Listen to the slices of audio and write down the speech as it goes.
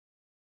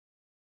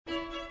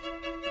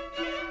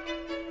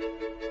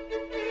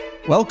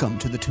Welcome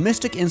to the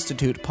Thomistic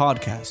Institute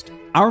podcast.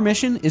 Our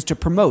mission is to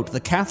promote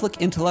the Catholic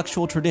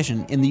intellectual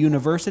tradition in the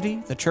university,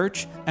 the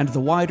church, and the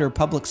wider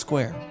public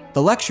square.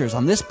 The lectures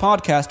on this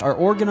podcast are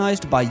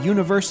organized by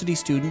university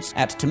students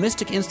at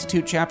Thomistic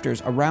Institute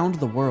chapters around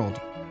the world.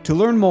 To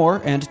learn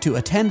more and to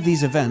attend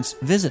these events,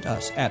 visit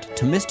us at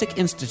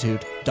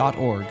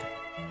ThomisticInstitute.org.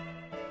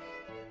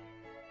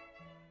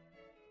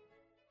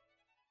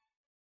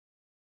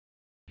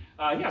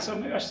 So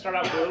maybe I should start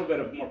out with a little bit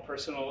of a more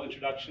personal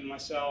introduction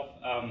myself.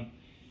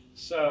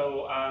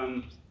 So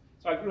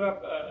I grew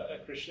up a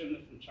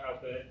Christian from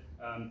childhood.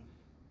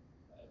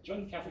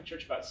 Joined the Catholic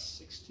Church about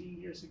 16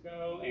 years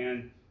ago,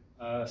 and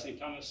St.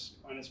 Thomas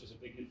Aquinas was a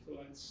big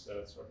influence, so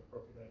it's sort of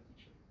appropriate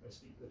that I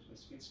speak for the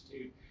Thomistic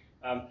Institute.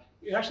 I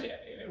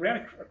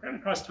ran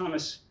across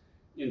Thomas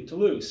in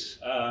Toulouse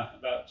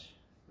about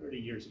 30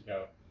 years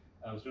ago.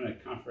 I was doing a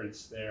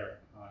conference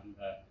there on,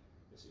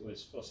 it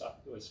was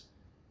philosophical, it was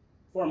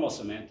formal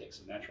semantics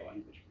of natural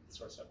language, the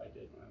sort of stuff I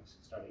did when I was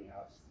starting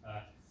out.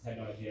 I had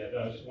no idea.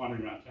 I was just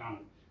wandering around town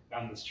and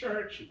found this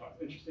church and thought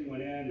it was interesting,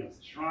 went in, there was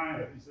a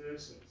shrine, who's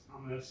this, and it was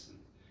Thomas. And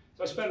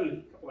so I spent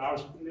a couple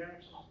hours with him there,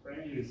 just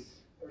praying, and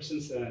ever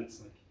since then,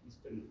 it's like he's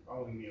been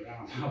following me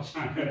around all the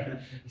time.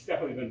 He's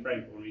definitely been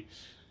praying for me.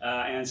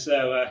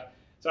 So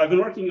I've been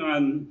working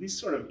on this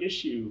sort of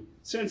issue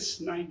since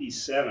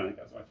 '97. I think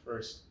that was my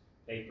first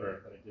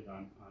paper that I did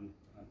on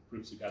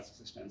proofs of God's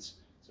existence.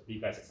 So for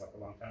you guys, it's like a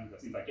long time ago.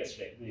 It seems like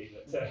yesterday to me,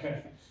 but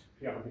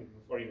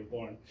before you were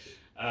born.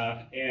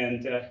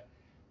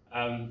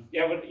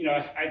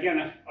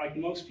 Again, like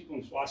most people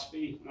in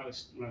philosophy, when I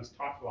was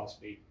taught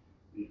philosophy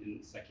in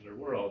the secular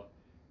world,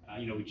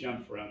 we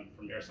jump from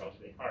Aristotle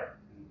to Descartes,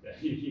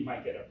 and you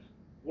might get a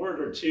word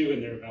or two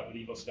in there about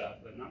medieval stuff,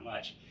 but not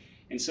much.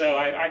 And so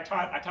I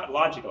taught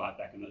logic a lot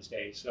back in those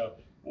days. So,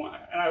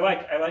 and I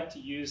like to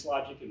use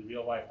logic in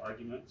real life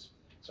arguments.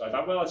 So I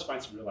thought, well, let's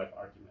find some real life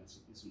arguments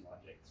and do some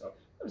logic. So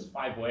there's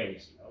 5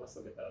 ways, let's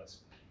look at those.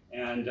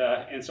 And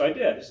so I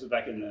did. This was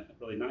back in the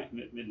early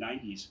mid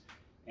 90s.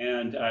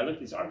 And I looked at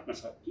these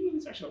arguments, I thought,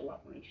 it's actually a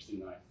lot more interesting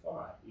than I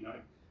thought. When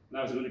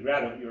I was an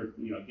undergrad, we were,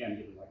 again,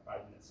 given like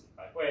 5 minutes and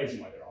 5 ways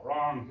and why they're all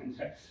wrong.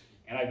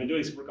 And I've been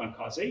doing some work on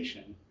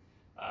causation,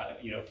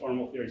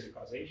 formal theories of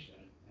causation,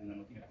 and then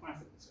looking at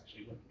quantum. It's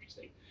actually really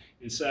interesting.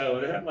 And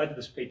so that led to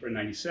this paper in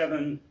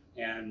 '97.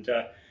 And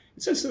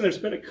since then, there's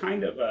been a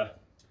kind of a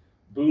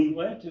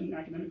boomlet in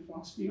academic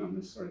philosophy on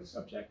this sort of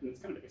subject, and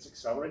it's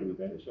accelerating a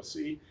bit, as you'll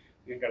see.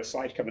 I've got a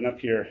slide coming up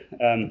here.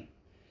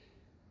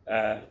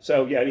 This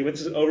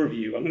is an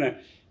overview. I'm going to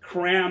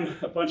cram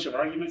a bunch of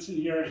arguments in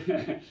here.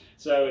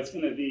 So it's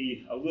going to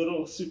be a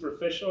little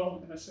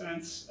superficial in a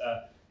sense,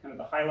 kind of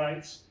the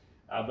highlights,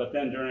 but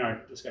then during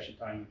our discussion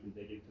time, we can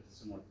dig into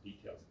some more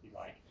details if you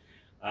like.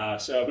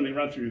 So I'm going to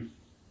run through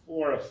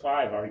 4 or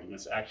 5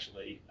 arguments,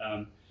 actually.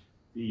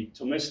 The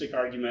Thomistic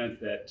argument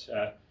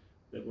that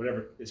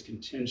whatever is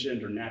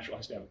contingent or natural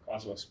has to have a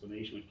causal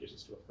explanation, which gives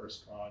us to a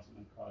first cause and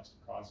then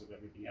cause of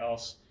everything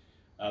else.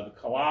 The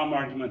Kalam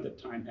argument that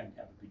time had to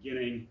have a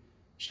beginning,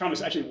 which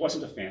Thomas actually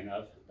wasn't a fan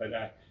of, but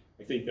I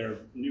think there are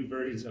new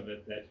versions of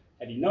it that,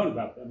 had he known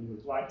about them, he would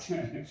have liked.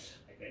 I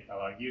think I'll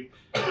argue.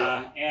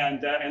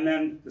 And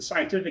then the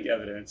scientific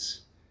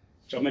evidence,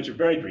 which I'll mention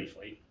very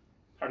briefly,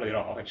 hardly at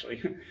all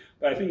actually,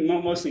 but I think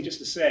mostly just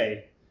to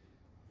say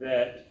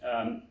that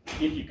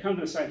if you come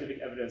to the scientific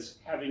evidence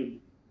having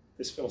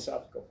this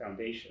philosophical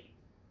foundation,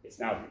 it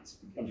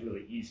becomes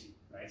really easy,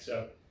 right?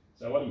 So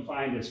what you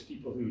find is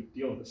people who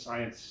deal with the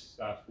science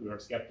stuff, who are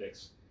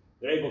skeptics,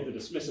 they're able to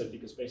dismiss it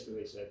because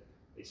basically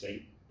they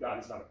say God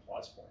is not a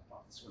plausible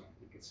hypothesis, we're not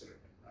going to consider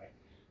it, right?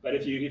 But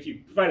if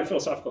you provide a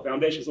philosophical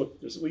foundation, look,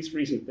 there's at least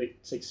reason to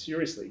take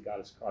seriously God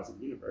as cause of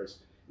the universe.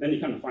 Then you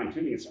come to fine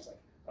tuning, it sounds like,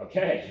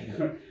 okay.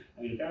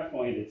 At that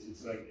point, it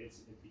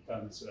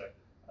becomes a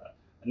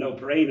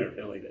no-brainer,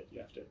 really, that you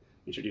have to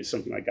introduce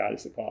something like God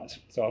as the cause.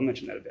 So I'll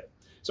mention that a bit.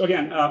 So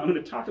again, I'm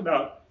going to talk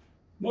about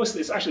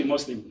mostly, I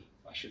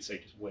should say,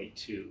 just way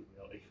 2,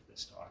 really, for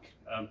this talk.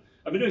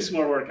 I've been doing some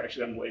more work,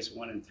 actually, on ways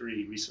 1 and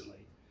 3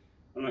 recently.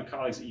 One of my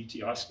colleagues at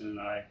UT Austin and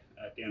I,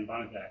 Dan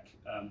Bonnevec,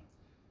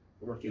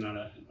 we're working on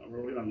a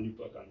new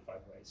book on 5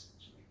 ways,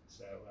 actually.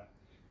 So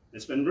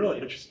it's been really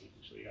interesting,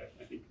 actually.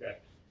 I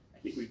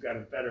think we've got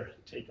a better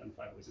take on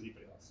 5 ways than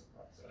anybody else so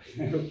far.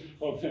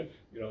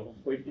 So,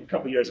 wait a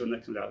couple of years when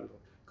that comes out, we'll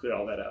clear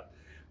all that up.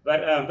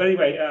 But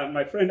anyway,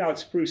 my friend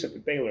Alex Pruss up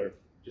at Baylor,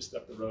 just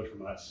up the road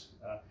from us,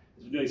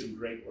 has been doing some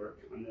great work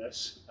on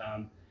this.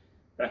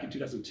 Back in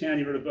 2010,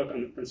 he wrote a book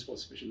on the principle of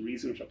sufficient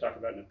reason, which I'll talk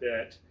about in a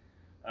bit.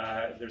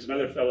 There's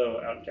another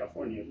fellow out in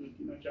California,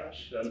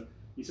 Josh?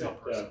 He's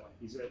at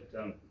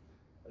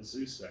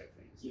Azusa, I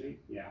think, isn't he?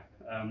 Yeah.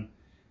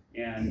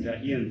 And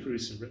he and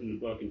Pruss have written a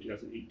book in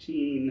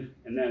 2018.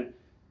 And then,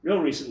 real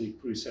recently,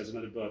 Pruss has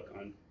another book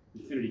on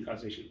infinity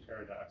causation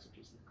paradox, which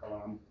is the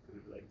Kalam kind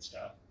of related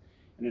stuff.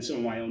 And then some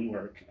of my own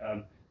work.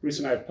 Bruce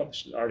and I have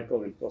published an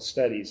article in Phil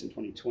Studies in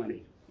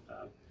 2020,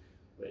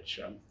 which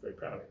I'm very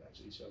proud of,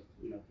 actually. So,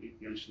 if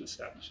you're interested in this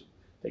stuff, you should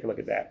take a look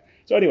at that.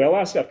 So anyway, a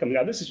lot of stuff coming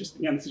out. This is just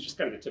kind of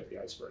the tip of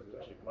the iceberg.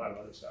 There's actually a lot of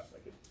other stuff I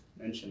could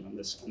mention on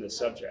this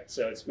subject.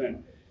 So it's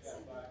been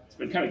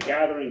kind of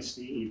gathering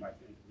steam, I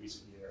think, in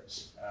recent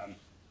years.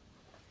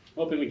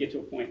 Hoping we get to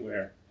a point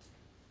where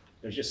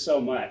there's just so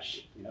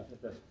much,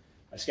 that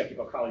my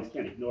skeptical colleagues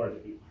can't ignore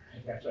it anymore.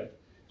 I have to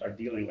start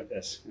dealing with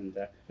this, and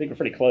I think we're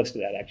pretty close to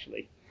that,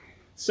 actually.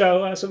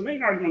 So the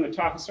main argument I'm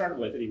going to start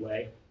with,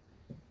 anyway,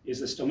 is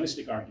the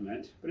Thomistic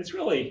argument, but it's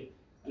really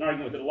an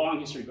argument that a long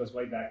history goes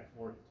way back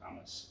before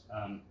Thomas,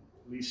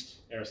 at least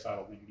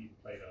Aristotle, maybe even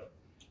Plato,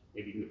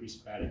 maybe even the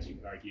pre-Socratics, you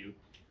could argue.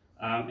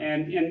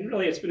 And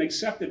really, it's been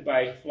accepted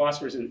by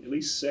philosophers in at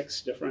least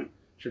 6 different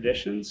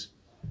traditions.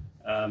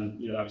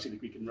 Obviously the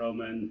Greek and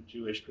Roman,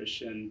 Jewish,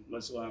 Christian,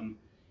 Muslim.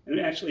 And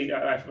actually,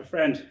 I have a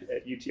friend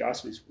at UT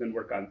Austin who's been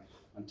working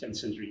on 10th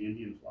century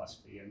Indian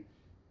philosophy. And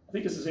I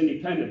think this is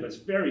independent, but it's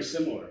very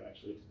similar,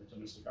 actually, to the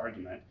Thomistic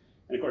argument.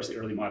 And of course, the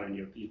early modern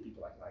European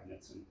people like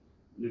Leibniz and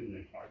Newton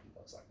and Clarke and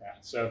folks like that.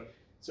 So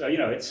it's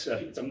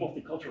a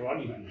multicultural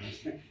argument.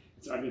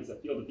 It's an argument that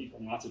appeals to people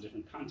in lots of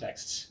different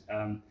contexts.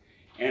 And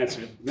it's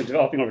been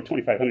developing over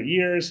 2,500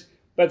 years.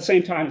 But at the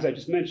same time, as I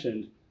just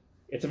mentioned,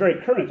 it's a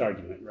very current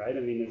argument, right? I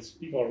mean,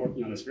 people are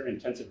working on this very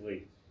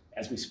intensively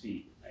as we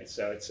speak, right?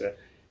 So it's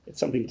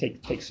something to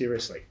take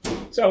seriously.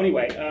 So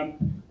anyway,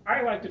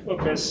 I like to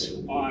focus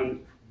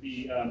on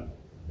the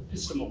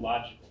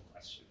epistemological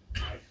question,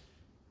 right?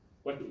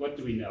 What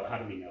do we know? How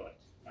do we know it,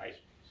 right?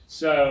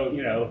 So,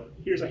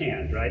 here's a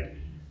hand, right?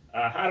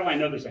 How do I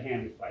know there's a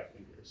hand with 5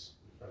 fingers,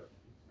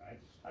 right?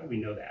 How do we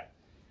know that?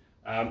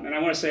 And I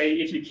want to say,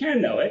 if you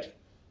can know it,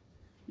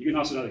 you can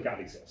also know that God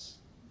exists.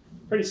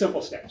 Pretty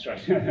simple steps, right?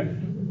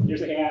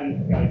 Here's a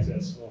hand, God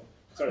exists. We'll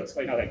sort of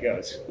explain how that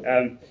goes.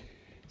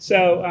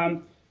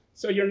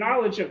 So your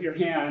knowledge of your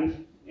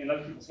hand and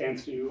other people's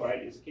hands too,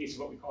 right, is a case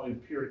of what we call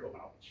empirical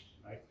knowledge,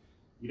 right?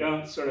 You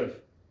don't sort of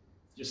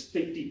just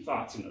think deep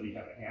thoughts and know you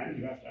have a hand.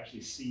 You have to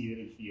actually see it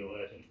and feel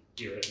it and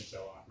hear it and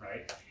so on,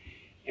 right?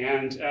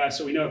 And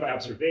so we know it by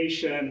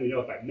observation, we know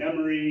it by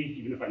memory.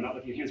 Even if I'm not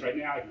looking at hands right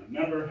now, I can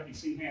remember having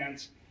seen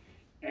hands.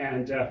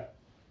 And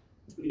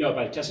we know it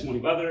by the testimony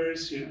of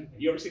others. Have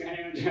you ever seen a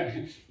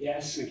hand?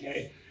 Yes,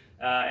 okay.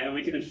 And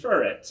we can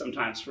infer it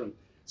sometimes from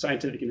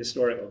scientific and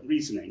historical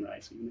reasoning,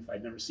 right? So even if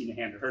I'd never seen a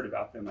hand or heard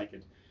about them, I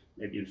could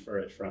maybe infer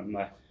it from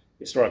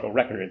historical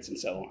records and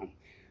so on.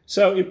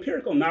 So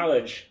empirical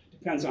knowledge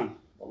depends on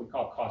what we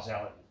call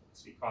causality,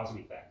 cause and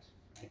effect,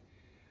 right?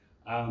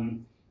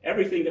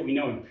 Everything that we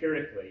know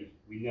empirically,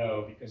 we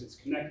know because it's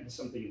connected to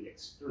something in the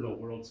external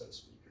world, so to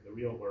speak, or the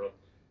real world,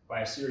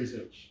 by a series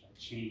of a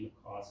chain of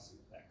causes and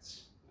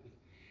effects. Right?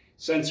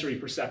 Sensory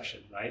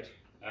perception, right?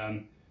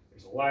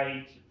 There's a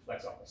light, it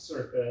reflects off a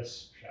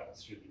surface,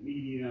 travels through the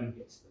medium,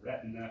 hits the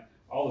retina.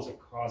 All those are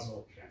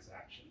causal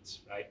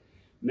transactions, right?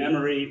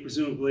 Memory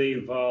presumably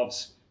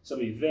involves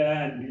some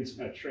event, maybe some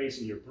kind of trace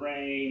in your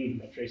brain.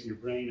 That trace in your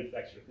brain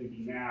affects your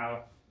thinking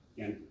now.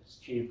 Again, it's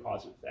a chain of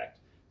cause and effect.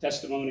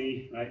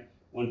 Testimony, right?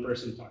 One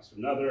person talks to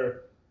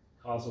another,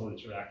 causal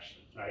interaction,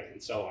 right?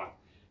 And so on.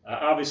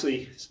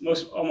 Obviously,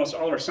 almost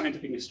all our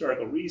scientific and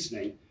historical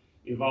reasoning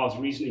involves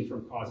reasoning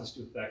from causes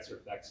to effects or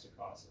effects to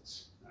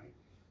causes, right?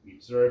 We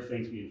observe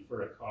things, we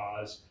infer a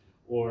cause,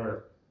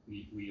 or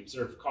we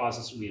observe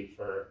causes and we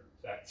infer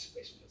effects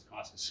based on those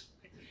causes.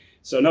 Right?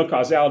 So no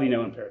causality,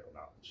 no empirical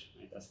knowledge.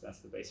 Right? That's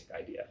the basic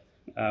idea.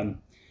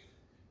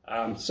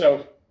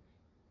 So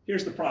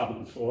here's the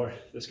problem for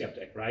the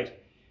skeptic, right?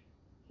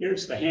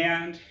 Here's the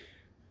hand,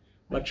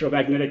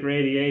 electromagnetic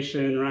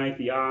radiation, right?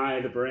 The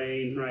eye, the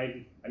brain,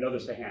 right? I know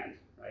there's the hand,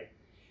 right?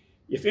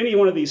 If any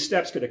one of these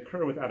steps could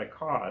occur without a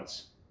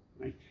cause,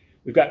 right,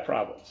 we've got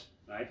problems,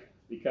 right?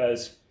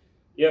 Because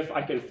if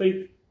I can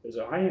think there's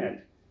a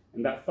hand,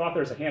 and that thought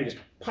there's a hand just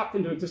popped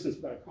into existence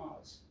without a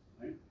cause,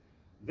 right?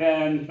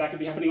 Then that could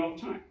be happening all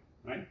the time,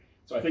 right?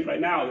 So I think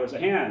right now there's a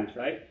hand,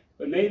 right?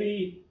 But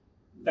maybe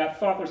that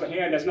thought there's a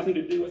hand has nothing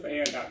to do with the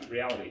hand out in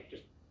reality,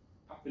 just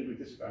popped into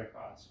existence without a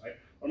cause, right?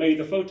 Or maybe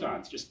the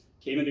photons just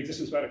came into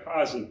existence without a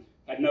cause and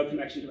had no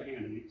connection to a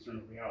hand in the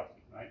external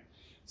reality, right?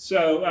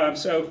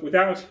 So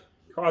without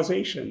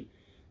causation,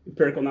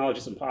 empirical knowledge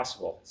is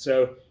impossible.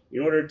 So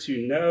in order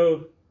to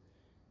know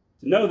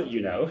that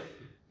you know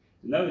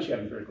that you have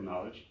empirical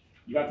knowledge,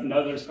 you have to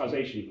know there's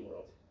causation in the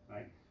world,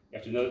 right? You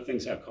have to know that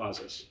things have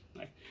causes,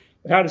 right?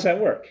 But how does that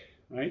work,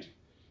 right?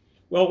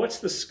 Well, what's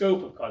the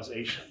scope of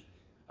causation?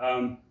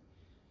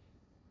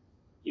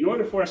 In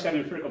order for us to have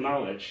empirical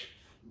knowledge,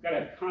 we've got to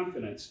have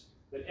confidence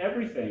that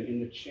everything in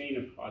the chain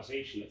of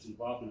causation that's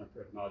involved in our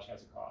empirical knowledge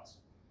has a cause.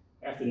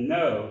 We have to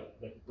know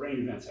that brain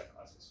events have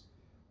causes,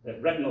 that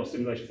retinal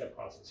stimulations have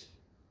causes,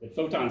 that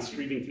photons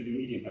streaming through the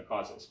medium have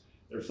causes,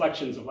 the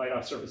reflections of light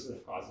off surfaces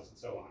have causes, and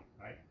so on,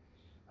 right?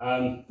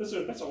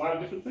 That's a lot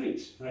of different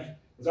things, right?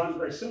 Those aren't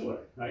very similar,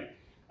 right?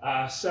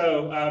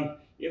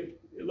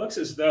 It looks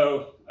as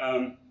though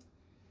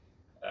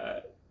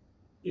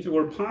if it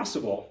were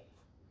possible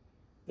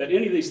that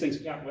any of these things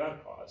could happen without a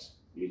cause,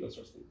 any of those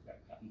sorts of things could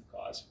happen with a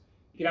cause,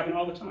 it could happen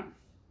all the time,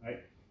 right?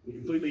 In a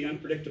completely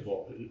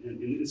unpredictable and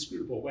in an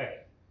inscrutable way,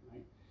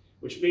 right?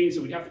 Which means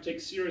that we'd have to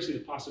take seriously the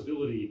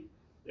possibility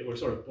that we're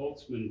sort of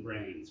Boltzmann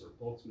brains or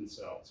Boltzmann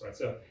cells, right?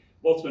 So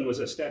Boltzmann was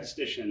a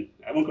statistician.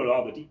 I won't go to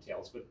all the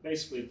details, but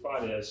basically the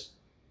thought is,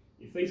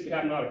 if things could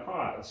happen without a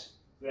cause,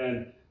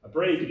 then a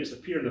brain could just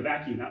appear in the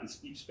vacuum out in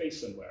deep space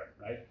somewhere,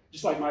 right?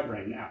 Just like my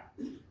brain now.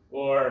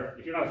 Or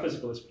if you're not a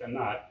physicalist, which I'm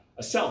not,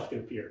 a self could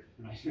appear,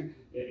 right,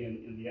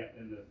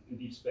 in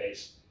deep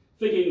space,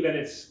 thinking that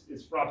it's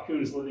Rob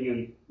Koons living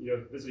in,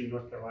 visiting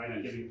North Carolina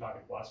and giving a talk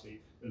in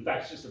philosophy. But in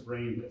fact, it's just a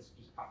brain that's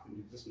just popped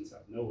into existence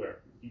out of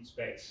nowhere in deep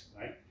space,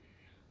 right?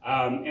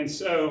 And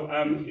so,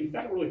 is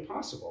that really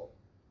possible?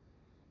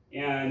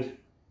 And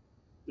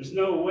there's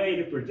no way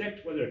to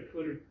predict whether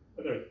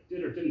it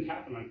did or didn't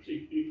happen on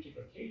any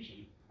particular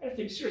occasion. I have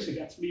to take seriously,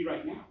 that's me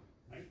right now,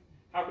 right?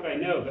 How could I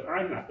know that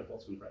I'm not the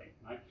Boltzmann brain,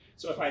 right?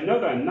 So if I know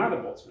that I'm not a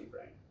Boltzmann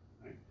brain,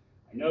 right,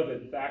 I know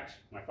that in fact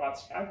my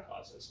thoughts have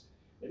causes,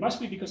 it must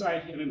be because I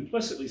have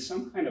implicitly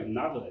some kind of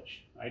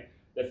knowledge, right,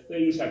 that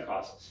things have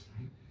causes.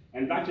 Right?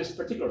 And not just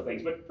particular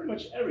things, but pretty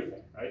much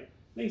everything, right?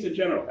 Things in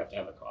general have to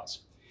have a cause.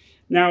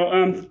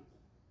 Now,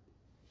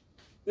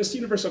 this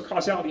universal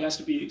causality has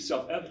to be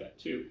self-evident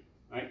too,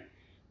 right?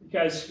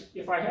 Because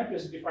if I had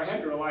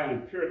to rely on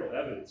empirical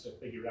evidence to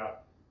figure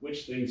out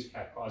which things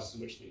have causes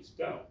and which things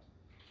don't,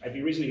 I'd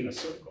be reasoning in a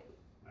circle,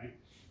 right?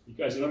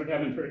 Because in order to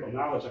have empirical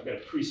knowledge, I've got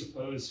to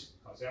presuppose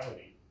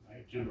causality,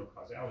 right? General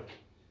causality.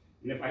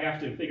 And if I have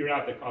to figure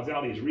out that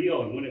causality is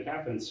real and when it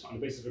happens on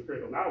the basis of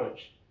empirical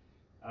knowledge,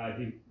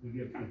 there'd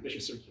be a kind of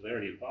vicious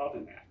circularity involved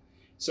in that.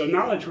 So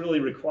knowledge really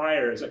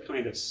requires a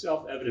kind of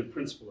self-evident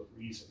principle of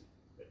reason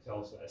that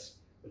tells us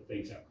that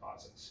things have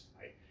causes,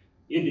 right?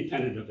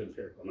 Independent of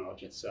empirical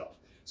knowledge itself.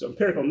 So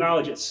empirical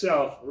knowledge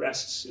itself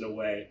rests in a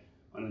way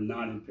on a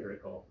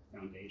non-empirical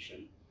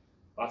foundation.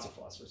 Lots of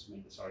philosophers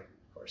make this argument,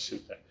 of course,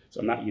 so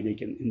I'm not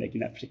unique in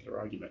making that particular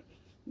argument.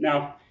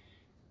 Now,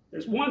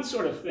 there's one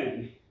sort of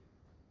thing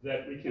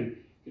that we can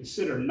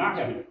consider not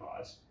having a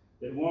cause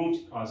that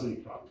won't cause any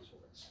problems for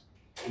us.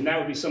 And that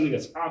would be something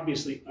that's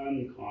obviously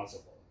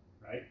uncausable,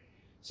 right?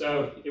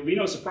 So it would be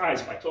no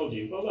surprise if I told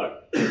you, well,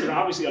 look, if they're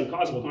obviously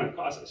uncausable, don't have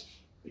causes.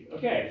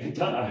 Okay,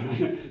 duh,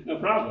 no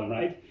problem,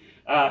 right?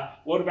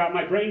 What about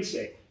my brain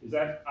state? Is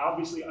that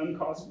obviously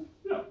uncausable?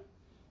 No.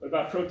 What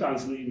about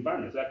protons in the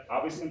environment? Is that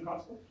obviously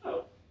uncausable?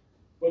 No.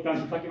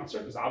 Photons reflecting off the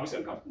surface,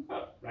 obviously uncausable?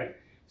 No, right?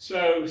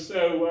 So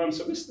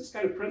this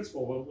kind of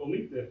principle will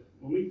meet the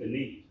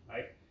need,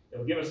 right? It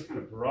will give us the kind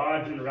of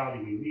broad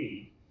generality we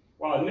need,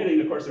 while admitting,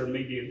 of course, there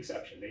may be an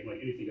exception,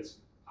 namely anything that's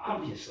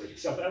obviously,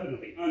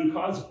 self-evidently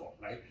uncausable,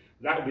 right?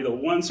 That would be the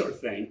one sort of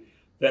thing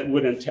that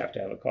wouldn't have to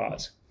have a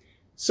cause.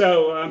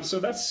 So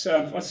that's,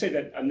 let's say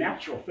that a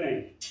natural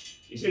thing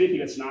is anything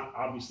that's not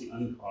obviously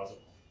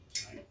uncausable,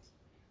 right?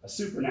 A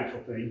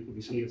supernatural thing would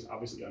be something that's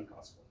obviously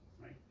uncausable,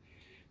 right?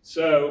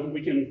 So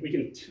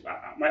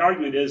my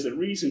argument is that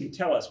reason can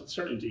tell us with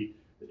certainty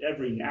that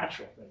every now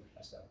thing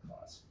has to have a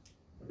cause.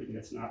 Everything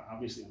that's not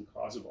obviously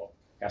uncausable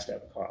has to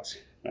have a cause,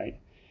 right?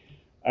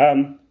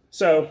 Now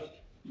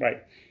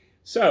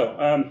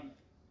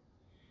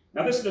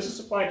does this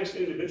apply just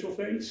to individual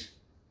things?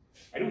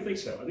 I don't think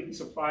so. I think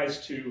this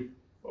applies to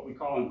what we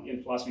call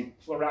in philosophy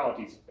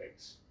pluralities of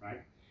things,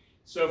 right?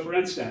 So for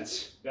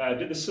instance,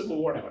 did the Civil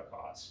War have a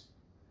cause?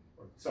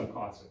 Or some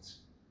causes?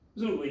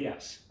 Presumably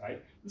yes,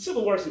 right? The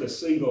Civil War isn't a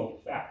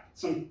single fact,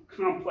 some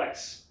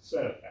complex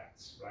set of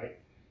facts, right?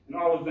 And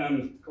all of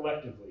them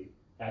collectively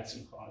had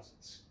some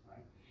causes,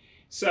 right?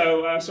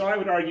 So I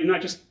would argue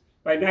not just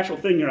by natural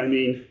thing here, I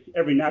mean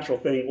every natural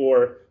thing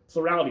or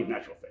plurality of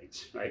natural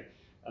things, right?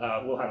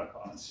 Will have a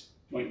cause,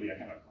 jointly have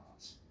a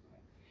cause.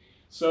 Right?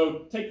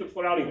 So take the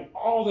plurality of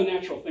all the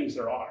natural things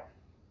there are.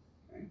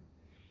 Okay?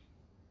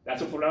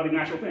 That's a plurality of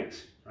natural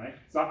things, right?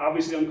 It's not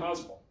obviously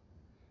uncausable.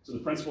 So the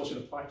principle should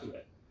apply to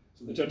it.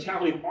 So the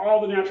totality of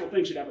all the natural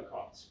things should have a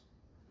cause.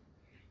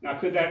 Now,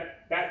 could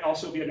that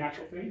also be a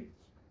natural thing?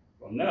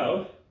 Well,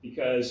 no,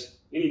 because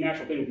any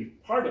natural thing would be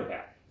part of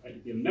that, right?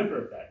 It'd be a member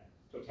of that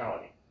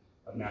totality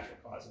of natural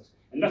causes.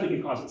 And nothing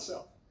can cause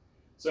itself.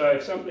 So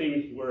if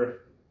something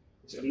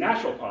it's a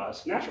natural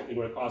thing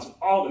were a cause of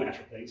all the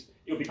natural things,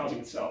 it would be causing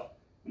itself,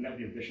 and that would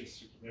be a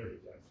vicious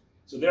circularity then.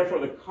 So therefore,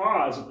 the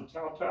cause of the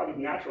totality of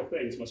natural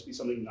things must be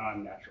something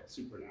non-natural,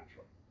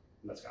 supernatural,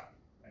 and that's God.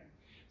 Right?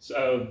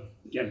 So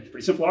again,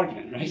 pretty simple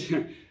argument,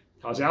 right?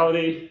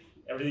 Causality,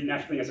 every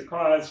natural thing has a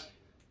cause.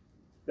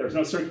 There's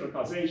no circular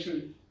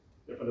causation,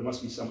 therefore there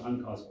must be some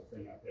uncausable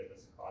thing out there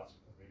that's the cause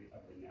of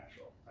every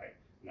natural, right?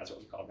 And that's what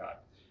we call God.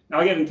 Now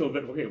I'll get into a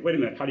bit, okay, wait a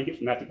minute, how do you get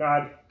from that to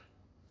God?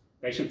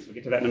 Patience, we'll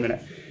get to that in a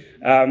minute.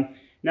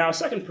 Now,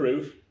 second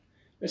proof,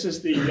 this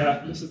is the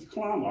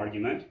Kalam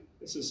argument.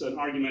 This is an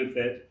argument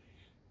that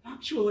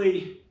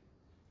actually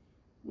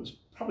was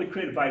probably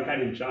created by a guy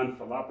named John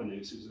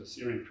Philoponus, who's a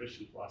Syrian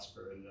Christian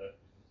philosopher in the,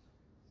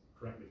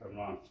 correct me if I'm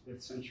wrong,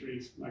 5th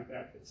century, something like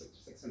that, 5th,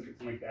 6th century,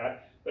 something like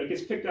that. But it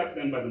gets picked up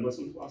then by the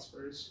Muslim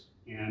philosophers,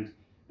 and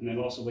then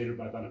also later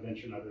by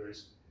Bonaventure and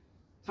others.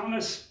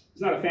 Thomas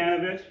is not a fan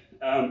of it,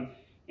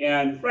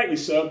 and rightly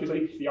so, because I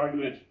think the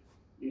argument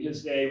in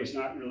his day was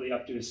not really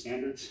up to his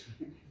standards.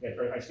 He had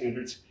very high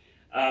standards.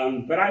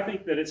 But I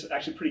think that it's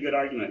actually a pretty good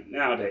argument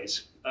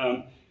nowadays.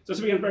 So it's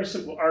a very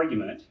simple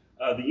argument.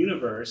 of the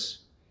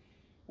universe,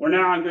 where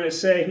now I'm going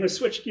to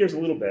switch gears a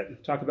little bit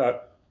and talk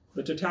about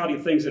the totality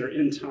of things that are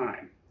in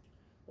time,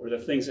 or the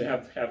things that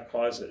have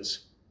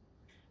causes.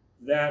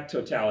 That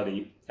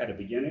totality had a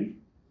beginning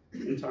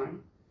in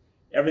time.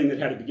 Everything that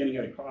had a beginning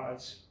had a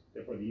cause.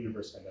 Therefore, the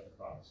universe had to have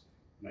a cause,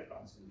 and that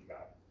cause is going to be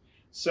God.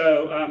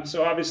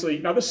 So obviously,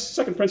 now this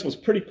second principle is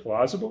pretty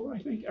plausible, I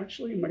think,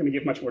 actually. I'm not going to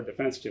give much more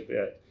defense to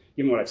it,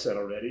 given what I've said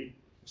already.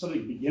 If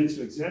something begins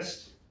to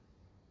exist,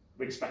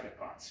 we expect a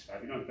cause.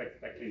 Right? We don't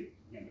expect that thing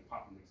to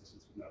pop into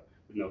existence with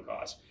no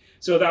cause.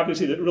 So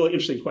obviously, the really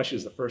interesting question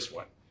is the first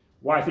one.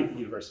 Why I think the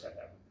universe had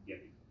to have a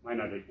beginning? Why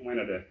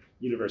not a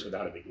universe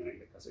without a beginning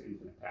because of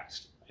infinite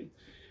past?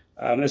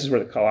 Right? This is where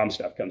the Kalam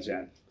stuff comes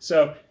in.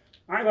 So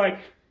I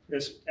like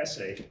this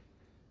essay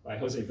by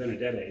Jose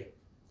Benedetti.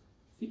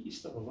 I think he's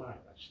still alive,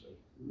 actually.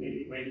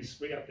 Maybe he's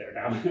way up there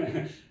now.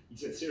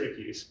 He's at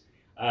Syracuse.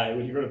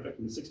 When he wrote a book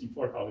in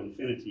 '64 called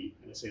Infinity,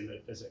 an essay in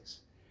metaphysics,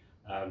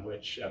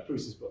 which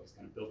Proust's book is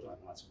kind of built on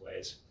in lots of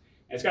ways.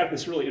 And it's got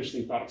this really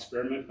interesting thought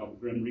experiment called the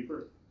Grim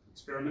Reaper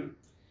experiment.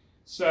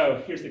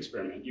 So here's the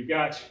experiment. You've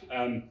got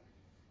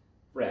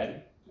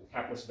Fred, a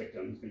hapless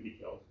victim, who's going to be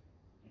killed,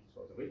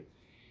 supposedly.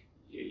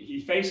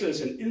 He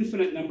faces an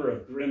infinite number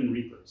of Grim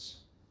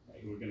Reapers, right,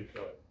 who are going to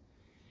kill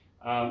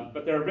him.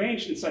 But they're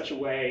arranged in such a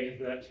way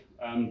that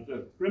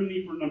the Grim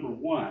Reaper number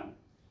 1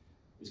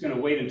 is going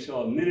to wait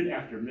until a minute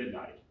after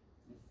midnight.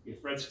 If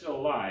Fred's still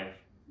alive,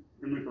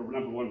 Grim Reaper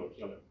number 1 will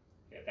kill him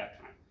at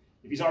that time.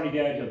 If he's already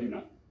dead, he'll do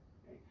nothing.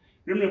 Okay?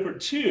 Grim Reaper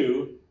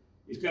 2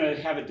 is going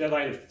to have a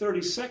deadline of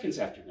 30 seconds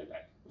after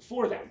midnight,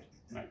 before that.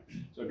 Right?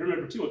 So Grim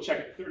Reaper 2 will check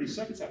it 30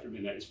 seconds after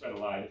midnight, is Fred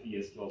alive? If he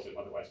is, kills him,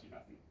 otherwise do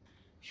nothing.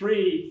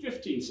 3,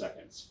 15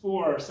 seconds.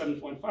 4,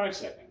 7.5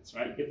 seconds,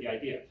 right? You get the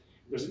idea.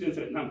 There's an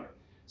infinite number.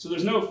 So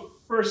there's no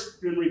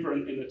first Grim Reaper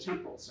in the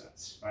temporal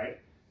sense, right?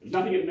 There's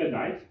nothing at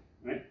midnight,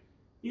 right?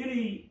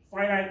 Any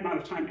finite amount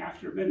of time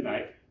after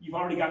midnight, you've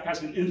already got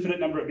past an infinite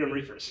number of Grim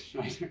Reapers,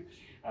 right?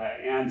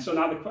 And so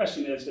now the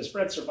question is, does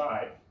Fred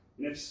survive?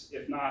 And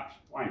if not,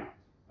 why not,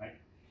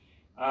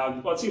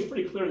 right? Well, it seems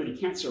pretty clear that he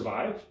can't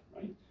survive,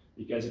 right?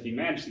 Because if he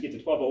manages to get to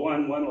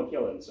 1201, 1 will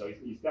kill him. So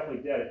he's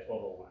definitely dead at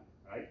 1201,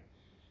 right?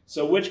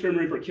 So which Grim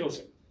Reaper kills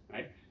him,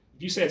 right?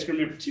 If you say it's Grim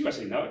Reaper 2, I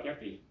say, no, it can't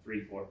be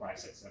 3, 4, 5,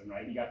 6, 7,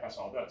 right? You got past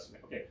all those.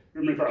 Okay,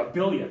 Grim Reaper 1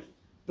 billion,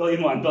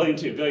 billion 1, billion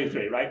 2, billion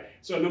 3, right?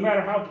 So no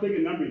matter how big a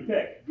number you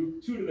pick,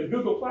 2 to the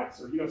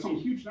Googleplex, or some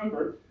huge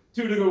number,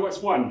 2 to the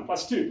what's 1,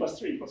 plus 2, plus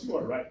 3, plus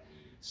 4, right?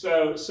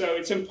 So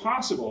it's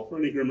impossible for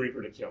any Grim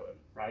Reaper to kill him,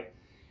 right?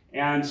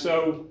 And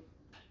so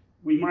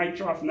we might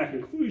draw from that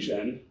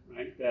conclusion,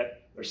 right,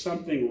 that there's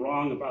something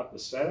wrong about the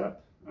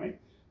setup, right?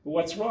 But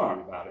what's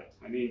wrong about it?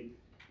 I mean,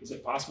 is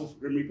it possible for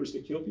Grim Reapers to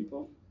kill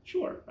people?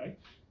 Sure, right?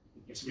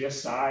 Give somebody a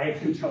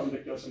scythe and tell them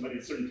to kill somebody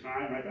at a certain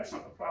time, right? That's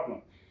not the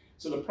problem.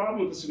 So the problem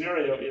with the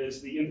scenario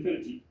is the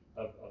infinity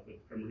of the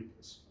Grim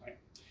Reapers, right?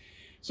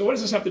 So what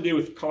does this have to do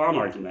with the Kalam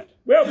argument?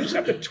 Well, we just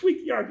have to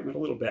tweak the argument a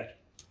little bit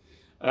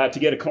to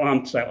get a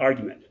Kalam-style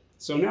argument.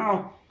 So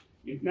now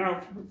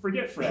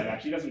forget Fred,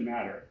 actually, it doesn't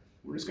matter.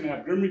 We're just going to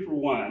have Grim Reaper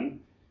 1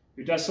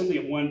 who does something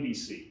at 1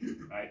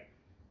 BC, right?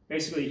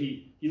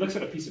 Basically, he looks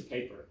at a piece of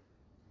paper,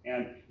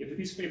 and if the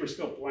piece of paper is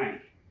still blank,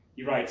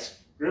 he writes,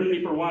 Grim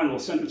Reaper 1 will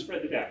sentence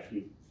Fred to death,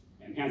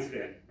 and hands it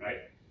in, right?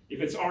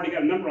 If it's already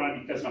got a number on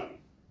it, he does nothing.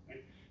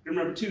 Right? Grim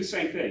Reaper 2,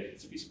 same thing.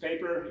 It's a piece of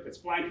paper. If it's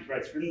blank, he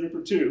writes Grim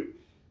Reaper 2.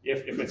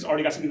 If it's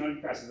already got something on it,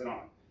 he passes it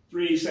on.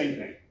 3, same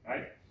thing,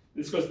 right?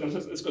 This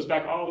goes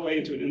back all the way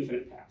into an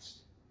infinite past.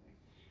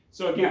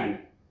 So again,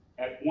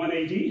 at 1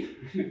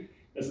 AD,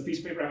 does the piece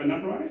of paper have a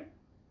number on it?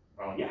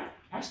 Well, yeah, it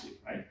has to,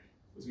 right?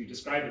 Because we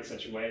described it in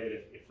such a way that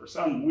if for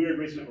some weird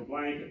reason it were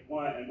blank at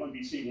 1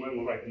 BC, 1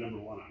 will write the number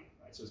 1 on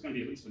it, right? So it's going to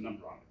be at least a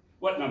number on it.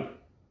 What number?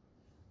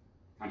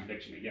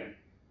 Contradiction again.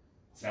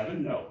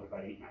 7? No. What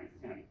about 8, 9,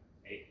 10?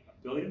 8?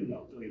 A billion?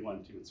 No. Billion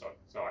 1, 2, and so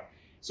on.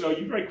 So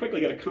you very quickly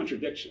get a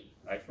contradiction,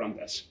 right, from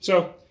this.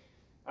 So,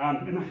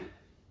 and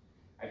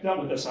I've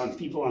dealt with this on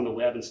people on the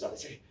web and stuff. They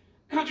say,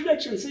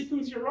 contradiction, see,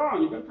 Koons, you're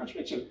wrong. You've got a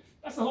contradiction.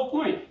 That's the whole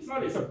point.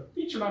 It's a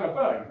feature, not a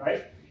bug,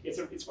 right?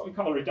 It's what we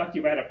call a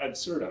reductio ad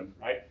absurdum,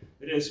 right?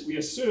 That is, we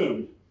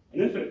assume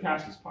an infinite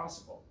past is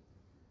possible.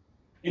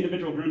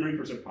 Individual Grim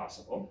Reapers are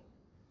possible.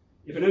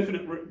 If an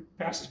infinite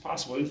past is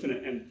possible,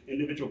 infinite and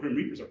individual Grim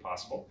Reapers are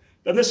possible,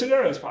 then this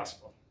scenario is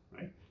possible,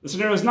 right? The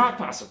scenario is not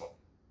possible,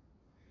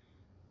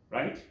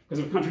 right? Because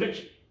of a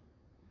contradiction.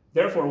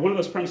 Therefore, one of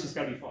those premises has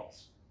got to be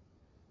false,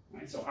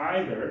 right? So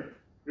either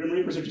Grim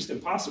Reapers are just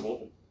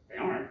impossible, they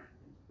aren't.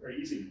 Very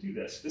easy to do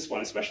this. This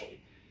one especially.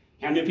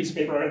 Hand me a piece of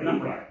paper, write a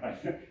number on it. Right?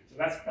 So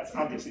that's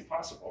obviously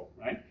possible,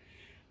 right?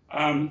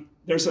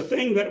 There's a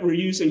thing that we're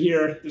using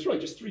here. There's really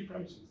just 3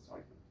 premises,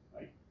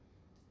 right?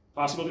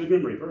 Possible to the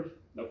Grim Reaper,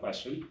 no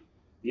question.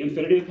 The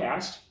infinity of the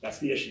past, that's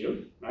the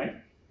issue, right?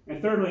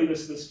 And thirdly,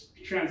 this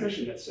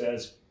transition that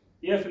says,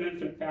 if an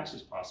infinite past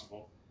is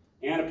possible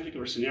and a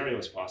particular scenario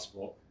is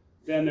possible,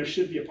 then there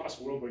should be a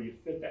possible world where you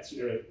fit that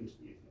scenario into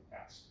the infinite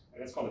past.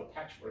 Right? That's called the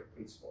patchwork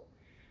principle.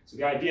 So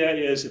the idea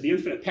is that the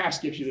infinite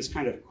past gives you this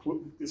kind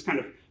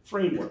of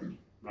framework,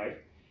 right?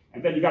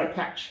 And then you got a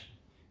patch.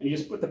 And you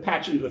just put the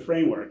patch into the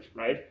framework,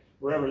 right?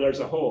 Wherever there's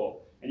a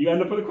hole, and you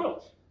end up with a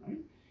quilt, right?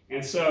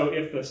 And so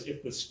if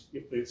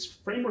the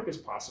framework is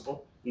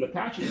possible and the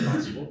patch is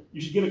possible,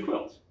 you should get a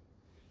quilt.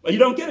 But you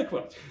don't get a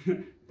quilt.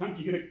 You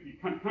get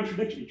a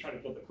contradiction, you try to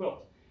build a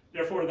quilt.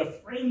 Therefore, the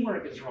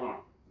framework is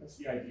wrong. That's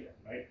the idea,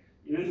 right?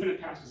 An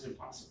infinite patch is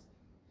impossible.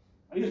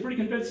 I think it's pretty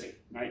convincing,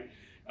 right?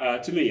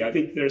 To me, I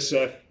think there's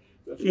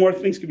more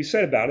things could be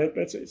said about it,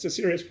 but it's a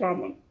serious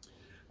problem.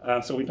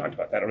 So we talked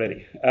about that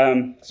already.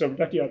 So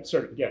reductio ad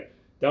absurdum, again,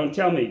 don't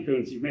tell me,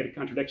 Koons, you've made a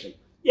contradiction.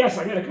 Yes,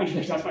 I made a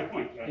contradiction, that's my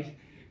point, right?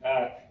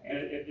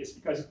 And it's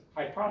because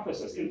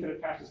hypothesis,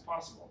 infinite patch is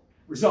possible.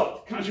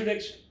 Result,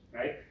 contradiction,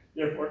 right?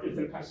 Therefore,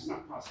 infinite patch is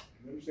not possible.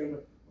 You understand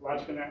the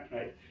logic of that,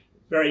 right?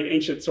 Very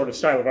ancient sort of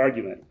style of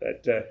argument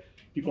that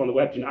people on the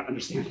web do not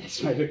understand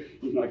this, right?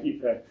 Even though I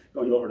keep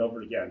going over and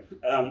over again.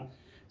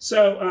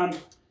 So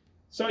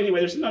anyway,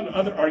 there's none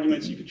other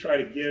arguments you could try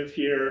to give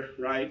here,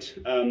 right?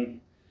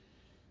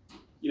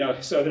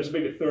 So there's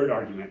maybe a third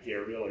argument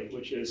here, really,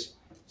 which is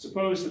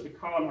suppose that the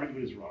column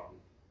argument is wrong,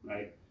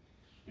 right?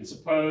 And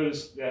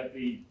suppose that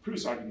the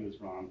proof's argument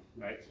is wrong,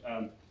 right?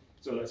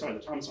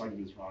 The Thomas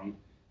argument is wrong.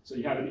 So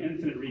you have an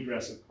infinite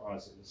regress of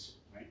causes,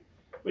 right?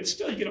 But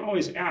still, you can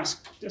always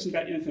ask, doesn't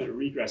that infinite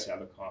regress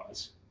have a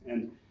cause?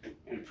 And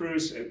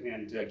Proust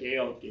and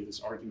Gale gave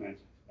this argument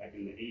back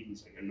in the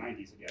 80s, or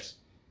 90s, I guess.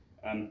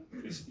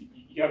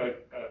 You have a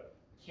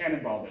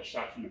cannonball that's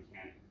shot from a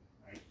cannon,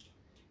 right?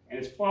 And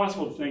it's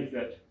plausible to think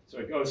that, so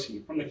it goes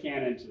from the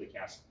cannon to the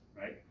castle,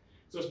 right?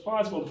 So it's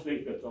plausible to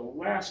think that the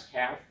last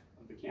half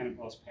of the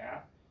cannonball's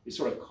path is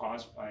sort of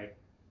caused by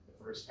the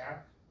first half,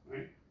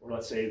 right? Or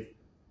let's say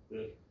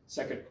the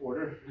second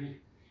quarter, right?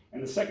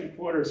 And the second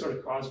quarter is sort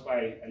of caused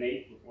by an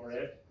eighth before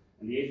it,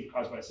 and the eighth is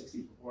caused by a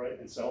 16th before it,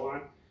 and so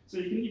on. So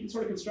you can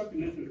sort of construct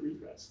an infinite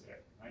regress there,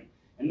 right?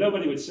 And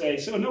nobody would say,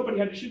 so nobody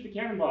had to shoot the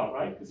cannonball,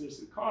 right? Because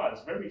there's a cause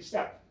for every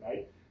step,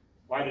 right?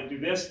 Why did it do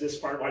this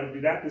part, why did it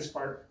do that, this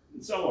part,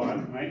 and so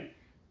on, right?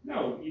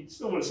 No, you'd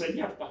still want to say,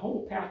 yeah, but the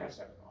whole path has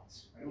to have a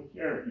cause. I don't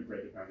care if you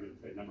break it down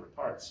into a number of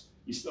parts,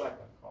 you still have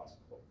to have a cause of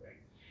the whole thing.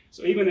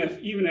 So even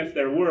if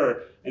there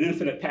were an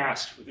infinite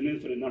past with an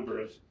infinite number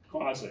of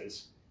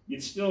causes,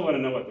 you'd still want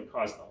to know what the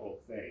cause of the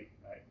whole thing,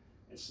 right?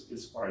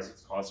 As far as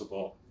it's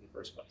causable in the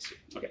first place.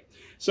 Okay,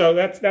 so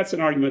that's an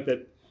argument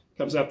that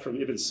comes up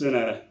from Ibn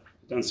Sina,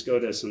 Duns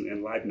Scotus,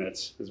 and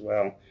Leibniz as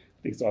well.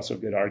 I think it's also a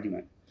good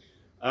argument.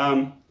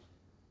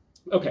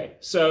 Okay,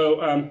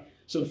 so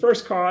the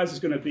first cause is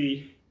going to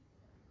be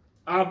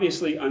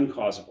obviously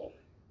uncausable.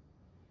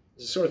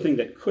 It's the sort of thing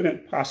that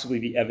couldn't possibly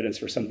be evidence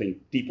for something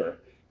deeper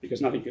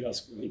because nothing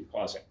else could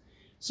cause it.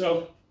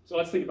 So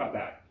let's think about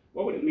that.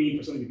 What would it mean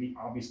for something to be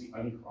obviously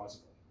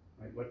uncausable?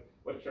 Right?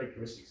 What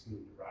characteristics can we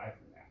derive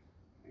from that?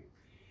 Right?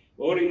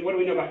 Well, what do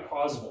we know about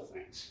causable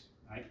things?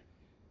 Right?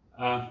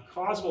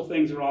 Causable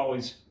things are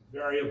always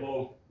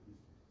variable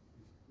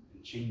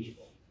and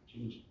changeable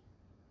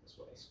this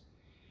ways.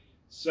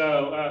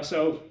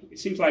 So it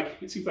seems like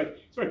it's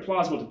very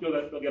plausible to go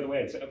the other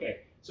way and say,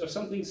 okay, so if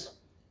something's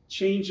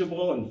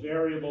changeable and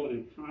variable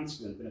and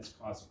constant, then it's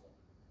causable.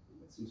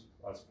 That seems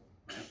plausible,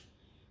 right?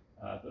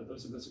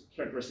 Those are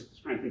characteristics,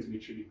 the kind of things we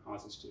attribute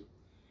causes to.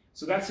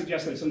 So that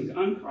suggests that if something's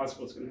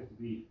uncausable, it's going to have to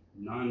be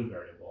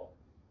non-variable,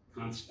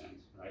 constant,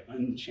 right?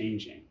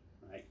 Unchanging,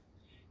 right?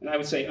 And I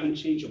would say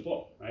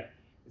unchangeable, right?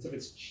 Because if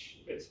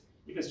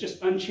it's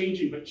just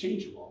unchanging but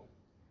changeable,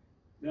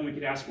 then we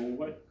could ask, well,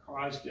 what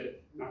caused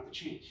it not to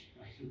change?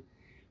 Right?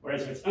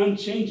 Whereas if it's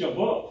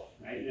unchangeable,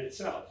 right, in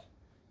itself,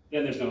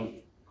 then there's no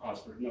call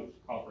for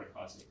a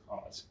causative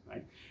cause,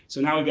 right?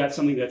 So now we've got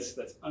something that's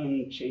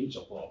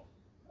unchangeable,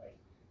 right,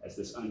 as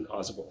this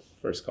uncausable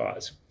first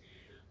cause.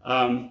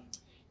 And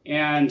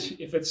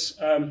if it's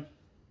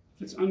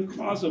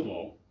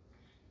uncausable,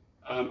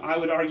 I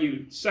would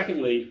argue,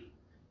 secondly,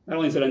 not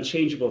only is it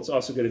unchangeable, it's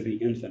also going to be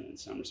infinite in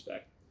some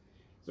respect.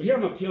 So here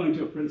I'm appealing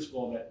to a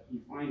principle that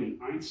you find in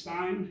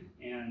Einstein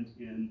and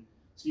in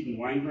Steven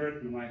Weinberg,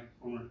 one of my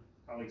former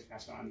colleagues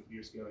passed on a few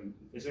years ago in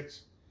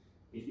physics,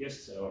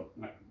 atheist, so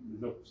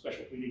there's no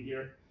special pleading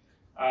here.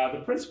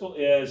 The principle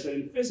is that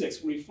in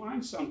physics, when we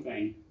find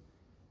something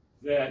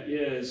that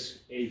is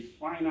a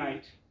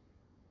finite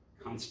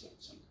constant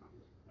of some kind,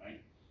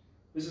 right?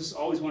 Physicists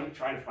always want to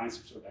try to find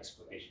some sort of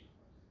explanation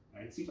for it,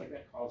 right? It seems like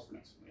that calls for an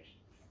explanation.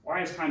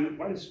 Why is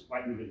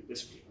light moving at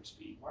this rate or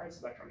speed? Why is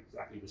the electron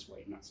exactly this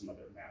way, not some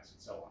other mass,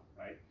 and so on,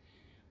 right?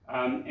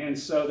 And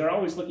so they're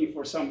always looking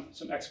for some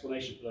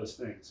explanation for those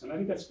things. And I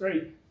think that's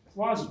very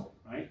plausible,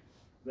 right?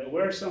 That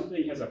where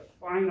something has a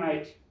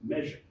finite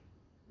measure,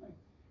 right,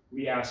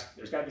 we ask,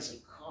 there's got to be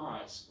some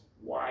cause of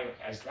why it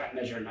has that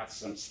measure and not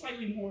some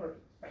slightly more,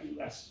 slightly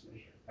less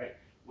measure, right?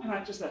 Why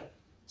not just a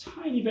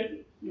tiny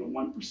bit,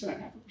 1%,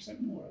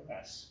 0.5% more or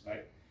less,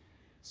 right?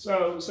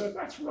 So if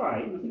that's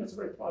right, and I think that's a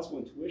very plausible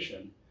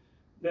intuition,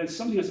 then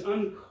something that's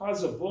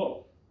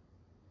uncausable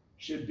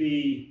should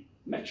be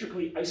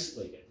metrically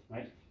isolated,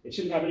 right? It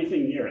shouldn't have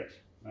anything near it,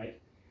 right?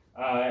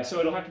 So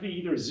it'll have to be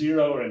either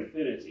zero or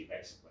infinity,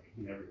 basically,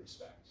 in every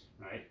respect,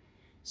 right?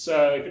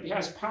 So if it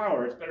has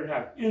power, it's better to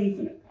have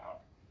infinite power.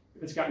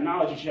 If it's got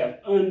knowledge, it should have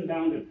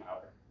unbounded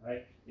power,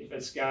 right? If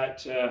it's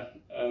got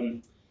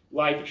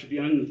life, it should be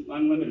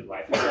unlimited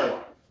life, and so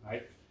on,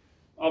 right?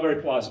 All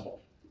very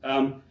plausible.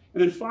 And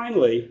then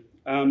finally,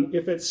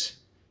 if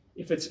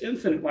it's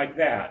infinite like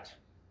that,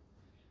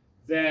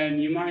 then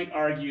you might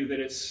argue that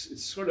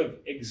it's sort of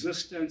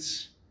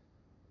existence,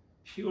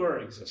 pure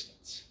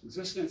existence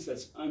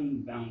that's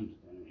unbounded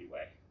in any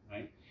way,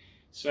 right?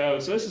 So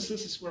this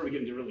is where we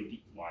get into really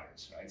deep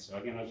waters, right? So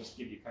again, I'll just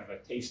give you kind of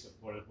a taste of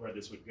where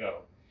this would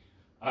go.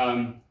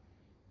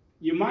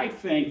 You might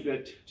think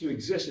that to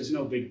exist is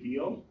no big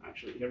deal.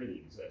 Actually, everything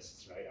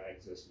exists, right? I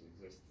exist,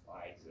 you exist, the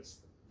fly exists,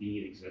 the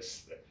bean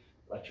exists, the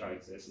electron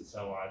exists, and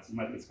so on. So you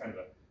might think it's kind of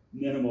a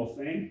minimal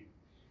thing.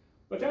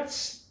 But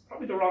that's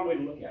probably the wrong way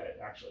to look at it,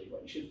 actually.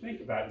 What you should think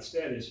about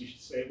instead is you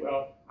should say,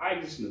 well, I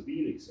exist and the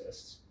being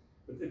exists,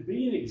 but the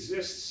being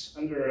exists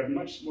under a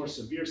much more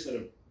severe set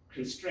of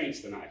constraints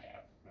than I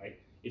have, right?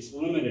 It's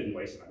limited in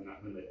ways that I'm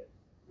not limited.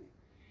 Right?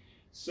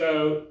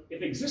 So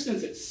if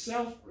existence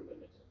itself were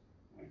limited,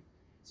 right?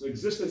 So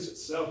existence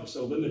itself is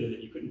so limited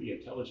that you couldn't be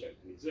intelligent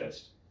and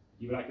exist.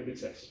 You and I could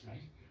exist,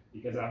 right?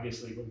 Because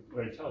obviously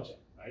we're intelligent,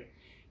 right?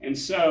 And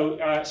so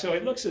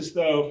it looks as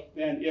though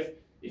then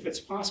if it's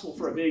possible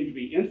for a being to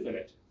be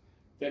infinite,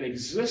 then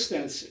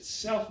existence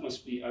itself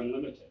must be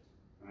unlimited,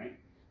 right?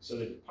 So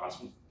that it's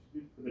possible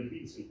for there to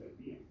be this infinite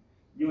being.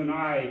 You and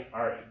I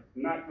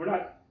we're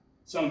not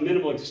some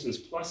minimal existence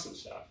plus some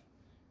stuff.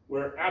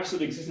 We're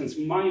absolute existence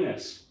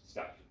minus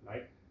stuff,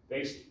 right?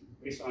 Based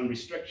on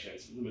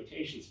restrictions and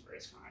limitations of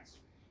various kinds.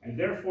 And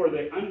therefore,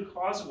 the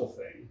uncausable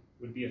thing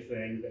would be a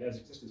thing that has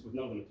existence with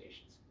no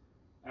limitations.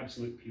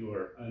 Absolute,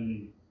 pure,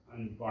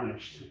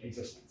 unvarnished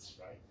existence,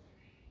 right?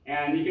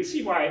 And you can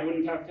see why it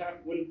wouldn't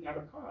have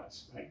a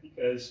cause, right?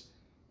 Because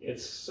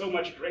it's so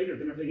much greater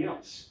than everything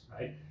else,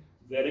 right?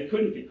 That it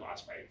couldn't be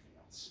caused by anything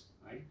else,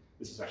 right?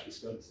 This is actually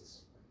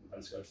Scotus's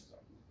argument.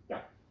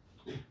 Yeah.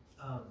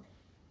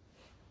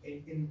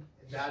 In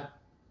that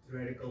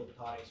theoretical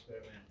thought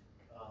experiment,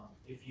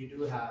 if you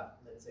do have,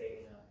 let's say,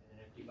 in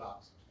an empty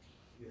box,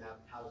 you have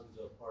thousands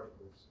of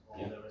particles,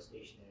 all that are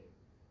stationary.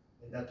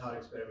 In that thought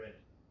experiment,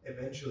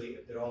 eventually,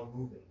 if they're all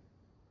moving,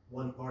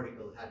 one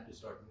particle had to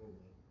start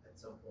moving at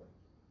some point.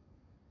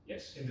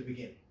 Yes. In the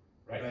beginning.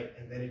 Right?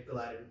 And then it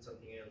collided with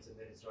something else, and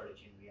then it started a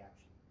chain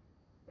reaction.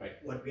 Right.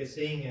 What we're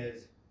saying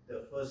is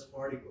the first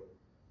particle,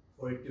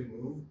 for it to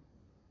move,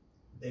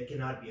 there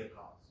cannot be a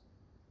cause.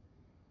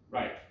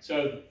 Right.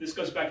 So this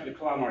goes back to the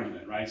Kalam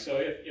argument, right? So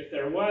if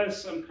there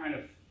was some kind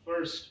of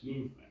first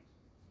movement,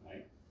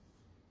 right,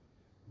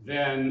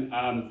 then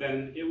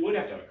it would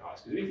have to have a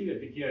cause, because anything that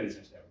begins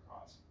has to have a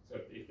cause. So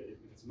if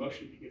its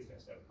motion begins, it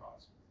has to have a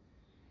cause.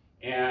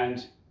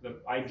 And the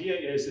idea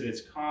is that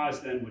its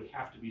cause then would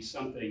have to be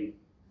something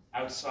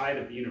outside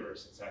of the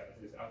universe, it's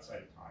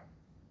outside of time.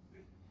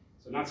 Right?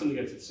 So not something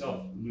that's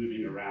itself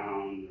moving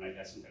around, right,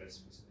 has some kind of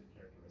specific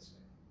characteristic.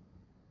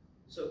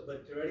 So,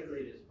 but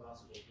theoretically it is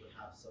possible to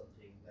have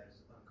something that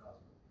is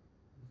uncausable.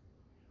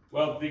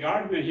 Well, the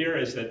argument here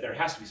is that there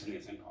has to be something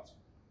that's uncausable.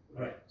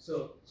 Right.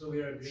 So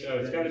we are agreeing. So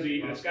it's got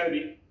to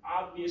be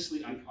obviously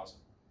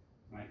uncausable,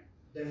 right?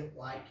 Then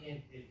why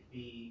can't it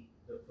be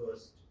the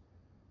first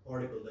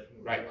particle that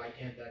moves? Right. Why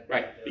can't that?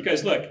 Right.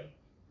 Because look,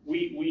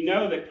 we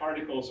know that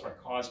particles are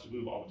caused to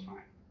move all the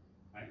time,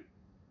 right?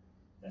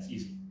 That's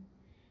easy.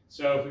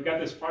 So if we've got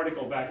this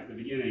particle back at the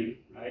beginning,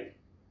 right?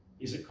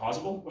 Is it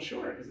causable? Well,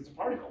 sure, because it's a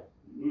particle.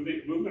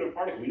 Movement of a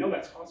particle, we know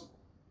that's causable.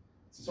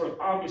 It's a sort of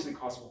obviously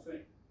causable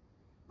thing,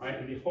 right?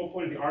 And the whole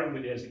point of the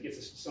argument is it gets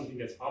us to something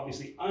that's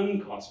obviously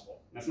uncausable.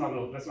 That's not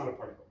a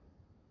particle.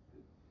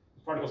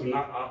 Particles are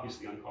not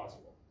obviously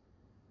uncausable.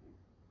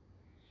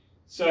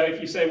 So if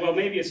you say, well,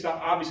 maybe it's not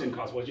obviously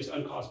uncausable, it's just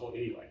uncausable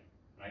anyway,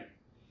 right?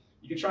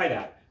 You can try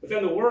that. But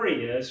then the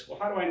worry is, well,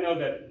 how do I know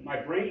that my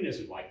brain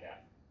isn't like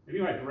that? Maybe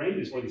my brain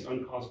is one of these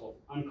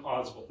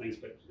uncausable things,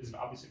 but isn't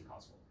obviously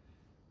uncausable.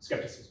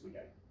 Skepticism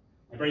again.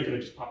 My brain could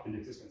have just popped into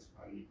existence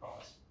without any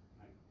cause.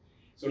 Right?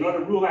 So in order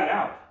to rule that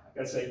out, I've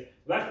got to say,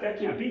 well, that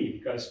can't be,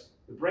 because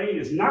the brain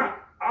is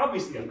not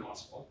obviously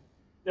uncausable.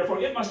 Therefore,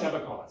 it must have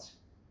a cause.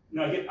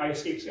 Now I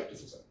escape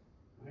skepticism.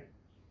 Right?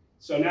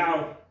 So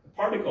now the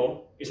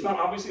particle is not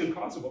obviously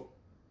uncausable,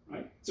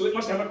 right? So it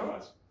must have a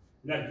cause.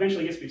 And that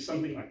eventually gets to be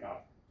something like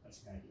God. That's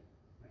the idea.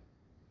 Right?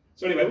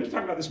 So anyway, we can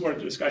talk about this more in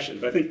the discussion,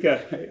 but I think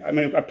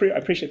I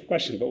appreciate the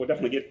question, but we'll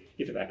definitely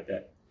get to that in a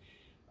bit.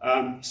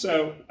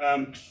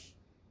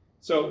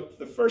 So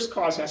the first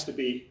cause has to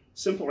be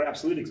simple or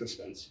absolute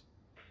existence,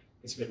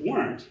 because if it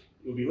weren't,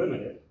 it would be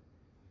limited.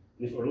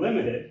 And if it were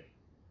limited,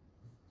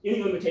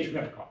 any limitation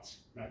would have a cause,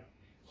 right?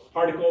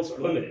 Particles are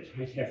limited,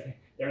 right?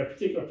 They're in a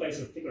particular place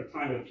at a particular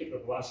time at a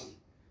particular velocity.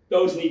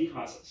 Those need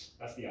causes.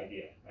 That's the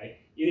idea, right?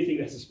 Anything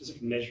that has a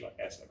specific measure like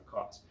that has to have a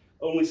cause.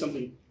 Only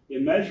something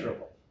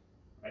immeasurable,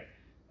 right?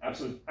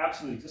 Absolute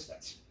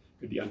existence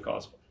could be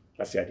uncausable.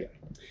 That's the idea.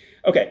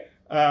 Okay.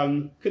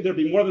 Could there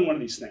be more than one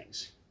of these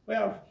things?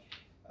 Well,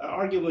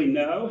 arguably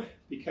no,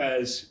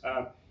 because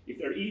if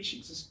they're each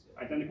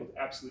identical to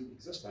absolute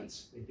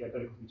existence, they'd be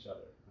identical to each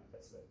other. Right?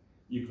 That's the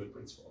Euclid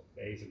principle.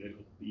 If A is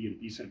identical to B and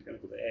B is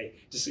identical to A,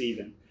 to C,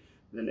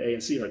 then A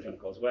and C are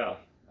identical as well.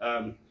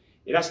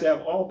 It has to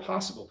have all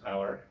possible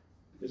power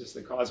because it's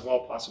the cause of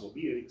all possible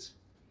beings.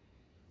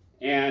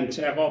 And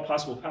to have all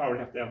possible power, you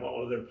have to have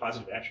all other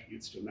positive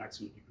attributes to a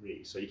maximum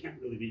degree. So you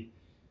can't really be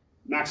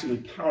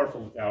maximally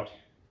powerful without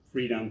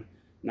freedom,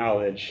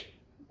 knowledge,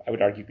 I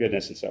would argue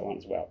goodness, and so on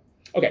as well.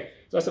 Okay,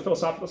 so that's the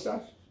philosophical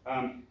stuff.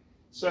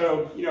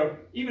 So,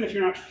 even if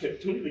you're not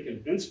completely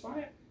convinced by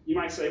it, you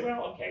might say,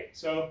 well, okay,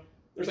 so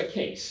there's a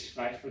case,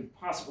 right, for the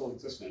possible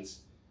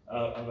existence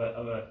of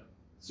a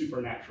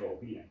supernatural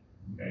being,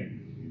 okay?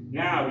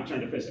 Now we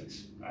turn to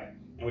physics, right?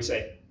 And we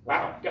say,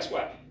 wow, guess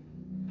what?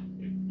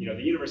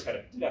 The universe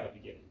did have a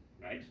beginning,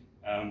 right?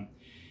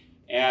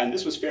 And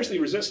this was fiercely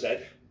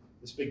resisted,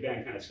 this Big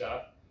Bang kind of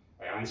stuff,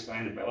 by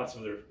Einstein and by lots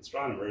of other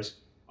astronomers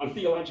on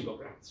theological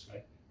grounds,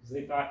 right? Because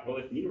they thought, well,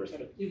 if the universe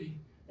had a beginning,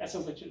 that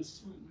sounds like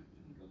Genesis 1,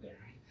 go there,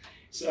 right?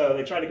 So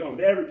they tried to go with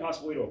every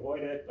possible way to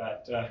avoid it,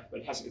 but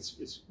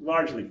it's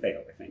largely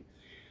failed, I think.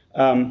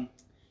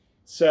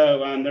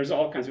 There's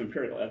all kinds of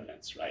empirical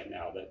evidence right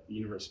now that the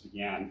universe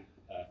began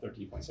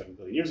 13.7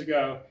 billion years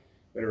ago.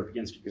 Whatever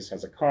begins because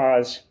has a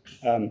cause.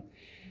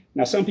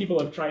 Now, some people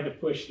have tried to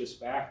push this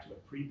back to a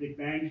pre-Big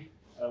Bang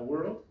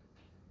world.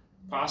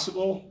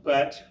 Possible,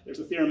 but there's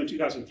a theorem in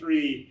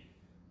 2003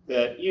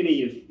 that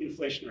any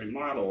inflationary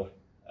model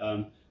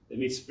that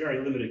meets very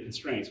limited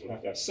constraints will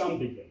have to have some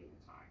Big Bang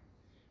in time.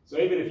 So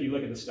even if you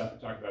look at the stuff we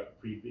talk about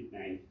pre-Big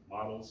Bang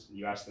models, and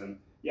you ask them,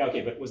 yeah,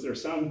 okay, but was there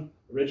some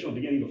original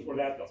beginning before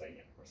that? They'll say,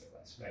 yeah, of course there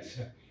was, right?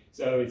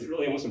 So it's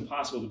really almost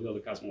impossible to build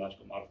a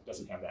cosmological model that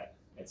doesn't have that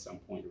at some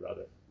point or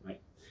other,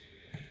 right?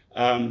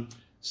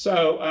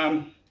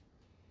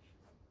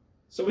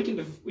 So we can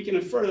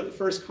infer that the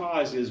first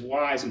cause is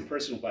wise and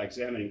personal by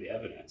examining the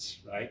evidence,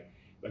 right?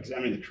 By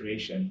examining the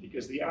creation,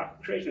 because the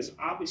creation is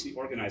obviously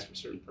organized for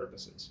certain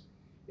purposes.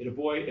 It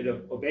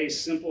obeys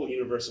simple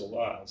universal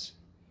laws.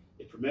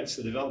 It permits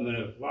the development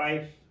of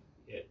life.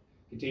 It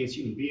contains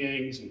human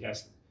beings and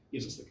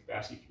gives us the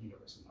capacity for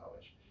universal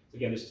knowledge. So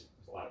again, there's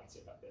a lot I can say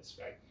about this,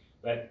 right?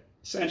 But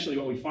essentially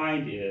what we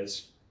find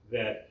is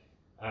that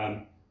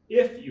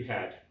if you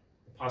had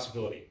the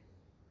possibility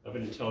of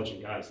an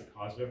intelligent God as the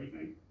cause of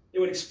everything, it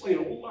would explain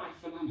a lot of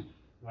phenomena,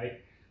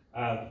 right?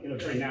 In a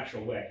very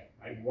natural way,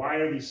 right? Why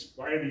are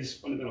these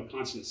fundamental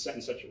constants set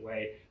in such a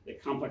way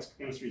that complex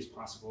chemistry is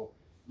possible?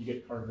 You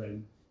get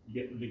carbon, you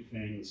get living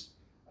things.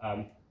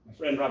 My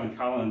friend Robin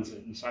Collins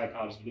at Messiah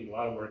College is doing a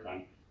lot of work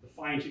on the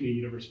fine-tuning the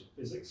universe for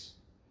physics.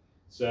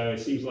 So it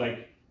seems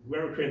like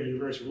whoever created the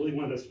universe really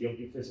wanted us to be able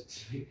to do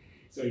physics.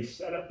 So he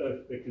set up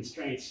the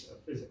constraints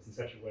of physics in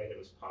such a way that it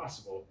was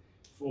possible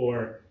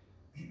for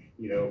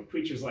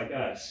creatures like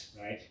us,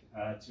 right,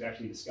 to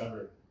actually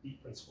discover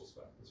deep principles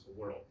about the physical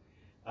world.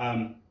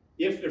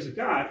 If there's a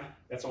God,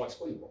 that's all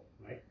explainable,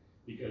 right?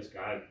 Because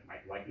God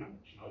might like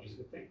knowledge. Knowledge is a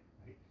good thing,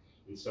 right?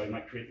 And so he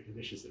might create the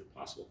conditions that are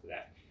possible for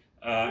that.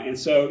 And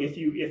so if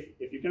you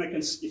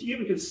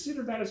even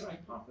consider that as a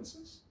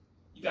hypothesis,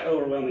 you've got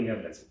overwhelming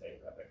evidence in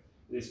favor of it.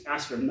 And it's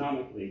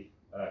astronomically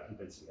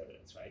convincing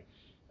evidence, right?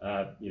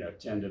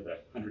 10 to the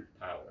 100th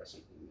power or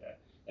something,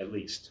 at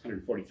least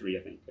 143,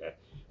 I think.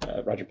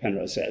 Roger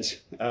Penrose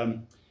says.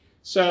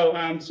 So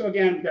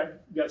again,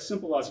 we've got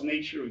simple laws of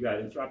nature, we've got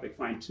anthropic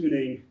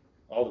fine-tuning,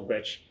 all of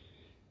which,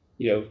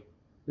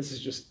 this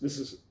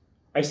is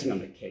icing on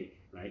the cake,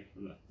 right,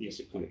 from a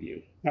theistic point of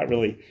view. Not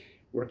really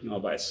working all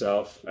by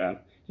itself.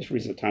 Just for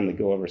reason of time to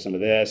go over some of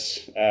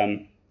this.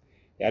 I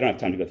don't have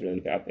time to go through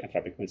the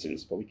anthropic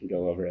coincidence, but we can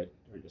go over it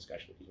during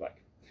discussion if you'd like.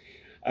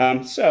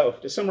 So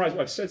to summarize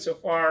what I've said so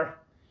far,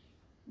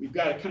 we've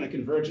got a kind of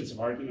convergence of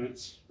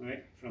arguments,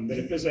 right? From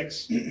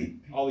metaphysics,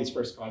 all these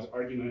first cause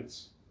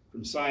arguments,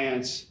 from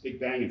science,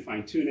 Big Bang and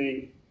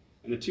fine-tuning,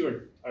 and the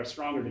two are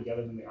stronger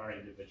together than they are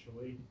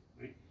individually,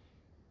 right?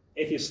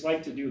 Atheists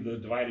like to do the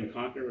divide and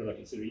conquer, where they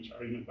consider each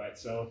argument by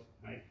itself,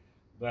 right?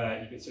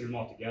 But you consider them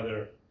all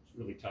together, it's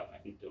really tough, I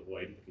think, to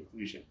avoid the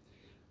conclusion.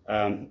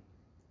 One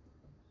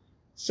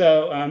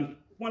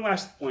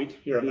last point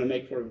here I'm going to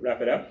make before we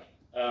wrap it up,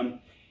 and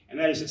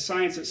that is that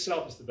science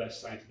itself is the best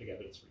scientific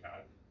evidence for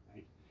God.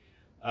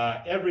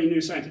 Every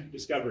new scientific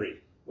discovery,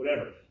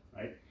 whatever,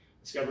 right?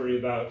 Discovery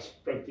about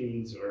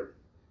proteins or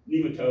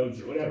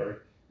nematodes or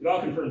whatever, it all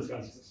confirms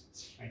God's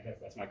existence, right?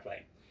 That's my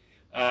claim.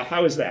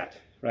 How is that,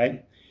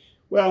 right?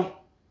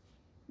 Well,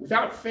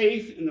 without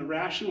faith in the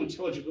rational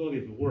intelligibility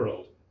of the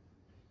world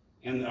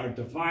and our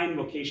divine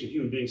vocation of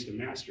human beings to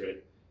master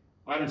it,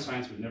 modern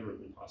science would never have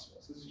been possible.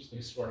 So this is just a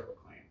historical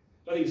claim.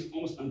 But I think it's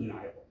almost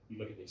undeniable if you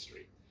look at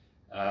history.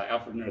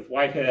 Alfred and Earth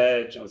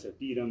Whitehead, Joseph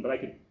Beaton, but I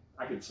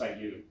could cite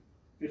you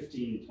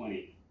 15,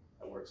 20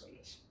 works on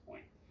this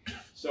point.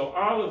 So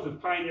all of the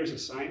pioneers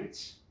of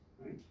science,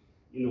 right,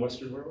 in the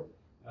Western world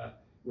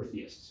were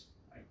theists,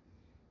 right?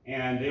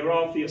 And they were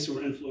all theists who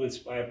were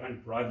influenced by a kind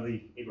of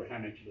broadly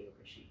Abrahamic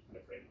Judeo-Christian kind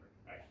of framework,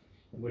 right?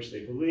 In which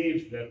they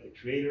believed that the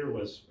Creator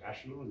was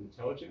rational and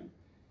intelligent,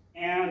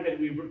 and that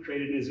we were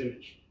created in His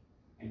image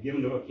and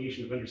given the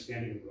vocation of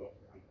understanding the world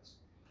around us.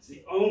 It's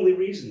the only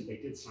reason they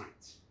did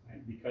science,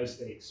 right? Because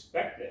they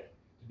expected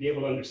to be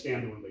able to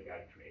understand the world that God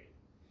had created.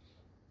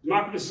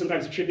 Democritus is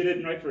sometimes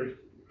attributed, right, for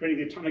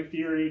creating the atomic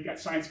theory, got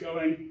science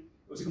going.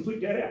 It was a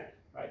complete dead end,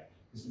 right?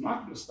 Because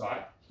Democritus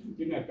thought he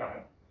didn't have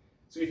God.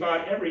 So he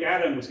thought every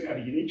atom was going to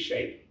have a unique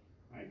shape,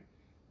 right?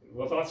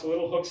 With lots of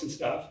little hooks and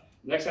stuff.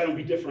 The next atom would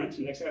be different,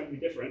 the next atom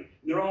would be different,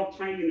 and they're all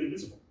tiny and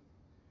invisible.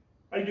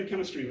 How do you do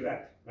chemistry with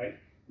that, right?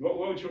 What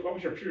would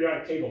your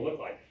periodic table look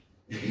like?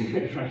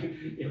 Right?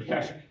 It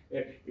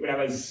would have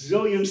a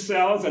zillion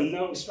cells and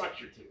no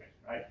structure to it,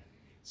 right?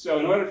 So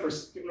in order for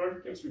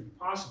chemistry to be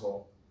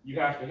possible, you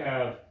have to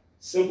have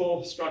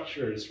simple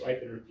structures, right,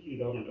 that are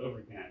repeated over and over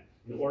again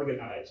and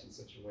organized in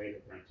such a way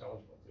that they're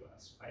intelligible to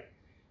us, right?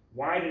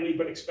 Why did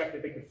anybody expect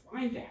that they could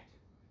find that?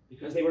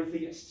 Because they were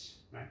theists,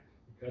 right?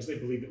 Because they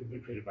believed that we've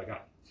been created by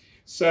God.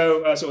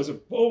 So it was a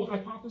bold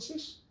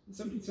hypothesis in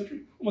the 17th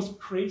century, almost a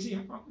crazy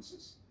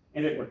hypothesis,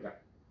 and it worked out,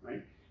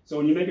 right? So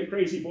when you make a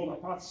crazy, bold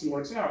hypothesis and it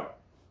works out,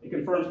 it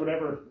confirms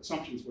whatever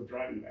assumptions were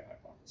driving that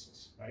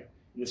hypothesis, right?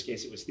 In this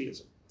case, it was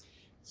theism.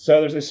 So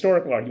there's a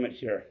historical argument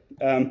here.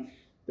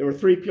 There were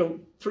three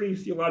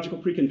theological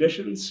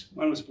preconditions.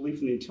 One was belief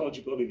in the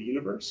intelligibility of the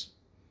universe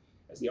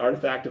as the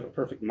artifact of a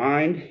perfect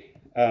mind.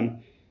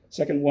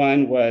 Second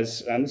one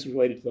was, this was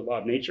related to the law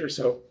of nature.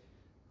 So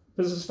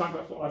physicists talk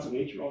about laws of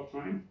nature all the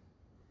time.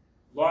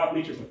 Law of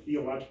nature is a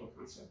theological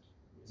concept.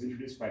 It was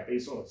introduced by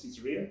Basil of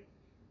Caesarea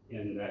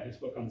in his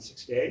book on the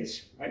 6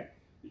 days, right?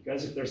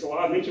 Because if there's a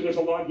law of nature, there's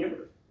a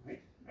lawgiver,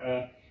 right?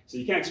 So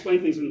you can't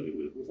explain things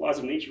with laws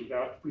of nature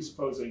without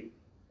presupposing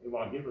a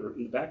lawgiver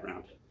in the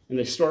background. And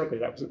historically,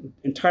 that was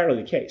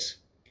entirely the case.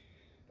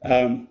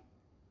 A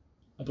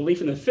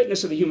belief in the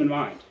fitness of the human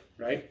mind,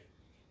 right?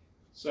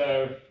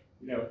 So,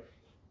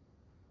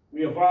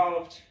 we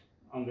evolved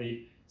on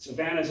the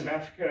savannas of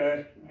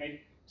Africa,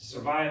 right, to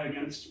survive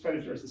against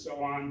predators and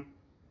so on.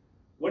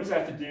 What does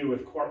that have to do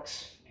with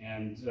quarks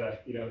and,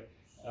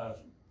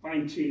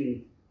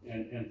 fine-tuning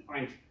and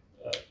fine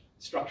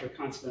structure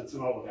constants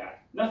and all of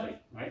that? Nothing,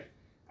 right?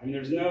 I mean,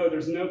 there's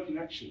no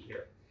connection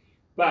here.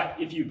 But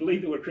if you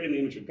believe that we're created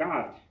in the image of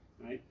God,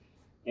 right,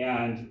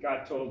 and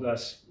God told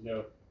us,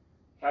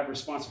 have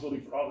responsibility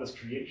for all this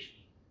creation,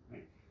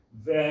 right,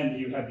 then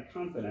you have the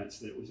confidence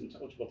that it was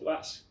intelligible to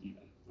us, even,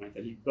 right,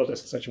 that He built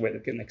us in such a way that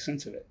we can make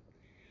sense of it.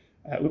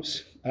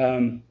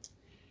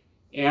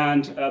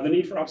 And the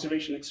need for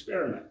observation and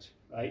experiment,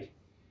 right?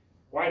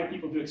 Why do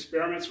people do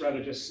experiments rather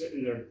than just sit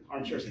in their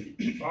armchairs and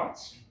deep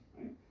thoughts?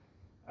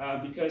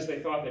 Right? Because they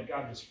thought that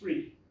God was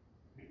free,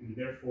 right? And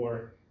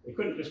therefore they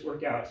couldn't just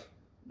work out,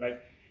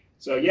 right?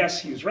 So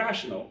yes, He was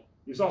rational.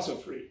 He was also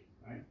free,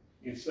 right?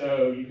 And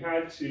so you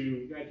had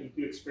to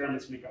do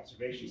experiments, make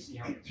observations, see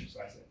how you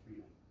exercise that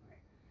freedom. Right?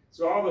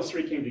 So all those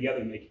three came together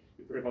to make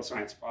empirical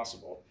science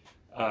possible.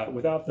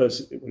 Without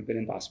those, it would have been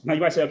impossible. Now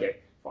you might say, okay,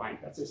 fine,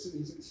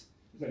 there's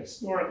a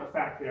historical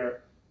fact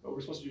there, but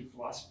we're supposed to do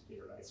philosophy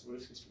here, right? So what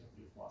does history have to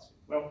do with philosophy?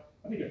 Well,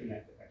 I think they're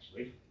connected,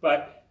 actually.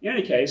 But in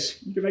any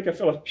case, you can make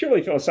a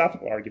purely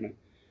philosophical argument,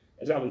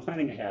 as Alvin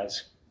Plantinga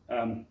has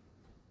in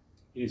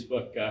his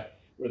book,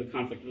 Where the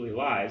Conflict Really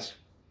Lies.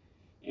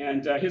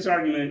 And his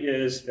argument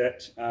is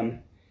that,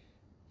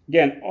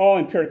 again, all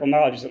empirical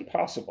knowledge is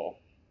impossible,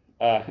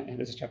 and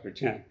this is chapter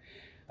 10,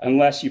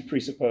 unless you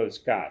presuppose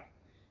God.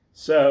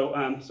 So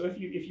if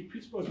you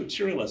presuppose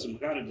materialism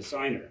without a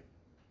designer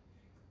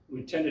who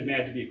intended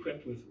man to be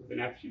equipped with an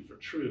aptitude for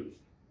truth,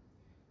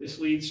 this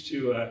leads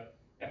to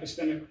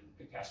epistemic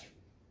catastrophe,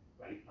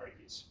 Plantinga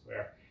argues,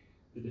 where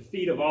the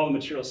defeat of all the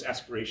materialist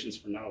aspirations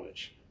for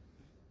knowledge.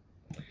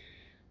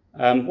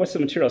 What's the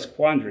materialist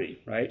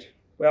quandary, right?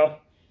 Well,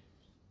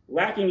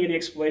 lacking any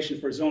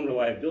explanation for his own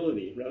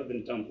reliability rather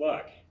than dumb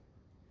luck,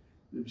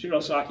 the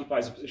materialist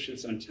occupies a position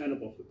that's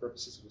untenable for the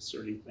purposes of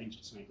asserting claims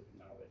to scientific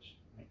knowledge.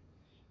 Right?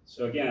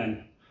 So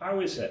again, how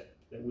is it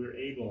that we're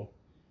able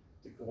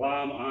to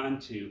glom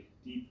onto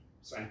deep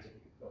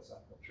scientific and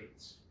philosophical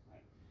truths?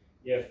 Right?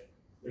 If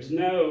there's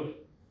no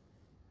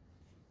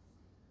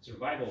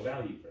survival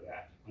value for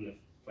that on the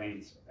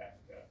plains of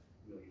Africa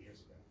a million years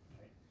ago,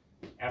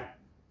 right?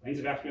 Plains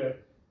of Africa,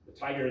 the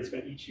tiger that's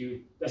going to eat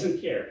you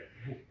doesn't care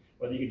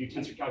whether you can do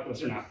tensor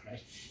calculus or not,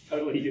 right?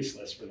 Totally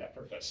useless for that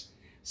purpose.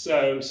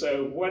 So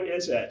what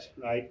is it,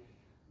 right,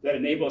 that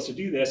enables us to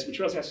do this?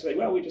 Materialists have to say,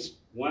 well, we just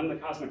won the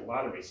cosmic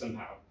lottery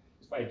somehow.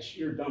 Just by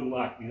sheer dumb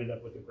luck, we ended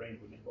up with a brain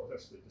that enables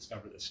us to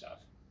discover this stuff,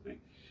 right?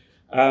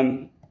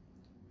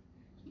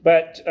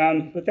 But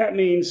that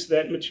means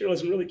that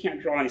materialism really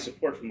can't draw any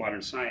support from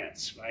modern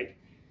science, right?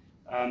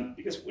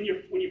 Because when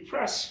you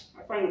press,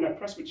 I find when I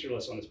press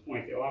materialists on this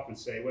point, they'll often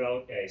say,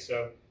 well, okay,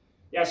 so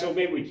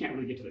maybe we can't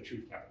really get to the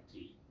truth, capital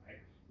T, right?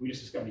 We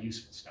just discover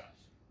useful stuff.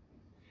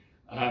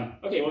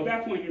 Okay, well at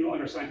that point you're no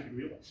longer a scientific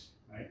realist,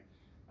 right?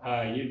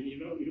 You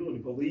don't really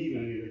believe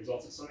in any of the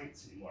results of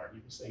science anymore.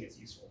 You're just saying it's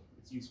useful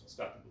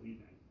stuff to believe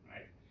in,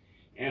 right?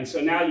 And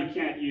so now you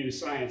can't use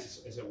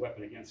science as a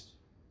weapon against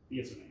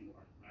theism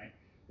anymore, right?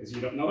 Because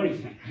you don't know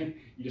anything, right?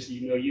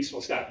 You know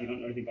useful stuff. You don't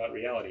know anything about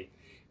reality.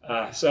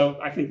 So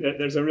I think that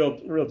there's a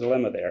real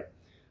dilemma there.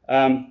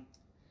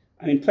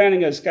 I mean,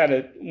 planning has got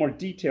a more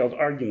detailed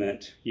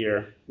argument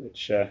here,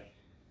 which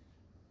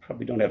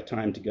probably don't have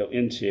time to go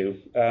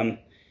into.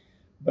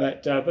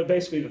 But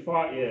basically the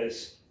thought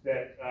is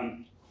that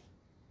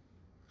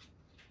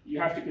you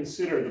have to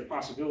consider the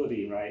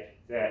possibility, right,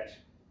 that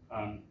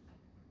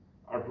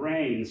our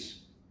brains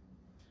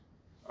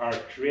are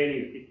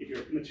creating, if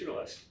you're a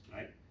materialist,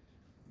 right,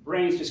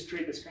 brains just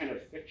create this kind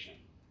of fiction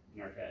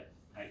in our head,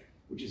 right,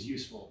 which is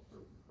useful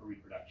for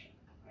reproduction,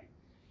 right?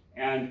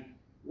 And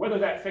whether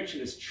that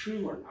fiction is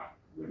true or not,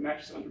 whether it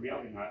matches onto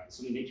reality or not,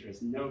 something nature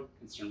has no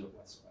concern with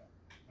whatsoever,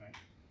 right?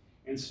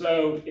 And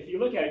so if you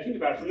look at it, think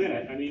about it for a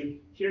minute. I mean,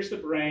 here's the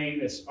brain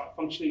that's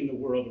functioning in the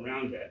world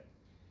around it.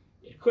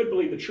 It could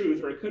believe the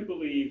truth, or it could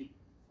believe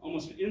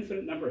almost an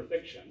infinite number of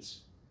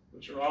fictions,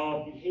 which are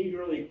all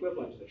behaviorally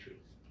equivalent to the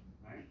truth,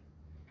 right?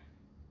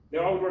 They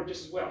all would work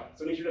just as well,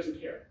 so nature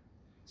doesn't care.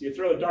 So you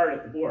throw a dart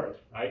at the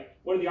board, right?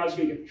 What are the odds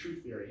you're going to get the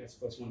truth theory as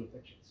opposed to one of the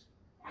fictions?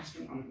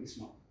 Astronomically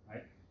small,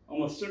 right?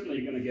 Almost certainly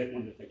you're going to get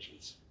one of the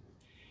fictions.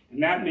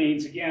 And that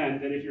means, again,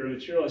 that if you're a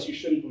materialist, you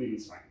shouldn't believe in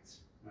science,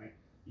 right?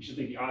 You should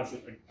think the odds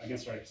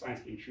against our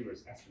science being true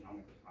is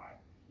astronomically high.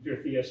 If you're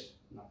a theist,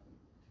 nothing,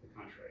 to the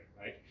contrary,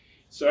 right?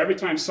 So every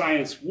time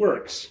science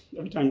works,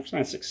 every time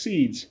science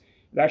succeeds,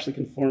 it actually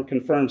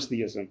confirms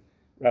theism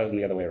rather than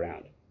the other way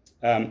around.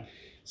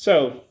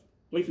 So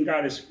belief in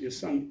God is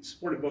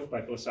supported both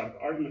by philosophical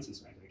arguments and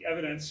scientific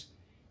evidence,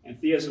 and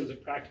theism is a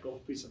practical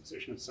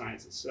presupposition of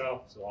science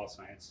itself, so all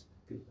science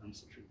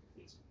confirms the truth of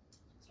theism.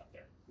 Stop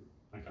there.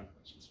 My time for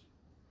questions.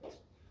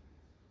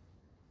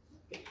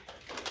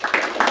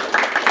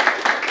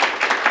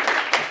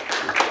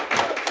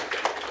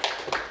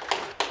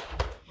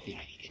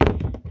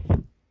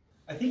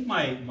 I think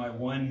my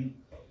one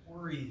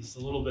worry is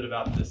a little bit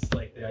about this,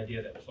 like the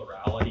idea that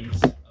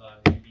pluralities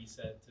can be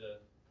said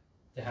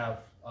to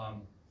have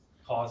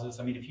causes.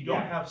 I mean, if you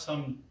don't have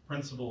some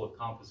principle of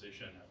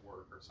composition at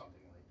work or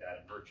something like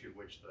that, in virtue of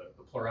which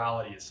the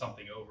plurality is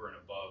something over and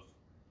above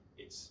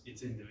its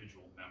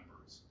individual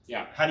members.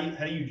 Yeah. How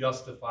do you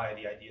justify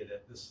the idea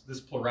that this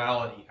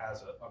plurality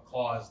has a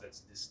cause that's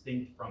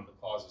distinct from the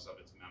causes of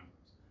its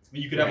members? I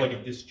mean, you could have like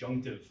a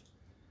disjunctive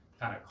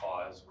kind of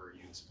cause where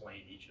you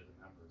explain each of the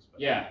members.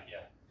 But yeah.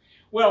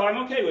 Well, I'm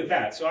okay with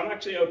that. So I'm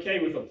actually okay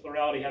with a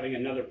plurality having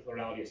another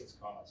plurality as its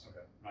cause,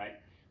 right?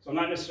 So I'm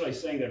not necessarily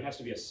saying there has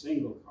to be a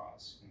single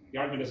cause. The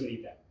argument doesn't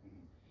need that.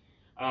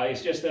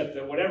 It's just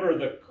that whatever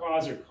the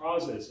cause or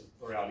causes of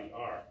plurality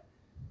are,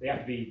 they have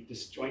to be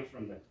disjoint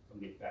from the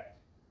effect,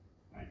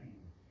 right?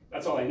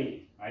 That's all I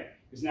need, right?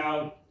 Because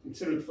now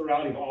consider the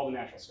plurality of all the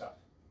natural stuff,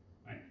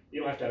 right?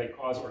 You don't have to have a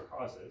cause or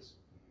causes.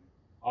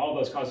 All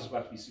of those causes will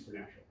have to be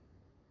supernatural,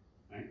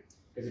 right?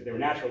 Because if they were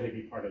natural, they'd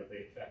be part of the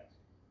effect.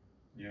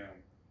 Yeah.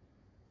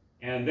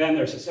 And then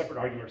there's a separate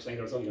argument saying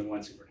there's only been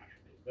one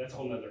supernatural being. That's a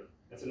whole nother.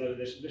 That's another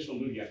additional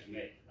move you have to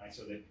make, right?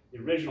 So the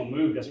original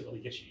move doesn't really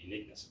get you the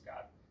uniqueness of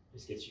God. It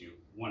just gets you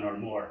one or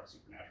more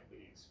supernatural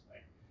beings,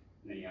 right?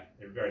 And then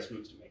there are various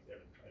moves to make there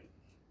to try to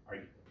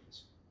argue that you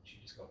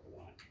should just go for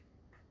one.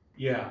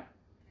 Yeah.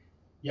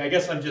 Yeah, I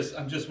guess I'm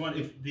just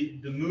wondering if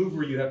the move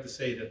where you have to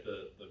say that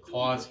the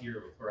cause here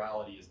of a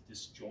plurality is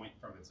disjoint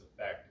from its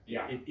effect.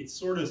 Yeah. It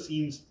sort of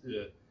seems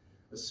to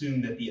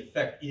assume that the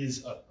effect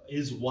is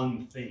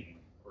one thing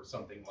or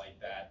something like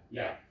that.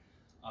 Yeah.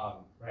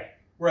 Right.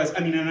 Whereas,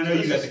 I mean, and I know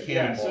you got the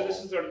cannonball. Yeah, so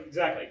this is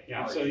exactly,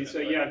 yeah. So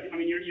yeah, I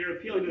mean, you're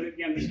appealing to,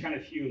 again, this kind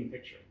of Hume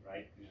picture,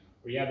 right? Yeah.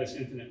 Where you have this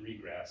infinite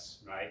regress,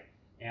 right?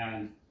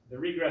 And the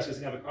regress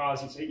doesn't have a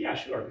cause, and say, yeah,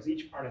 sure, because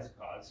each part has a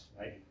cause,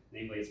 right?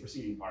 Namely, its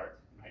preceding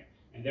part, right?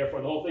 And therefore,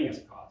 the whole thing has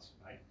a cause,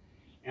 right?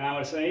 And I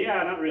would say,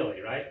 yeah, not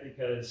really, right?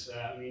 Because,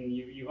 I mean,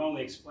 you've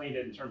only explained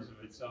it in terms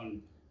of its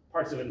own,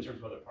 parts of it in terms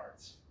of other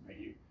parts,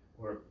 right?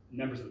 Or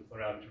members of the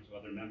plurality in terms of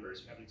other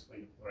members. You haven't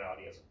explained the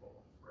plurality as a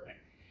whole, right?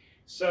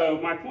 So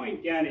my point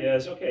again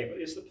is, okay,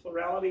 but is the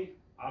plurality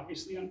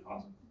obviously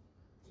uncausal?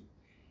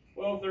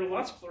 Well, there are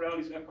lots of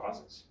pluralities that have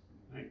causes,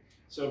 right?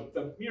 So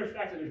the mere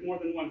fact that there's more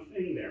than one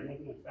thing there, more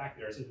than one fact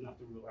there, isn't enough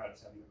to rule out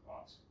it's having a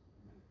cause.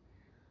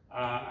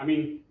 I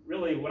mean,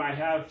 really, when I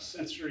have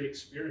sensory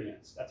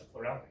experience, that's a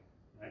plurality,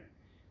 right?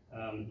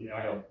 I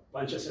have a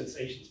bunch of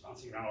sensations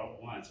bouncing around all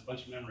at once, a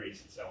bunch of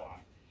memories, and so on.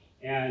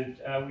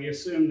 And we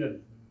assume that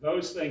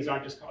those things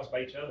aren't just caused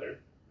by each other,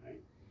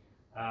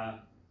 right?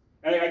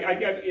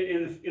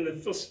 In the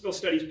Phil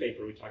Studies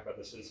paper, we talk about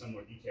this in some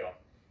more detail.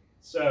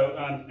 So,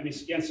 I mean,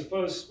 again,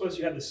 suppose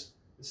you have this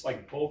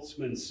like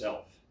Boltzmann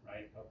self,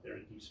 right, up there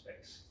in deep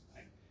space,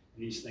 right?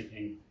 And he's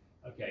thinking,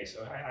 okay,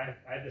 so I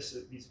had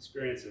these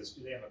experiences.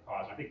 Do they have a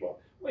cause? And I think, well,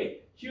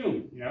 wait,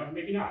 Hume,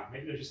 maybe not.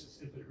 Maybe there's just this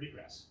infinite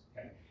regress.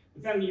 Okay,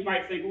 but then you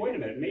might think, well, wait a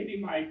minute. Maybe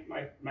my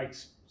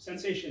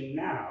sensation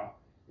now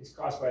is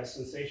caused by a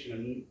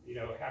sensation,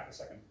 half a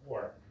second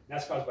before. And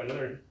that's caused by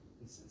another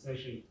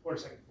sensation quarter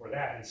second before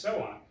that, and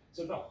so on.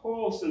 So the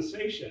whole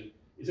sensation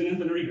is an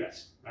infinite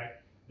regress, right?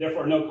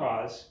 Therefore, no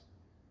cause.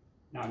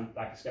 Now I'm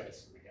back to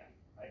skepticism again,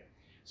 right?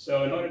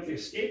 So in order to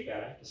escape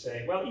that, I have to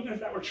say, well, even if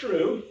that were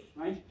true,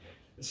 right,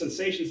 the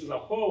sensations as a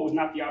whole would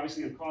not be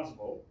obviously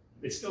uncausable.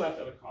 They still have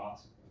to have a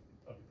cause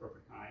of the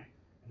appropriate kind.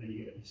 then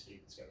you get a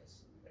state skepticism.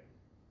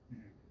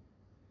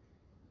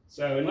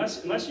 So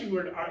unless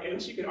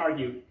you could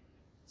argue,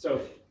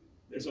 so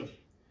there's a,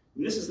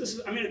 and this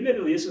is I mean,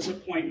 admittedly, this is a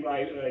point that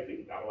I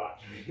think about a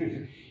lot.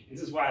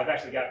 This is why I've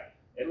actually got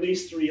at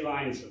least 3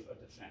 lines of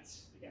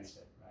defense against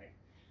it, right?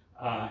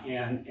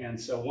 And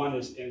so one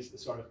is the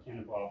sort of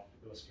cannonball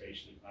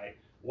illustration, right?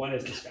 One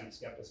is this kind of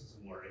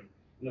skepticism worry,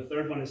 and the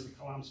third one is the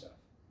Kalam stuff,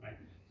 right?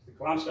 The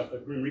Kalam stuff, the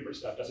Grim Reaper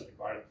stuff, doesn't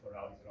require the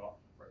pluralities at all.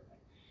 Right?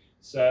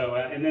 So,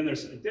 and then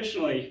there's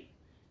additionally,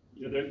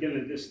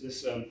 again,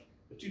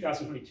 the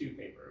 2022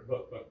 paper, a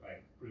book by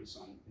Bruce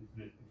on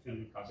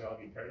infinite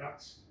causality and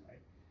paradox, right?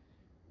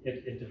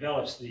 It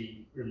develops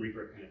the Grim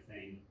Reaper kind of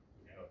thing,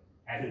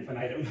 ad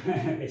infinitum,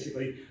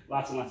 basically,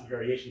 lots and lots of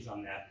variations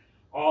on that,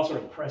 all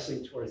sort of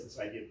pressing towards this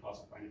idea of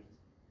causal finiteness,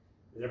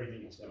 that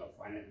everything has to have a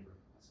finite number of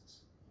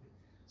causes.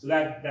 So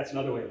that's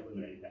another way of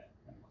eliminating that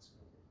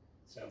possibility.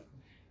 So,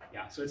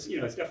 yeah, so it's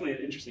it's definitely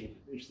an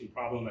interesting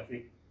problem. I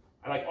think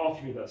I like all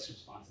 3 of those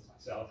responses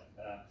myself.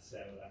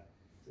 So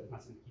it's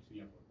not something that keeps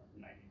me up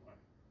at night anymore.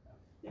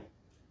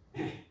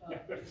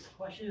 This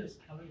question is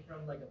coming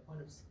from like a point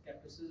of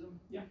skepticism.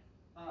 Yeah.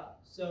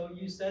 So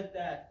you said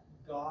that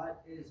God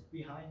is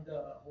behind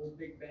the whole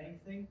Big Bang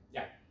thing.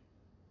 Yeah.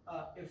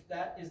 If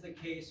that is the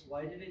case,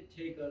 why did it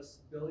take us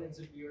billions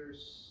of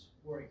years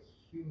for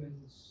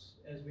humans,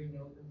 as we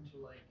know them,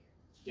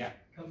 to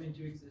come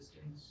into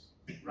existence?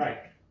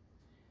 Right.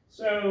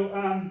 So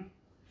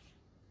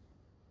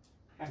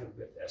how to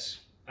put this?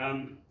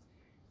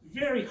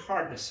 Very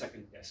hard to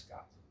second guess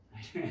God.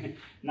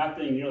 Not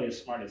being nearly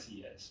as smart as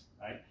he is,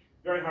 right?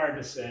 Very hard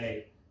to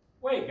say,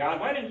 wait, God,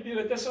 why didn't you do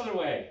it this other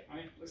way? I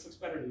mean, this looks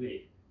better to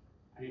me.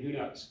 I mean, who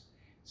knows?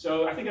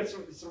 So I think it's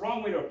the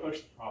wrong way to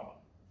approach the problem,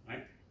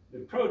 right? The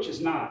approach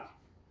is not,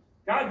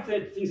 God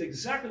did things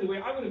exactly the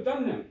way I would have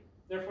done them.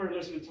 Therefore,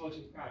 there's an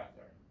intelligent God out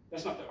there.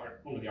 That's not the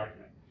form of the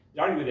argument.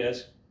 The argument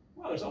is,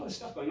 well, there's all this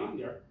stuff going on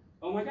there.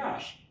 Oh my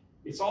gosh,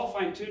 it's all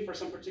fine-tuned for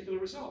some particular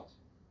result.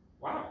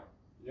 Wow,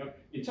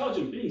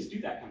 intelligent beings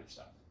do that kind of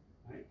stuff,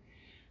 right?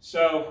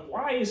 So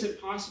why is it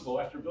possible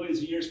after billions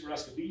of years for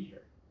us to be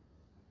here?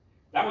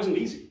 That wasn't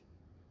easy.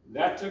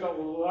 That took a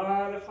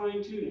lot of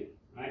fine-tuning,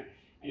 right?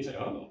 And you say,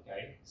 oh,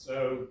 okay,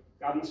 so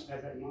God must have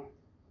had that in mind.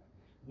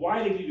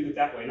 Why did he do it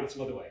that way, not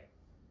some other way?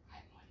 I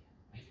have no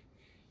idea, right?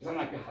 Because I'm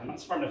not God, I'm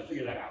not smart enough to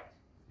figure that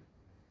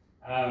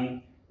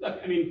out. Look,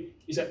 I mean,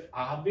 is it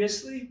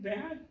obviously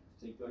bad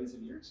to take billions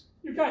of years?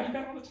 You're God, you've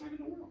got all the time in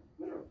the world,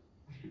 literally.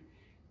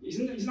 He's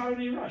not in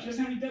any rush, he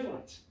doesn't have any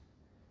deadlines.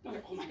 Not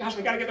like, oh my gosh,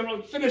 we gotta get the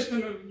world finished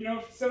in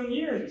 7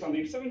 years or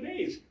something, 7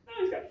 days. No,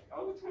 he's got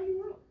all the time in the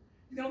world.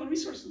 He's got all the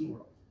resources in the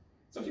world.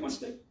 So if he wants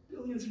to take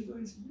billions and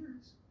billions of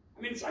years,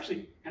 I mean, it's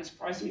actually kind of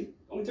surprising it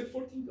only took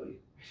 14 billion.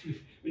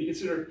 When you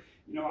consider,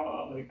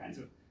 all the kinds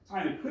of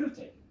time it could have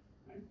taken,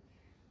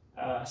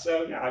 right?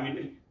 So yeah, I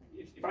mean,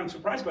 if I'm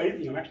surprised by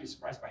anything, I'm actually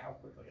surprised by how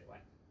quickly it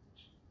went.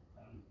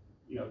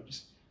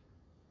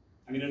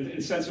 In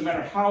a sense, no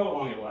matter how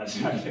long it was,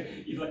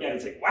 you look at it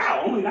and say,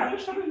 wow, only that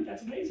much time?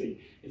 That's amazing,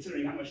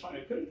 considering how much time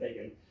it could have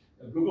taken.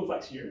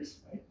 Googleplex years,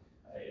 right?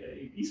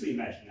 I easily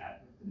imagine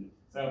that.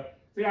 So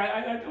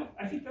yeah,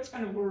 I think that's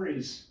kind of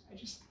worries.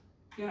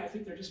 I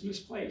think they're just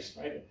misplaced,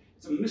 right?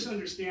 It's a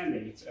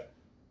misunderstanding.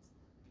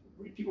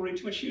 People read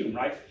too much Hume,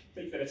 right?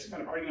 Think that it's a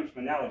kind of argument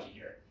from analogy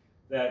here,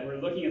 that we're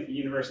looking at the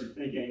universe and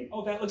thinking,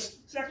 oh, that looks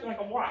exactly like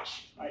a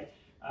watch, right?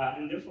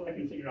 And therefore I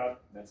can figure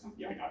out that's not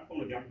the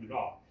form of the argument at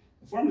all.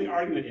 The form of the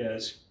argument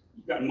is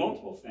you've got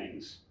multiple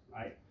things,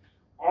 right?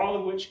 All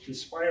of which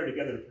conspire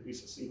together to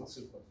produce a single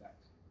simple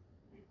effect.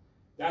 Right?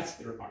 That's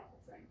the remarkable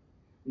thing.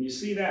 When you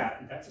see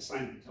that, that's a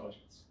sign of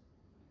intelligence.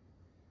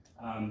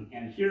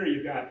 And here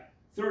you've got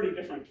 30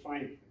 different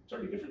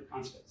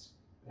constants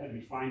that had to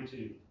be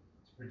fine-tuned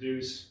to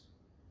produce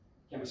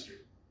chemistry,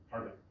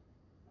 carbon.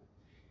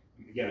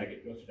 Again, I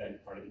could go through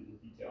that part of it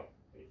in detail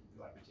if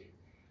you'd like me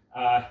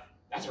to.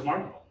 That's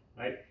remarkable,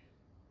 right?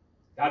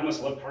 God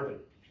must love carbon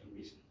for some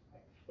reason.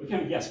 Right? We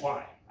can't guess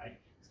why, right?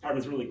 Because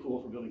carbon's really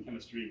cool for building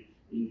chemistry.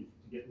 To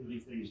get living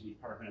things, you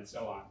need carbon and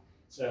so on.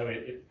 So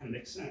it kind of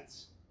makes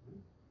sense.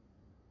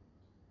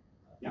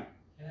 Yeah.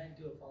 Can I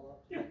do a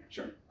follow-up? Yeah,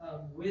 sure.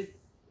 With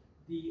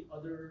the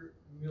other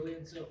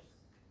millions of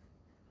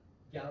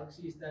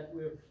galaxies that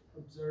we've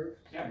observed.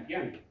 Yeah,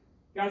 again,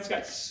 God's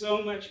got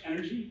so much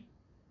energy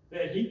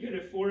that he could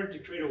afford to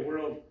create a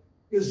world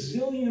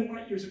gazillion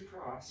light years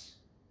across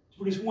to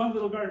produce one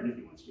little garden if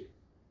he wants to.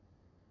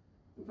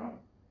 No problem.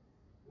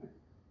 Right?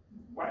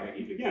 Why?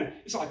 Again,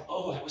 it's not like,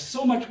 oh, that was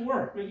so much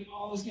work making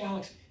all those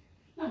galaxies.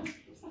 No,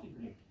 it's nothing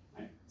great.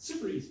 Right?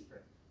 Super easy for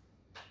him.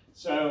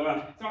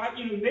 So,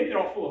 maybe they're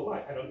all full of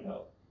life. I don't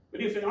know.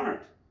 But if they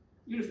aren't,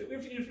 even if they're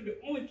the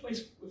only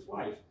place with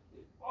life in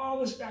all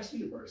this vast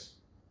universe,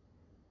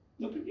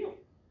 no big deal.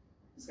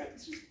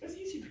 That's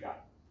easy for God.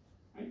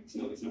 Right? It's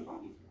no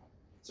problem for God.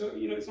 So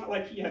it's not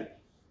like he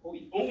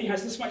only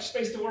has this much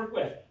space to work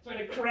with, so I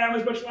had to cram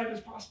as much life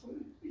as possible.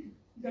 You've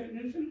got an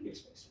infinity of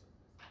space to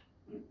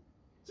work with. Right?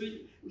 So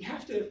we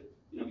have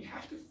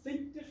to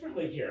think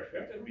differently here. We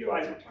have to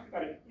realize we're talking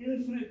about an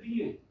infinite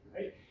being,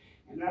 right?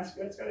 And that's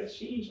got to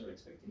change our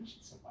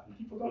expectations somewhat. And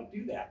people don't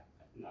do that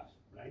enough,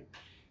 right?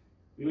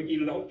 We look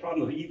even the whole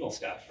problem of evil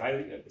stuff,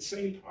 right? The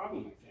same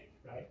problem, I think,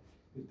 right?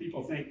 And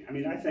people think,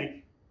 I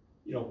think,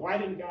 why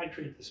didn't God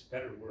create this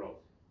better world?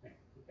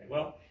 Okay,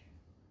 well,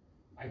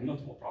 I have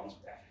multiple problems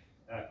with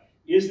that.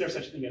 Is there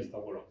such a thing as the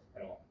world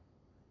at all?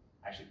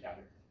 I actually doubt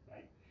it,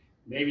 right?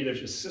 Maybe there's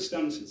just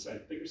systems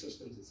inside bigger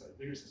systems, there's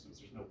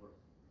no world.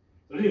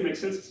 So it doesn't even make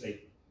sense to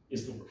say,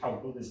 how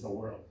good is the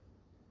world?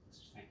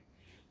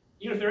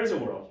 Even if there is a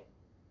world,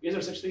 is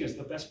there such a thing as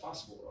the best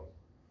possible world?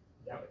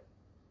 I doubt it.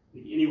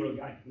 Maybe any world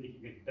God can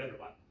make a better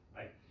one,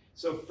 right?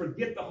 So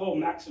forget the whole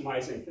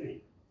maximizing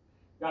thing.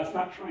 God's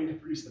not trying to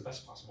produce the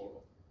best possible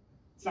world.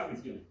 It's not what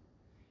he's doing.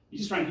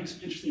 He's just trying to do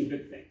some interesting,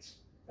 good things.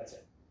 That's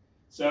it.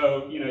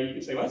 So, you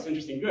can say, well, that's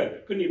interesting, good.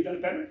 But couldn't he have done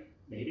it better?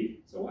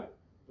 Maybe. So what?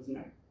 Doesn't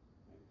matter.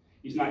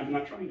 He's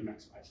not trying to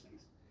maximize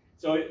things.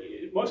 So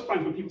most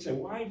times when people say,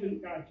 why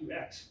didn't God do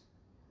X?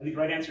 I think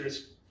the right answer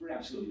is, for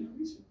absolutely no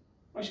reason.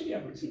 Why should he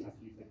have a reason not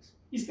to do things?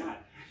 He's God.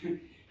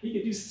 He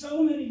can do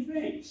so many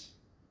things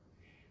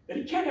that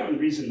he can't have a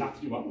reason not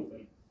to do all of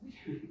them.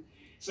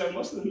 So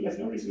most of them he has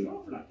no reason at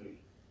all for not doing.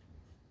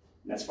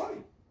 And that's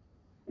fine.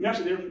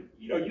 Actually,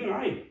 you and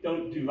I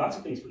don't do lots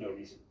of things for no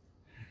reason,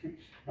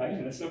 right?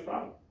 And that's no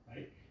problem,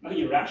 right? Nothing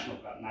irrational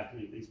about not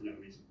doing things for no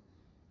reason,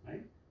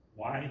 right?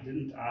 Why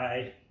didn't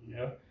I,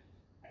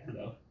 I don't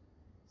know,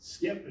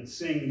 skip and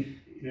sing,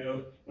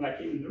 when I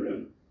came in the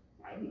room?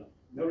 I don't know.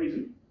 No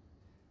reason.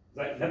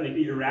 Does that make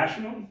me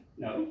irrational?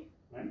 No,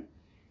 right?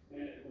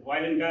 Why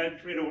didn't God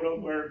create a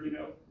world where,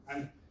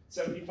 I'm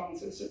 7 feet tall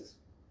instead of 6?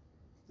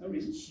 No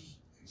reason.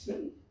 Just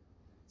didn't.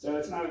 So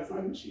it's not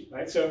an issue,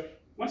 right? So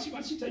once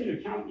you take into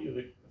account,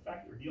 the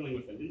fact that we're dealing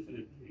with an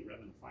infinite being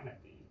rather than a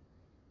finite being,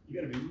 you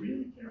got to be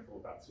really careful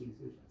about some of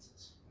these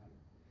inferences.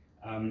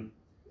 Right?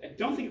 I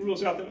don't think it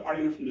rules out the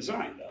argument from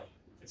design, though,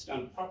 if it's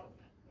done properly,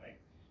 right?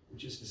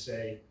 Which is to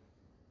say,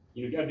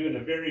 you got to do it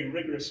in a very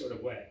rigorous sort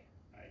of way,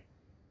 right?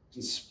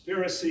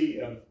 Conspiracy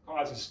of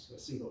causes to a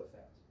single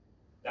effect.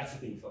 That's the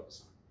thing to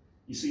focus on.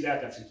 You see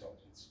that, that's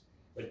intelligence.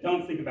 But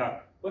don't think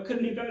about, what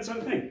couldn't he have done this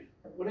other thing?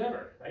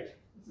 Whatever, right?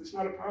 It's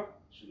not a problem.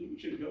 We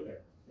shouldn't go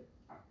there.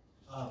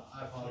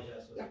 I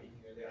apologize for speaking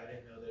earlier. I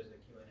didn't know there's a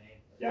Q&A.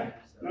 Yeah,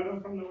 so. No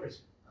problem, no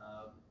worries.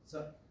 I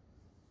forgot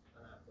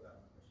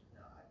my question.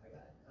 No,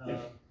 I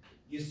got it.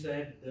 You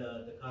said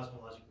the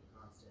cosmological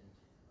constant,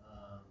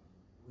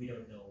 we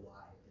don't know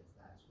why it's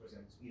that. For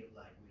example, speed of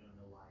light, we don't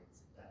know why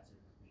it's that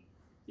certain speed.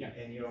 Yeah.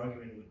 And your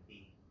argument would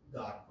be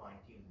God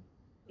fine-tuned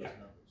those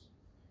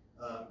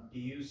numbers. Do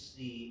you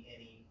see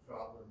any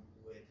problem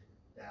with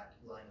that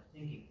line of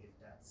thinking if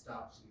that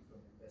stops you from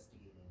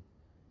investigating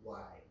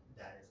why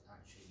that is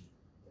actually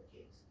the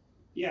case?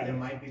 Yeah, there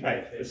might be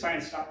right. The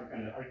science stopper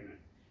kind of argument.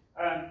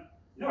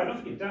 No, I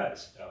don't think it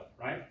does, though,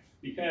 right?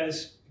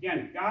 Because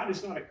again, God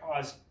is not a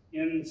cause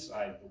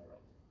inside the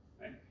world,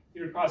 right? If he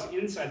were a cause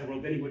inside the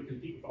world, then he would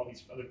compete with all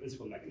these other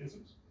physical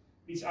mechanisms.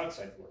 He's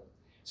outside the world.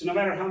 So no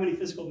matter how many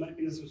physical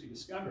mechanisms we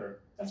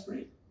discover, that's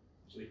great.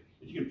 Actually,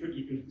 if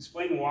you can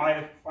explain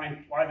why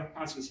the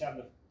constants have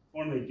the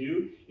form they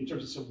do in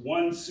terms of some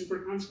one super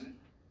constant,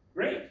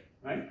 great,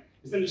 right?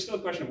 Because then there's still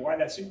a question of why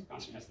that super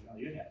constant has the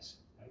value it has,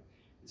 right?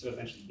 And so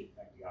eventually you get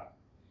back to God.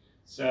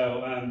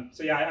 So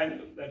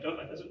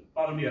that doesn't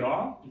bother me at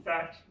all. In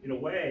fact, in a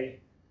way,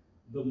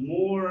 the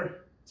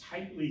more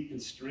tightly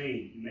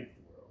constrained you make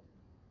the world,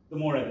 the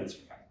more evidence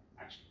for God,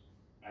 actually,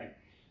 right?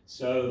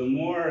 So the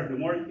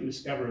more you can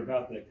discover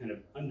about the kind of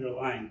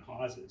underlying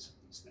causes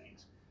of these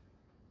things,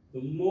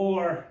 the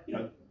more,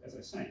 as I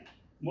was saying,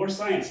 more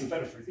science the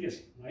better for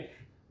theism, right?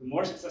 The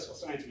more successful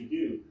science we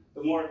do,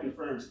 the more it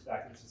confirms the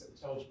fact that it's an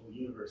intelligible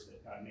universe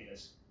that God made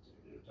us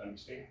to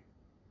understand.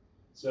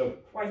 So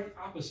quite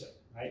the opposite,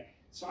 right?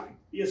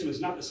 Theism is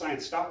not the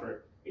science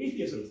stopper.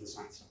 Atheism is the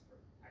science stopper,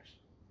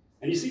 actually.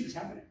 And you see this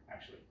happening,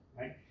 actually,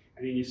 right?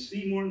 I mean, you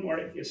see more and more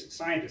atheistic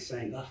scientists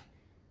saying, the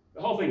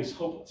whole thing is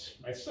hopeless,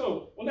 right?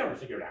 So we'll never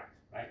figure it out,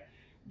 right?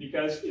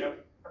 Because,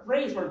 our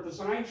brains were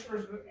designed for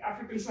the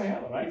African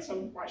Sahel, right?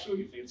 So why should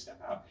we figure this stuff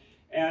out?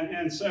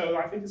 And so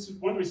I think this is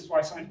one of the reasons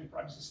why scientific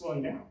progress is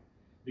slowing down,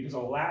 because a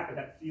lack of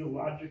that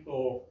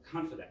theological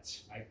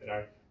confidence, right,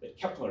 that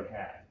Kepler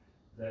had,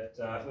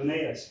 that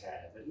Linnaeus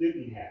had, that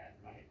Newton had,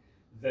 right,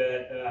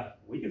 that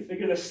we can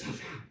figure this stuff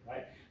out,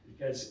 right,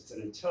 because it's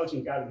an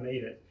intelligent God who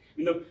made it.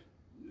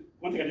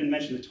 One thing I didn't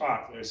mention in the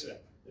talk, there's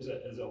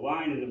a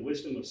line in the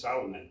Wisdom of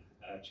Solomon,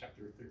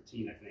 chapter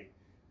 13, I think,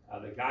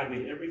 that God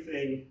made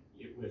everything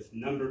with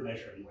number,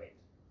 measure, and weight.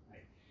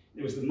 Right?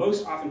 It was the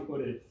most often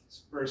quoted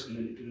verse in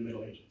the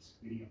Middle Ages,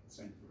 leading up to the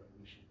Scientific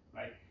Revolution,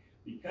 right?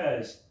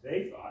 Because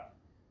they thought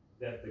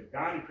that the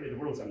God who created the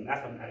world is a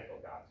mathematical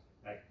God.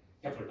 Right?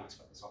 Kepler talks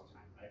about this all the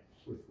time, right?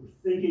 We're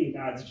thinking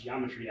God's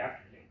geometry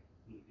after him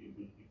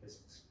in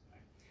physics.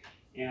 Right?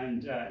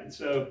 And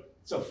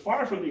so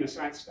far from being a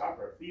science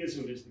stopper,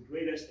 theism is the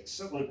greatest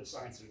accelerant that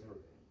science has ever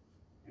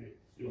been, and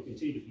it will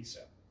continue to be so.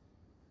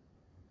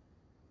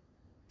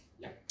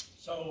 Yeah.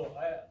 So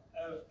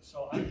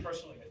I'm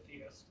personally a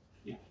theist.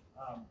 Yeah.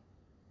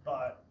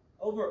 But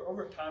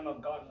over time,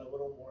 I've gotten a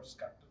little more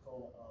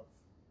skeptical of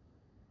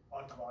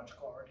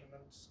ontological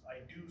arguments. I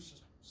do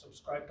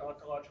subscribe to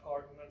ontological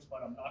arguments,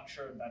 but I'm not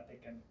sure that they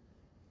can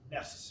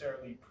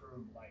necessarily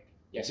prove like.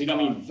 Yeah, so you don't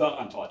mean the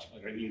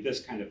ontological, right? You mean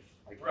this kind of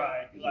argument.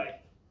 Right,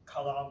 like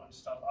Kalam and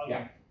stuff.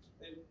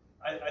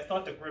 I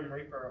thought the Grim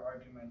Reaper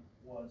argument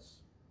was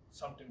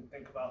something to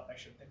think about. I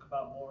should think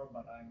about more,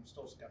 but I'm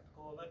still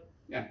skeptical of it.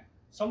 Yeah.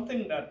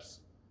 Something that's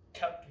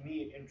kept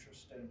me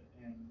interested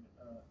in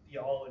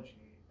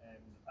theology,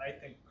 and I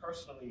think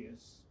personally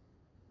is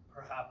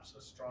perhaps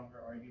a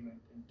stronger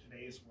argument in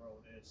today's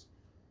world, is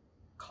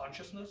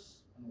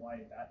consciousness and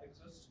why that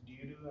exists. Do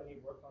you do any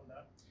work on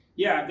that?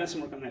 Yeah, I've done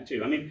some work on that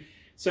too. I mean,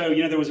 so,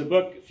 you know, there was a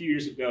book a few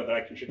years ago that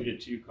I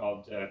contributed to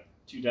called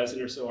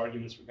 24 or so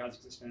Arguments for God's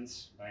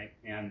Existence, right?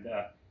 And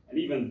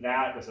even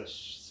that was a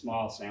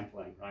small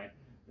sampling, right?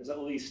 There's at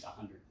least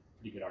 100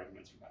 pretty good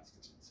arguments for God's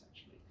existence,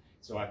 actually.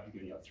 So I've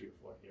given you 3 or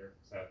 4 here.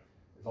 So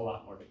there's a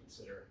lot more to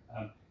consider.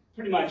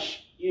 Pretty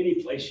much any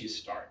place you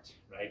start,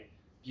 right?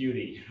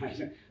 Beauty,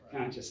 right?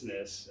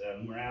 Consciousness,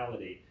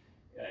 morality,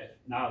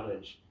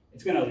 knowledge,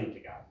 it's going to lead to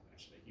God,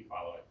 actually, if you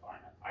follow it far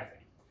enough, I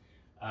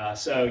think.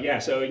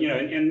 So you know,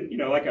 and you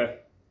know, like a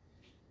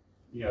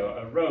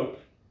rope,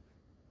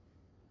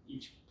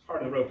 each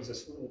part of the rope is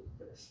this little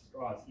bit of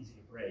straw. It's easy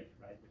to break,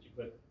 right? But you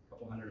put a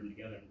couple hundred of them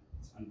together, and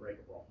it's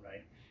unbreakable,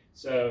 right?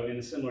 So in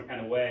a similar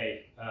kind of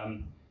way,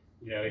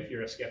 you know, if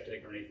you're a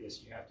skeptic or an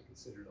atheist, you have to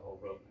consider the whole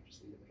rope, not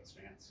just the individual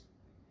strands.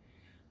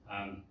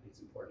 It's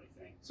an important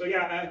thing. So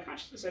yeah,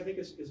 consciousness, I think,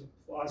 is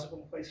a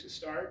plausible place to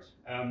start.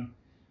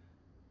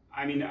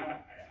 I mean,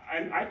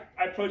 I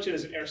approach it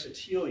as an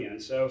Aristotelian,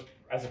 so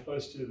as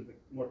opposed to the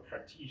more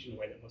Cartesian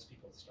way that most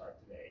people start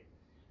today.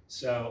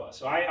 So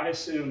I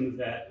assume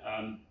that,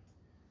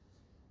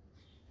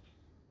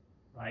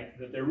 right,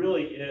 that there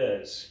really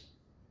is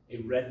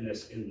a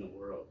redness in the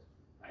world,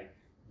 right,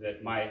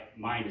 that my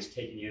mind is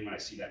taking in when I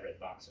see that red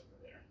box over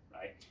there,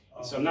 right?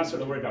 And so I'm not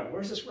sort of worried about,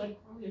 where's this red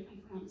quality come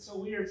from? It's so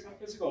weird, it's not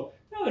physical.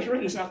 No, there's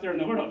redness out there in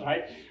the world,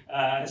 right?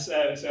 So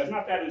it's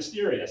not that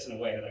mysterious in a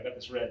way that I've got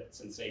this red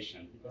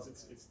sensation, because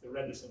it's the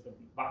redness of the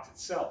box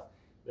itself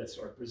that's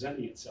sort of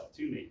presenting itself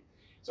to me.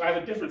 So I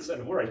have a different set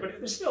of worries, but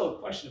there's still a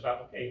question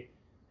about, okay,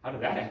 how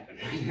did that happen?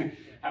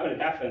 How did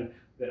it happen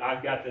that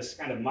I've got this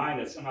kind of mind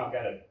that somehow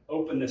got an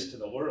openness to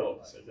the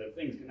world so that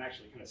things can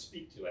actually kind of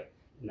speak to it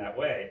in that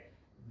way?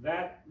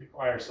 That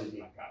requires something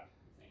like God,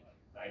 I think,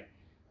 right?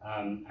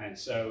 And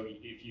so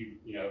if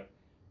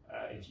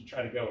you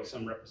try to go with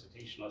some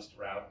representationalist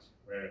route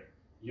where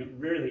you don't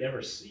really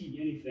ever see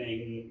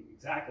anything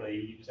exactly,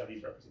 you just have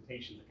these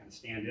representations that kind of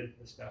stand in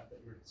for the stuff that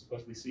you're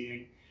supposedly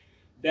seeing,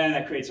 then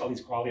that creates all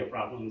these qualia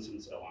problems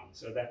and so on.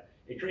 So that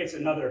it creates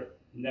another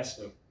nest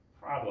of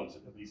problems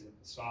that nobody's able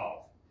to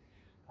solve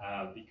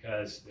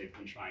because they've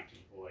been trying to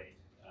avoid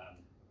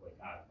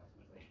God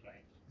ultimately,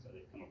 right? So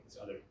they've come up with this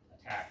other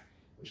attack,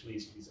 which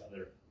leads to these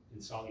other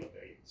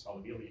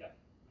insolubilia.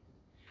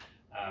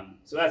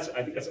 So I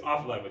think that's an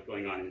awful lot of what's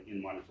going on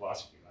in modern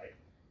philosophy, right?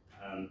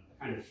 A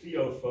kind of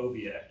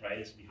theophobia, right,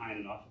 is behind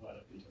an awful lot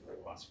of contemporary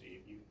philosophy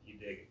if you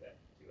dig to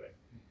it.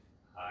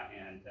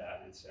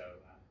 And so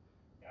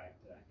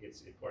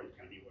it's important to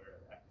kind of be aware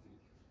of that.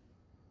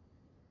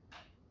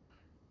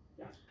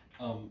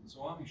 So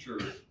I want to be sure,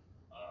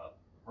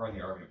 part of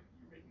the argument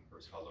you're making, the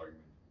first cause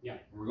argument. Yeah.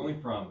 We're going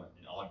from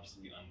an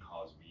obviously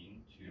uncaused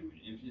being to an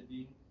infinite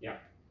being. Yeah.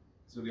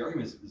 So the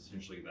argument is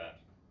essentially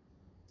that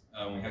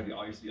when we have the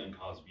obviously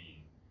uncaused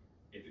being,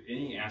 if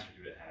any aspect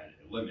of it had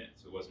a limit,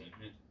 so it wasn't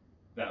infinite,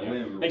 that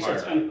limit would Makes require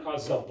sense.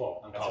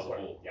 Uncausable.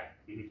 Uncausable. Yeah.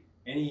 Mm-hmm.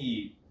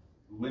 Any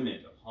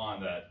limit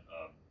upon that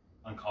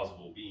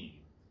uncausable being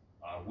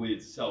would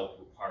itself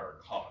require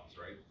a cause,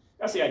 right?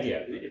 That's the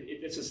idea.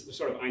 This is the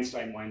sort of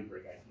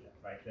Einstein-Weinberg idea,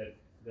 right?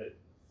 That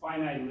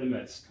finite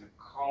limits kind of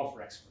call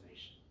for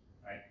explanation,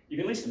 right? You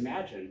can at least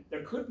imagine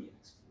there could be an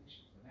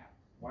explanation for that.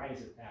 Why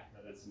is it that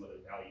rather than some other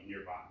value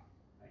nearby,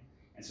 right?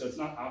 And so it's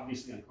not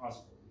obviously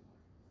uncausable anymore.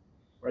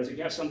 Whereas if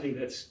you have something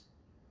that's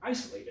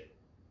isolated,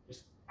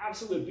 just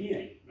absolute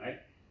being, right?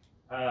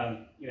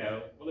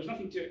 Well, there's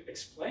nothing to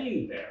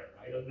explain there,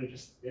 right? Other than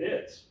just it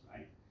is,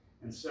 right?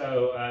 And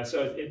so,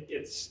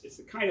 it's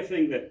the kind of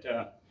thing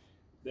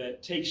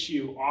that takes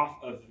you off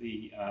of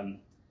the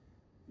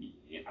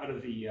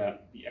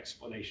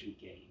explanation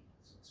game,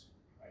 so to speak,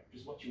 right? Which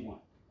is what you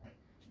want, right?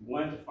 You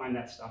want to find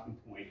that stopping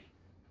point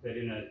that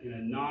in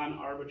a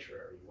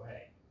non-arbitrary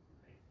way,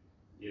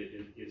 right,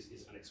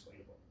 is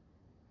unexplainable.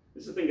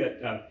 This is the thing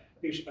that I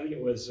think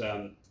it was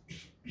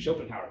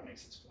Schopenhauer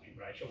makes this point,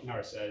 right?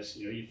 Schopenhauer says,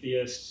 you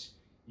theists,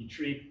 you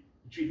treat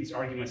these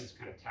arguments as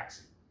kind of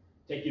taxing.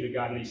 Take you to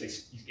God, and then you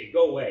say,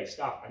 go away,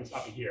 stop, I can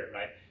stop you here,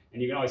 right?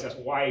 And you can always ask,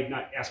 why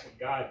not ask what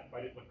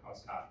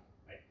caused God,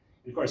 right?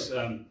 And of course,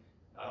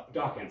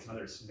 Dawkins and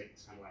others make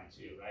this kind of line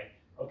too, right?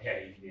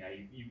 Okay,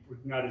 you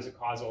regard it as a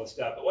cause, all this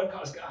stuff, but what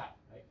caused God,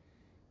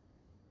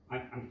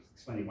 right? I'm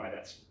explaining why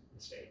that's a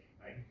mistake,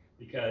 right?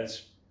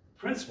 Because the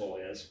principle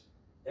is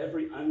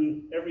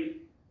everything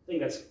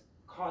that's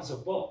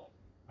causable,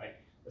 right?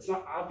 It's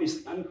not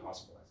obviously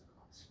uncausable as a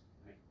cause,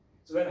 right?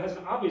 So that has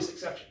an obvious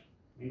exception,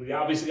 namely the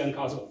obviously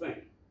uncausable thing,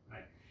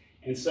 right?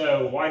 And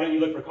so why don't you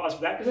look for a cause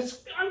for that? Because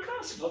it's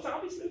uncausable, it's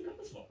obviously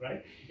uncausable,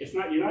 right? It's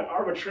not, you're not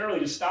arbitrarily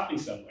just stopping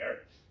somewhere.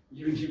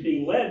 You're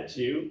being led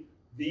to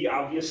the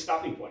obvious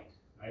stopping point,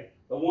 right?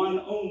 The one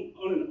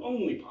and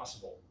only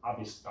possible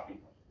obvious stopping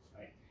point,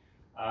 right?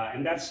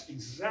 And that's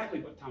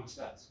exactly what Thomas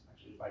does,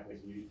 actually, in 5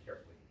 ways you read it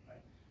carefully,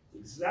 right?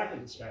 Exactly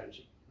the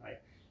strategy, right,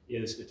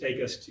 is to take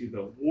us to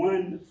the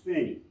one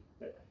thing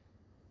that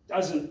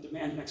doesn't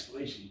demand an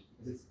explanation,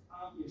 because it's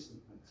obviously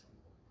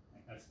unexplainable,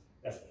 right?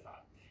 That's the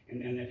thought.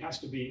 And it has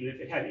to be, and if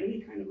it had any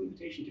kind of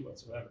limitation to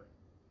whatsoever,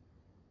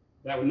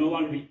 that would no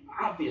longer be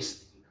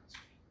obviously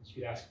unconstitutional. Because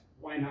you could ask,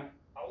 why not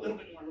a little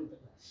bit more, a little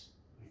bit less?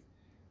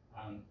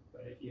 Right?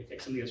 But if you take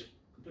something that's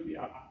completely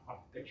off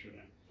the picture,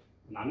 then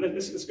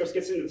this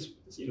gets into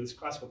this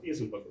classical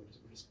theism book, which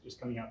is just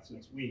coming out this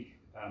next week.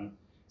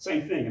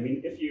 Same thing. I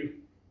mean, if you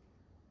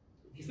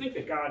think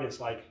that God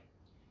is like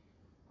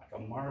a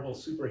Marvel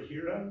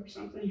superhero or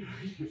something,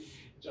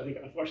 which I think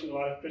unfortunately a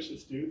lot of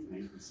Christians do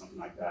think, something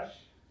like that,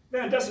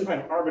 then it doesn't kind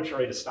of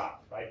arbitrary to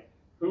stop, right?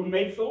 Who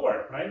made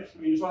Thor, right? I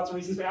mean, there's lots of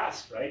reasons to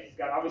ask, right? He's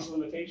got obvious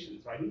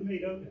limitations, right? Who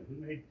made Odin?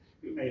 Who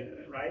made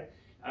it, right?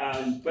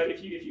 But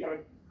if you have a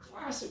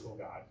classical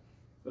God,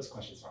 those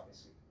questions are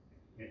obviously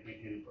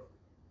inappropriate.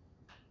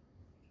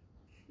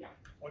 Yeah.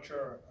 What's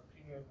your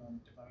opinion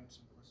on divine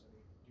simplicity?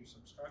 Do you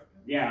subscribe to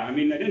it? Yeah, I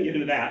mean, I didn't get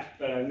into that,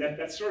 but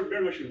that's sort of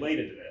very much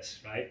related to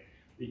this, right?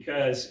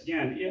 Because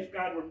again, if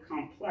God were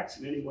complex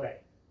in any way,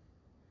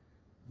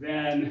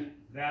 then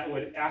that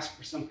would ask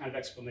for some kind of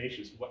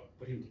explanation as to what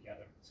put him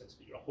together, so to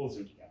speak, or holds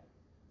him together,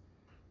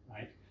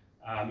 right?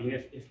 I mean,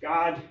 if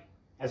God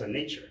has a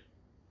nature,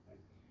 right,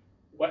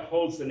 what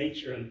holds the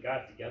nature and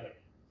God together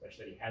such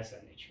that he has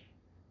that nature?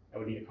 That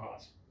would need a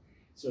cause.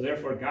 So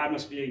therefore, God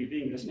must be a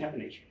being who doesn't have a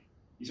nature.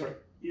 He sort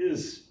of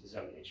is his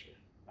own nature,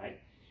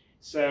 right?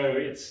 So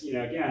it's,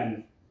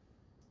 again,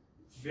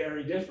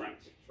 very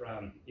different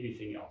from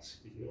anything else,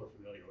 anything we're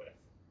familiar with.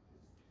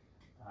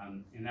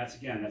 And that's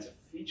a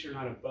feature,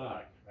 not a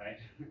bug, right?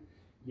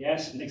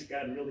 Yes, it makes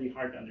God really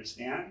hard to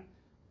understand.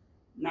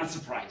 Not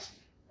surprising,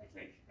 I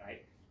think,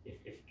 right?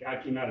 If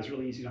God came out as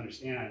really easy to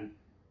understand,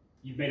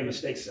 you've made a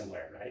mistake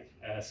somewhere, right?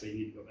 So you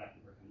need to go back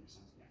and work on your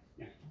sense.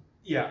 Yeah.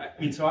 Yeah,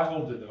 I mean, so I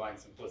hold to divine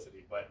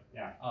simplicity, but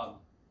Yeah.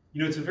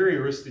 It's a very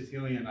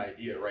Aristotelian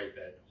idea, right?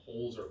 That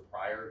wholes are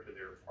prior to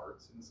their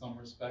parts in some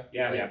respect.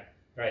 Yeah, right? yeah,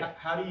 right.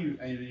 How do you?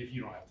 I mean, if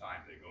you don't have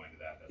time to go into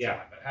that, that's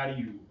fine. But how do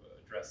you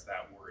address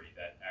that worry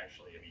that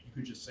actually, I mean, you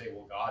could just say,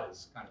 well, God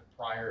is kind of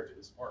prior to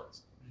his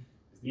parts.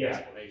 Is the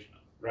explanation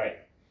of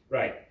it.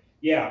 Right.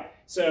 Yeah.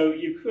 So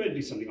you could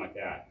do something like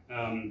that.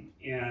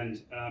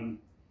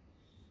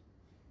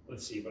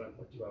 Let's see.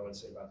 What do I want to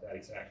say about that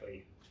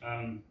exactly?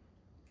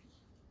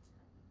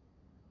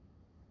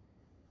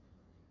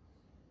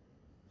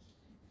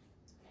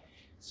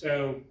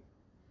 So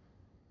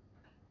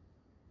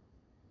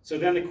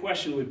then the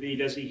question would be,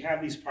 does he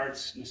have these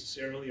parts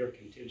necessarily or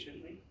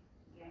contingently?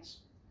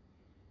 Yes.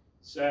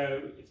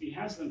 So if he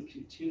has them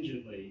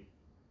contingently,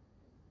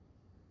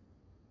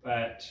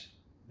 but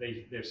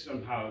they're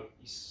somehow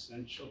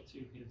essential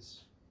to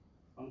his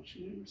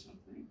functioning or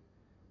something,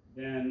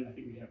 then I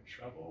think we have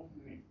trouble,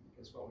 right?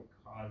 Because what would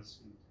cause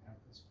him to have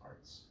those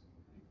parts?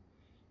 Right?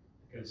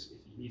 Because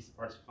if he needs the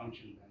parts to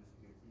function, then it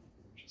would be a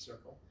vicious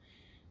circle.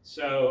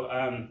 So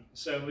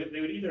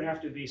they would either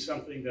have to be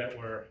something that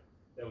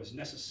was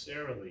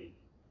necessarily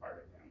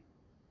part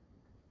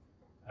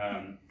of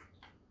him,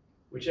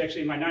 which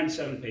actually in my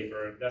 97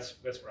 paper, that's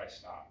where I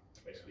stop.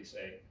 I basically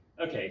say,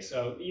 okay,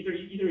 so either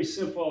he's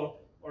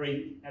simple or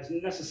he has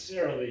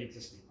necessarily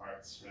existing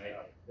parts, right,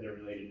 that are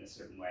related in a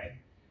certain way.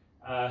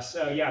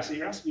 So you're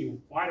asking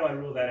me, why do I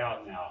rule that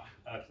out now?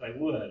 Because I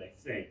would, I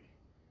think.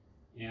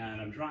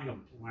 And I'm drawing a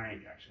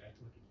blank, actually. I have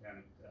to look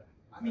again at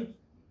I mean,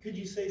 could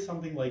you say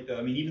something like that?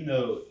 I mean, even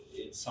though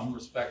in some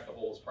respect the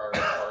whole is prior to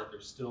the part,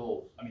 there's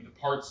still, I mean, the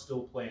parts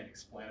still play an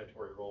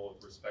explanatory role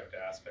with respect to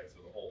aspects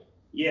of the whole.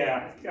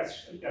 Yeah, I think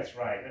that's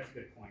right. That's a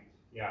good point.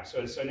 Yeah, so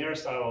in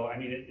Aristotle, I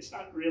mean, it's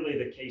not really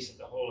the case that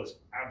the whole is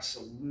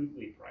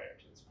absolutely prior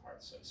to its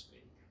parts, so to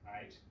speak,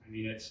 right? I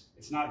mean,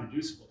 it's not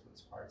reducible to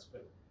its parts,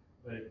 but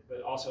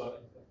also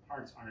the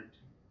parts aren't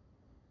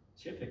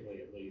typically,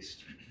 at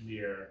least,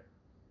 near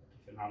the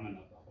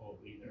phenomenon of the whole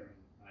either,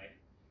 right?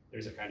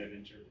 There's a kind of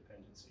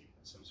interdependency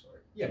of some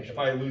sort. Yeah, if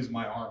I lose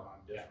my arm,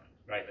 I'm different.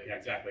 Yeah, right, yeah,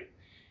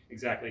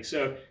 exactly.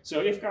 So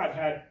if God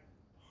had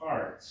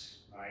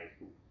parts, right,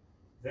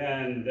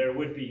 then there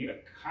would be a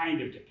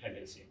kind of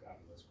dependency of God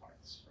on those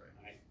parts,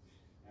 right?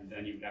 And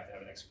then you would have to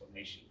have an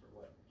explanation for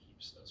what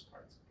keeps those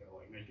parts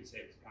going. You could say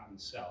it's God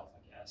himself, I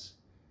guess.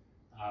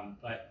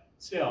 But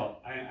still,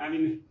 I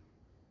mean,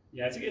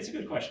 yeah, it's a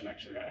good question,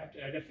 actually. I'd have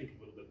to think a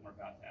little bit more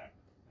about that.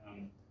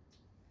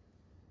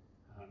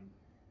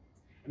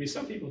 I mean,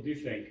 some people do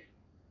think,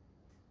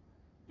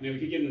 I mean, we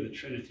could get into the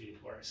Trinity, of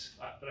course,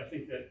 but I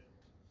think that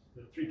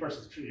the three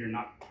persons of the Trinity are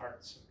not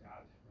parts of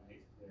God,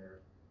 right? They're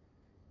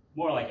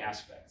more like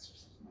aspects or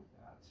something like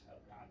that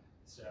of God.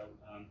 So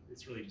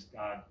it's really just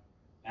God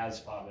as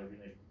Father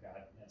related to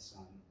God as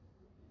Son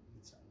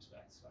in some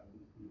respects. So I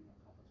wouldn't know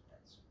complex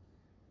parts.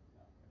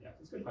 Yeah,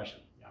 that's a good question.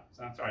 Yeah,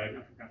 so I'm sorry,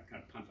 I'm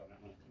kind of punt on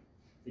that one. I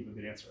think we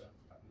could answer that.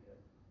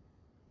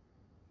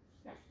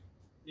 Yeah.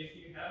 If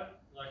you have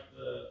like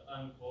the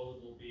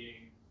uncausable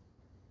being,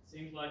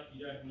 seems like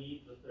you don't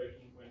need the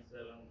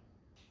 13.7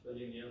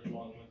 billion years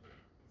long with it.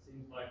 It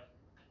seems like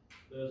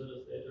those are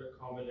just there to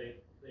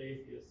accommodate the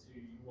atheists who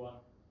you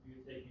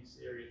take you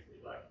seriously.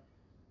 Like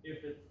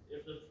if the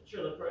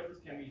process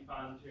can be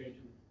fine-tuned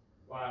to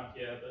why I'm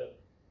here,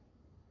 but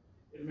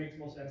it makes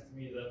more sense to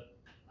me that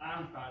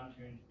I'm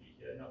fine-tuned to be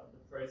here, not that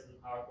the process of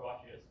how I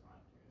got here is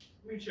fine-tuned.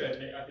 I mean, sure, it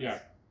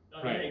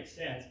makes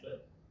sense,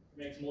 but it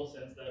makes more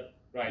sense that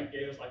he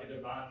gave us like a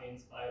divinely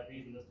inspired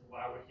reason as to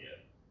why we're here.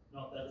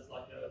 Not that it's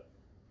like a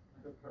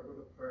perfect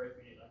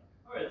like,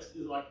 oh, it's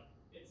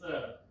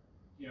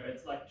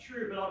like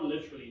true, but not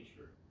literally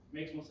true. It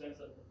makes more sense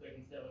that the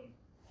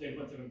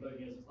 13.7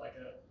 billion is just like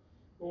a.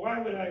 Well, why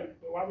would I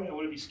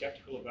want to be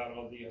skeptical about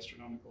all the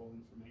astronomical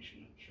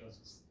information that shows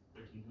it's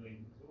 13 billion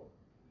years old?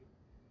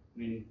 I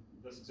mean,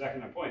 that's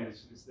exactly my point.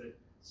 Is that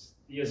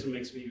theism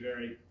makes me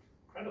very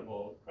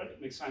credible.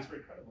 Makes science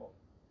very credible.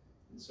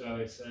 And so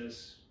it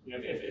says,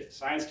 if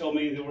science told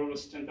me the world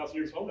was 10,000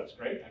 years old, that's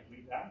great. I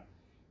believe that.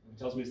 If it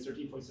tells me it's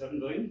 13.7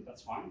 billion,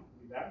 that's fine. I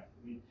believe that.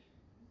 I mean,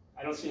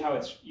 I don't see how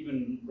it's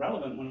even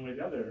relevant one way or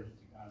the other to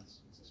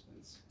God's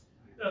existence.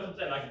 That's what I'm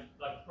saying.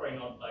 Like probably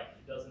not. Like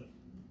it doesn't.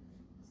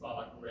 It's not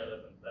like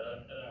relevant,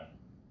 but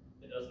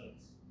it doesn't.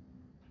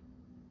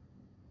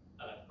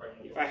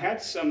 If I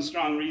had some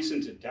strong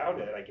reason to doubt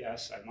it, I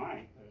guess I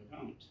might, but I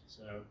don't.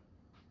 So,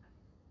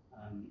 I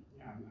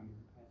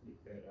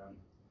think that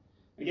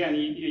again,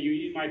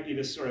 you might be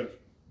this sort of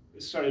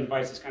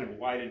invites this kind of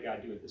why did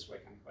God do it this way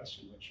kind of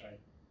question, which I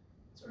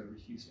sort of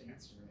refuse to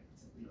answer. Right?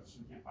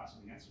 We can't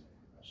possibly answer that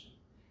kind of question.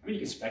 I mean,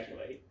 you can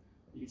speculate.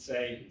 You could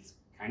say it's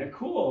kind of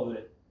cool that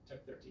it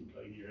took 13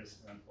 billion years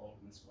to unfold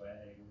in this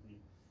way.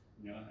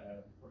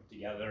 Work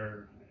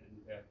together,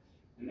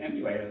 and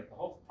anyway, the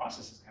whole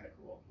process is kind of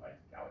cool, right?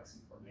 Galaxy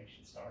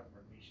formation, star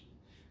formation,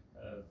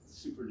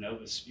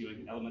 supernova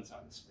spewing elements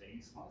out in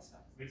space, and all that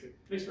stuff. It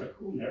makes for a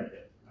cool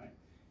narrative, right?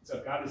 So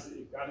if God is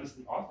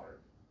the author,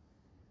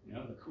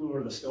 the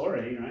cooler the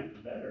story, right, the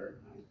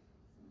better, right?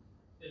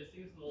 It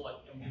seems a little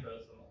like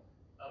impersonal.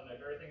 I don't know.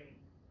 Everything.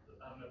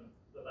 I don't know.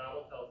 The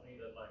Bible tells me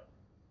that like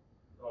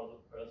God is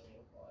a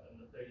personal God,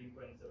 and the 13.7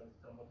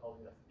 someone tells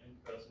me that's an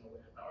impersonal way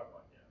of how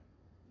God here.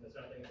 And there's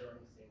certain things that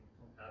don't seem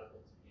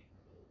compatible to me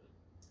a little bit.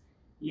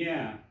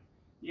 Yeah.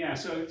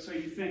 So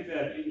you think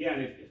that again,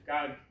 if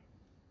God,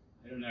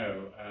 I don't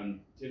know,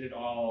 did it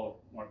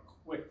all more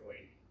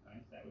quickly,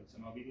 right? That would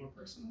somehow be more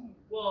personal.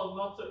 Well,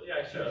 not so.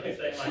 Yeah, sure. I'm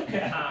saying like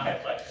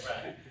time, like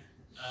right.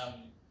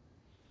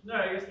 No,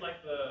 I guess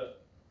like the.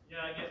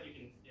 Yeah, I guess you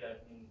can. Yeah,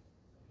 I mean,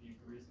 if you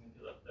reason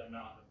into the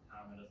amount of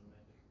time, it doesn't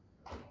make it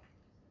personal.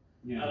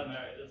 Yeah. I don't know.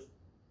 It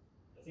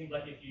seems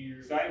like if you.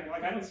 So I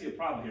don't see a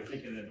problem here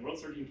thinking that the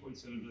world's 13.7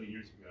 billion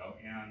years ago,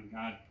 and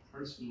God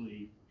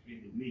personally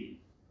created me.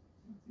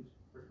 It seems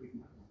perfectly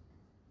compatible.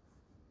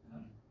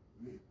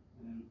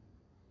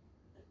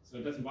 So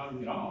it doesn't bother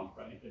me at all,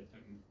 right? In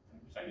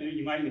fact,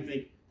 you might even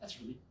think that's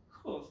really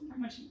cool. Think how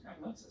much God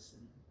loves us,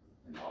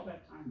 and all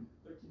that time,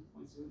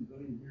 13.7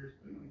 billion years,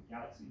 putting on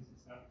galaxies and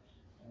stuff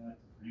to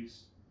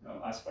produce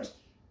us. Of course,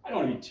 I don't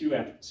want to be too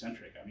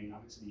anthropocentric. I mean,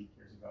 obviously, he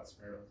cares about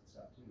sparrows and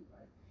stuff too,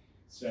 right?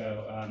 So,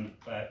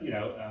 but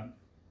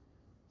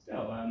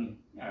still,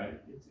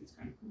 it's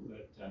kind of cool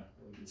that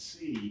we can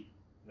see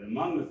that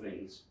among the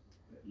things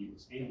that he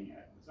was aiming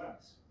at was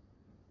us.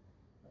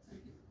 But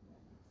thank you.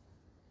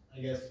 I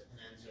guess an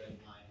answer in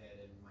my head,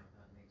 and it might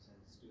not make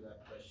sense to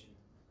that question,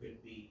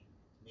 could be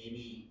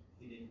maybe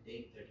he didn't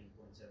take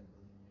 13.7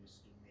 billion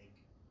years to make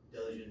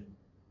intelligent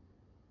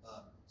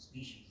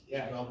species.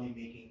 He's probably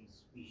making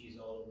species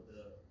all over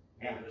the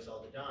universe all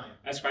the time.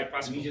 That's quite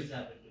possible. We just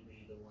happen to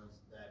be the ones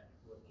that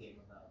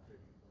came about 13.7 years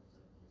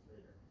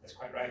later. That's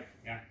quite right.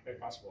 Yeah, very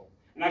possible.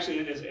 And actually,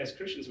 as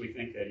Christians, we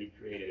think that he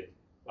created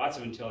lots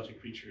of intelligent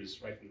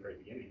creatures right from the very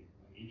beginning,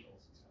 like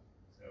angels and stuff.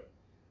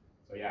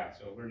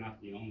 So we're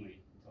not the only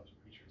intelligent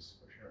creatures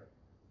for sure.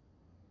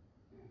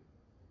 Yeah.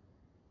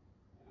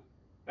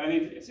 I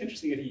mean, it's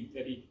interesting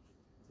that he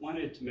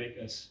wanted to make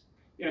us,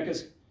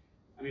 because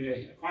I mean,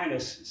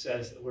 Aquinas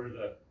says that we're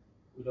the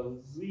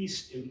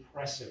least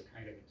impressive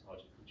kind of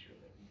intelligent creature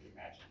that you can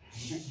imagine.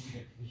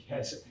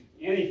 Because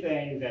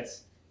anything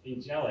that's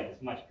angelic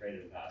is much greater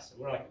than us.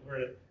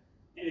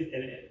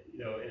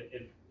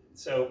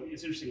 So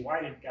it's interesting.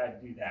 Why did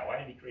God do that? Why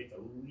did He create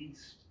the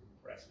least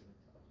impressive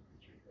intelligent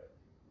creature He could?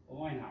 Well,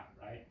 why not,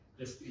 right?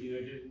 Just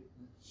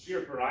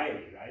pure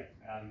variety, right?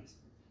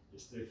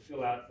 Just to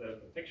fill out the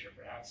picture,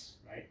 perhaps,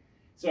 right?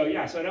 So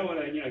yeah. So I don't want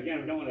to,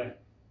 again, we don't want to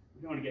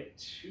get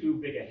too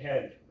big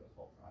ahead for the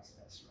whole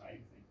process, right?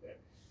 Think that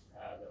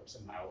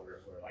somehow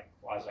we're like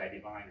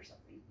quasi-divine or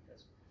something.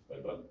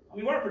 But I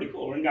mean, we're pretty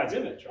cool. We're in God's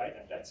image, right?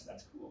 That's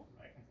cool,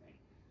 right? I think.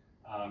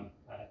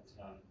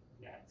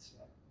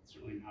 It's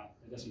certainly not.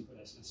 It doesn't put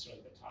us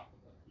necessarily at the top of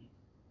the heap.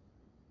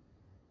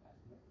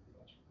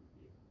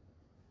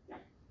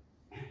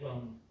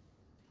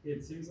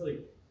 It seems like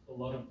a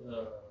lot of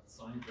the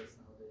scientists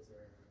nowadays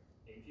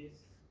are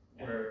atheists,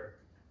 where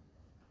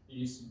it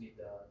used to be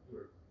that we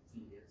were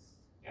theists.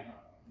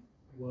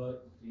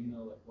 What do you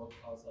know? Like, what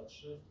caused that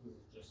shift? Was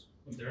it just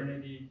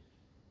modernity?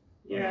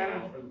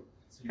 Yeah,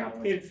 it's a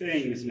complicated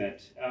thing, isn't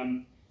it? I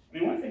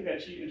mean, one thing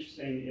that's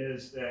interesting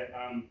is that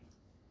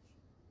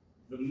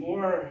the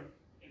more,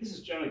 this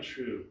is generally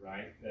true,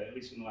 right? That at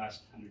least in the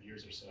last 100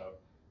 years or so,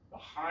 the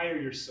higher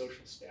your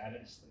social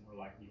status, the more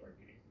likely you are to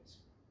be atheist.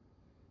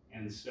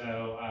 And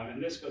so,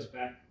 and this goes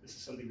back, this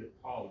is something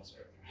that Paul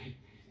observed, right?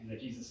 And that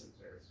Jesus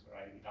observes,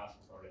 right, in the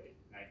Gospels already,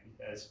 right?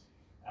 Because,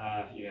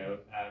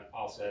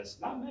 Paul says,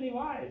 not many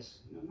wise,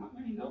 not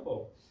many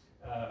noble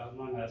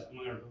among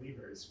our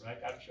believers,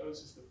 right? God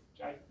chooses the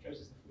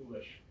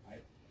foolish,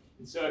 right?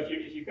 And so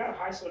if you've got a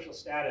high social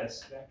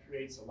status, that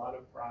creates a lot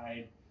of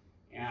pride,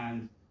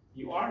 and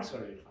you are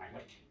sort of inclined,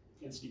 like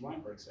N.C.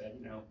 Weinberg said,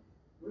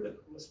 we're the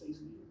coolest things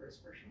in the universe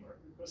for sure. We're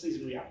the coolest things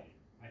in reality,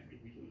 right? We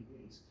human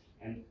beings.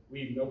 And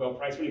we Nobel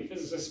Prize winning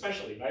physicists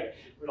especially, right?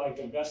 We're like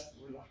we're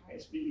the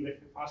highest being that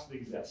could possibly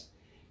exist.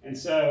 And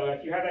so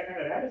if you have that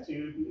kind of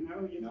attitude, you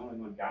only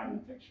want God in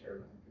the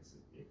picture, right?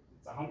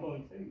 It's a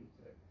humbling thing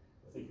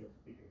to think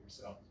of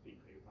yourself as being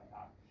created by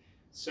God.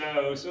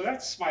 So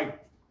that's my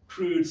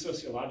crude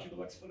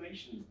sociological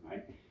explanation,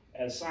 right?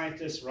 As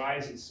scientists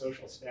rise in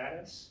social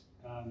status,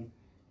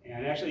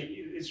 and actually,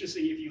 it's just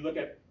that if you look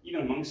at,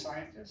 even among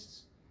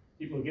scientists,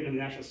 people who get in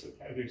the natural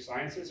category of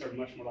sciences are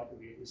much more likely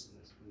to be atheists than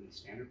the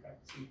standard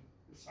practicing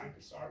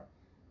scientists are.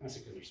 Not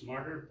because they're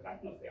smarter, but I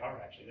don't know if they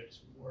are actually. They're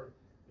just more,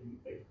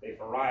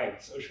 they've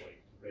arrived socially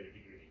to a greater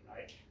degree,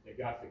 right? They've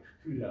got the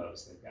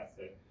kudos, they've got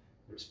the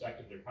respect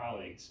of their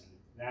colleagues, and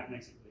that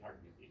makes it really hard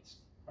to be atheist,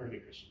 hard to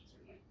be Christian,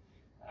 certainly.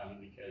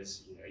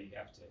 Because, you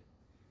have to,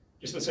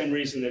 just the same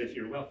reason that if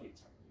you're wealthy,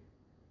 it's hard to be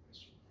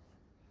Christian.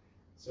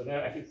 So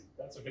I think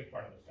that's a big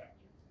part of the factor.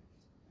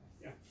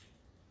 Yeah.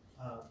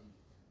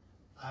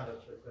 I have a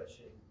quick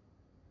question.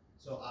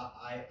 So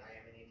I am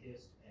an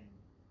atheist, and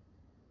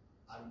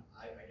I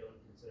don't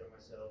consider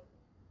myself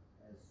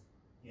as,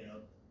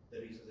 the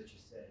reasons that you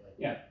said,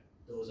 like,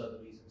 those are the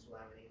reasons why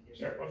I'm an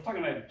atheist. Sure, we're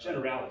talking about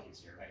generalities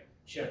here, right?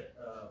 Sure.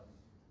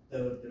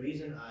 The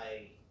reason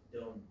I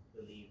don't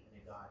believe in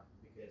a God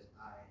because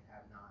I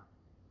have not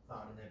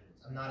found an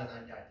evidence. I'm not an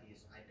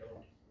anti-theist. I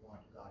don't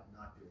want God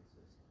not to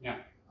exist.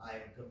 Yeah.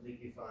 I am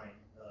completely fine.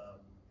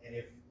 And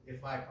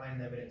if I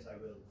find evidence, I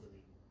will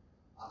believe.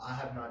 I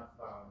have not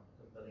found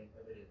compelling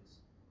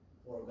evidence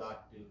for God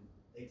to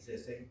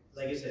exist. And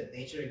like you said,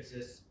 nature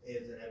exists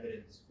is an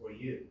evidence for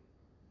you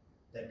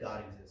that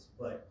God exists.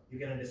 But you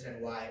can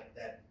understand why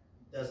that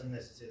doesn't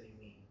necessarily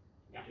mean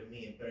to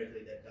me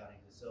empirically that God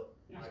exists. So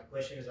my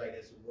question is, I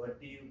guess, what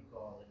do you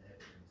call an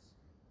evidence?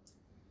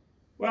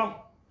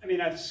 Well, I mean,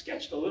 I've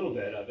sketched a little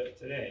bit of it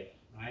today,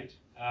 right?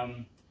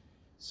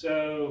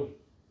 So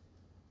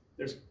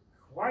there's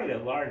quite a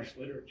large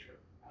literature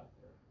out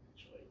there,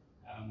 actually.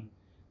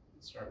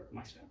 Let's start with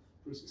my stuff,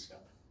 Bruce's stuff,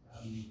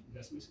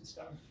 Desmus's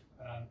stuff,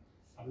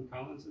 Alvin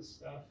Collins's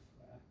stuff,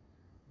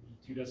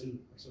 24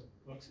 or so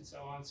books and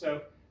so on.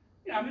 So,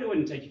 it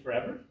wouldn't take you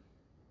forever.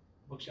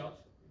 Bookshelf,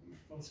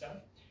 full of stuff.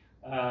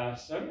 Look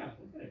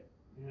at it,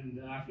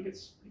 and I think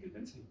it's pretty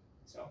convincing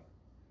itself.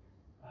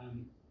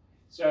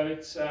 So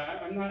it's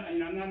I'm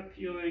not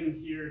appealing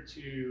here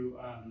to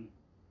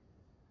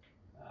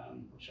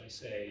what should I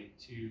say,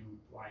 to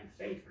blind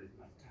faith or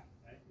anything like that.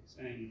 Right? I'm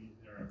saying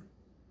there are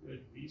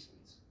good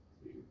reasons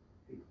to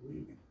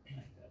conclude that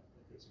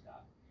there's a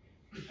God.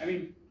 I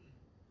mean,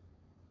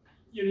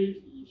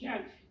 you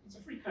can't. It's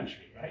a free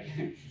country, right?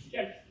 You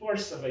can't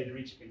force somebody to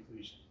reach a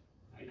conclusion,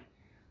 right?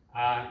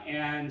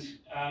 And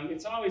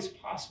it's always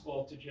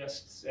possible to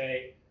just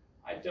say,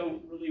 I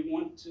don't really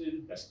want to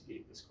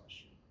investigate this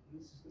question.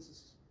 This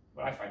is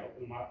what I find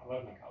in a lot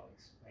of my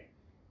colleagues, right?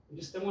 They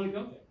just don't want to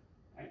go there,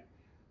 right?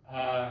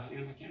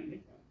 And I can't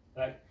make them.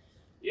 But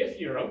if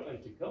you're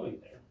open to going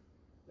there,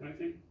 then I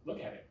think look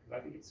at it, because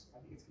I think it's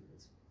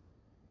convincing.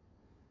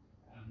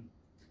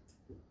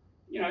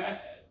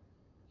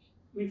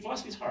 I mean,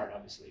 philosophy is hard,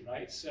 obviously,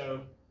 right?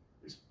 So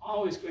there's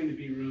always going to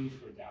be room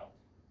for doubt,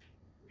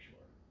 for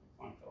sure,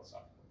 on a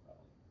philosophical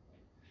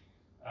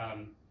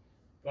level.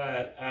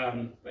 Right?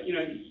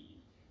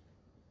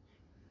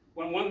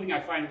 But one thing I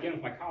find again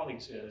with my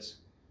colleagues is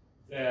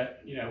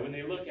that when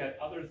they look at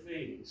other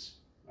things,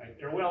 right,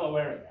 they're well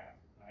aware of that,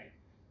 right?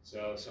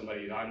 So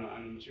somebody, I'm a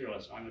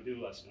materialist, I'm a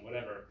dualist, and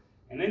whatever,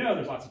 and they know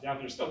there's lots of doubt,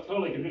 but they're still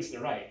totally convinced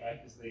they're right, right?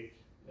 Because they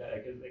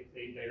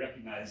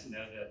recognize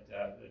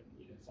that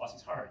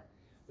philosophy's hard.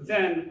 But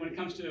then when it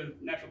comes to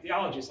natural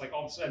theology, it's like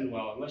all of a sudden,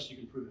 well, unless you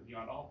can prove it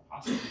beyond all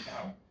possible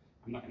doubt,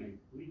 I'm not going to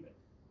believe it.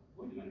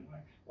 Wait a minute,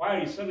 why are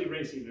you suddenly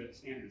raising the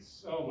standards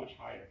so much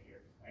higher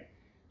here? Right?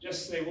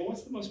 Just say, well,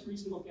 what's the most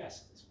reasonable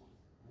guess at this point?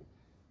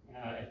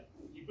 Right?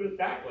 If you put it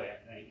that way,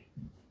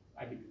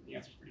 I think the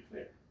answer is pretty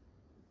clear.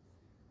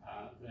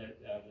 That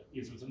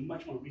theism is a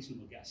much more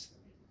reasonable guess than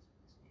atheism.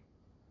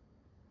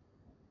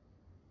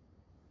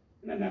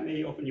 And then that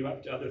may open you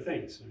up to other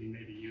things. I mean,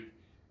 maybe you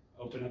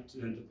open up to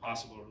them to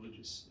possible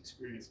religious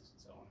experiences and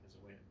so on as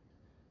a way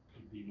to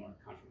be more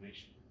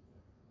confirmation of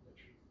the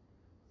truth.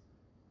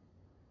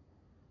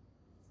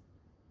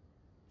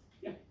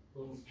 Yeah.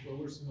 What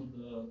were some of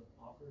the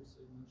authors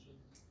that you mentioned?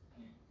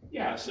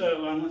 Yeah, so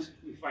let's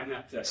find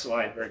that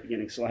slide, very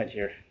beginning slide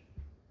here.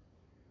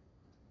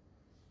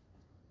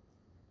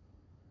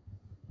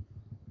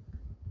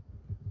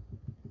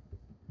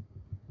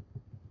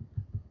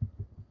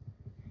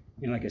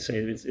 And like I say,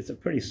 it's a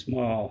pretty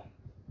small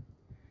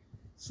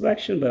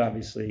selection, but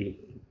obviously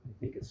I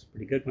think it's a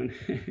pretty good one.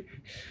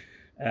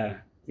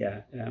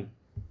 Yeah,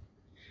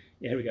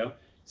 here we go.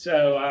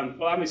 So,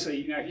 well,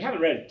 obviously, if you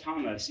haven't read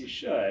Thomas, you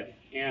should.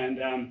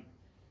 And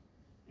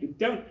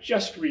don't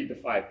just read the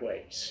 5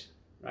 ways,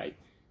 right?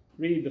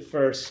 Read the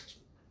first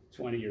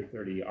 20 or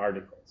 30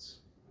 articles,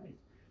 right?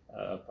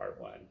 Part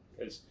 1.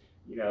 Because,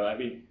 I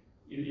mean,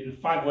 in the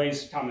 5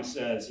 ways, Thomas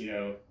says,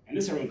 and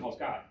this everyone calls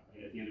God,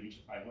 right? At the end of each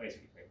of 5 ways.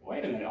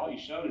 Wait a minute, all you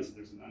showed is that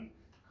there's an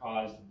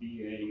uncaused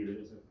being, or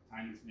there's a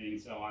timeless being,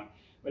 and so on.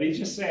 But he's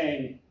just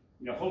saying,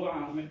 hold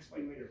on, I'm going to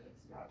explain later what's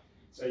God.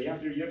 So you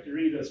have to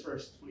read those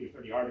first 20 or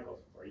 30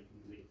 articles before you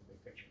can read the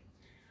big picture.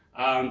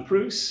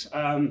 Proofs,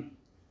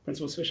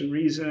 Principle of Sufficient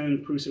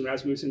Reason, Proofs and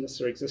Rasmussen,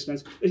 Necessary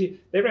Existence. They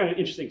ran an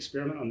interesting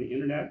experiment on the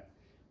internet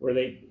where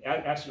they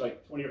asked you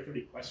like 20 or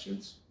 30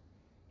 questions.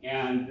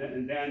 And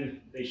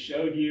then they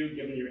showed you,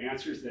 given your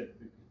answers, that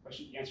the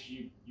answers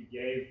you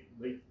gave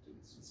linked to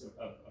the sense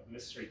of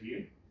necessary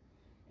being.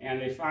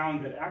 And they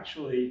found that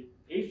actually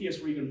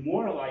atheists were even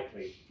more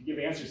likely to give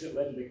answers that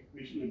led to the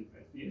conclusion than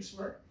theists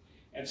were.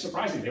 And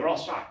surprisingly, they were all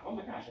shocked. Oh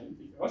my gosh, I didn't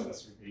think there was a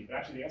necessary being, but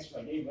actually the answers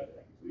I gave led to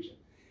that conclusion.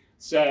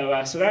 So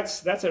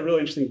that's a really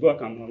interesting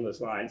book on one of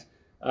those lines.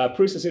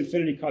 Proust's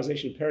infinity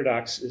causation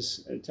paradox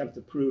is an attempt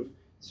to prove,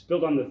 it's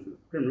built on the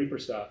Grim Reaper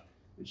stuff.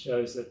 It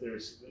shows that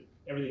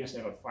everything has to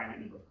have a finite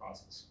number of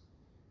causes.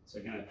 So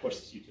again, it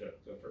forces you to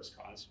a first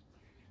cause.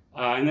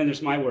 And then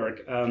there's my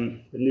work,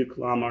 the New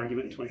Kalam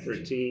argument in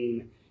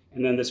 2013,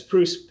 and then this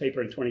Proust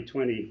paper in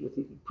 2020,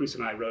 Proust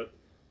and I wrote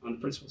on the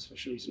principle of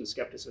sufficient reason and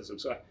skepticism.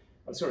 So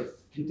I'm sort of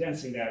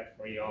condensing that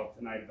for you all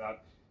tonight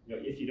about,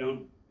 if you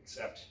don't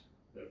accept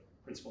the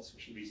principle of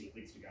sufficient reason that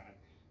leads to God,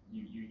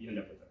 you end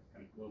up with a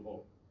kind of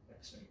global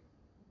epistemic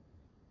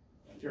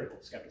empirical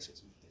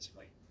skepticism,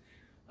 basically.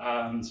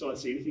 So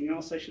let's see, anything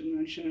else I should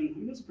mention? I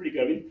mean, those are pretty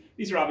good. I mean,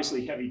 these are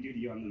obviously heavy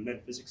duty on the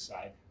metaphysics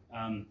side.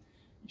 You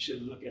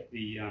should look at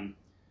the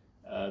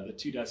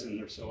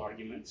 24 or so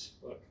arguments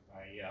book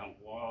by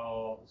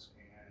Walls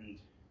and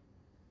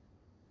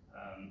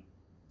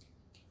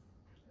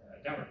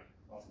Dowery,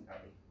 Walls and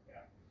Dowery,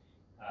 yeah.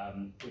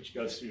 Which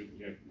goes through,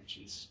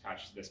 mentions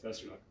consciousness, goes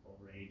through like a whole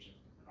range of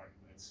different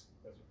arguments.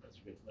 Those are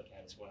good to look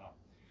at as well.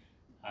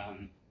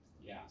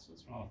 Yeah, so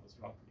those are all pretty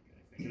good,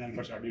 I think. And then of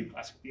course our new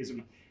classical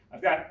theism.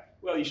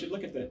 You should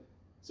look at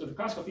so the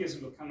classical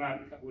theism will come out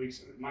in a couple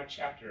weeks. My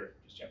chapter,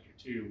 just chapter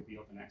 2, will be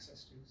open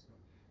access to, so you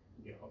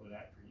can get a hold of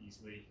that pretty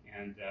easily.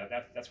 And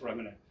that's where I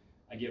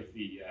give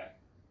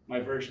my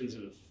versions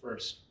of the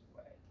first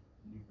way,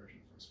 the new version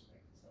of the first way.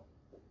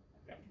 So I'm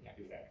pretty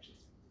happy with that, actually.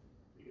 It's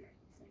pretty good, I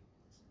think.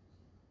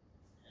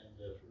 And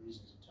for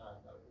reasons of time,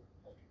 that will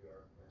have to be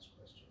our last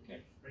question. Okay,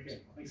 very good.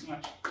 Well, thanks so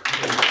much.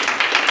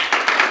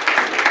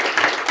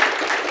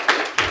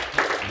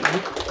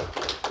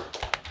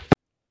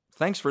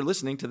 Thanks for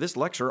listening to this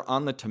lecture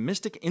on the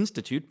Thomistic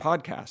Institute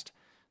podcast.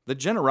 The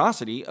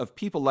generosity of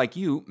people like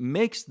you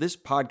makes this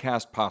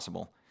podcast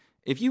possible.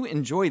 If you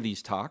enjoy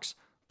these talks,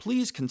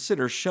 please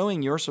consider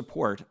showing your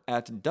support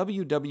at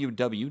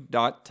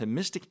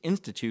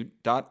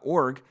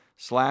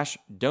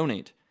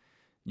www.thomisticinstitute.org/donate.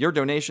 Your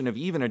donation of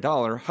even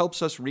 $1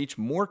 helps us reach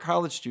more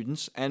college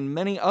students and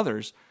many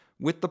others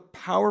with the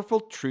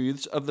powerful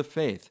truths of the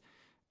faith,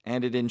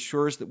 and it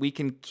ensures that we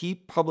can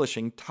keep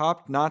publishing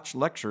top-notch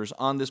lectures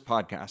on this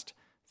podcast.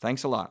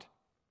 Thanks a lot.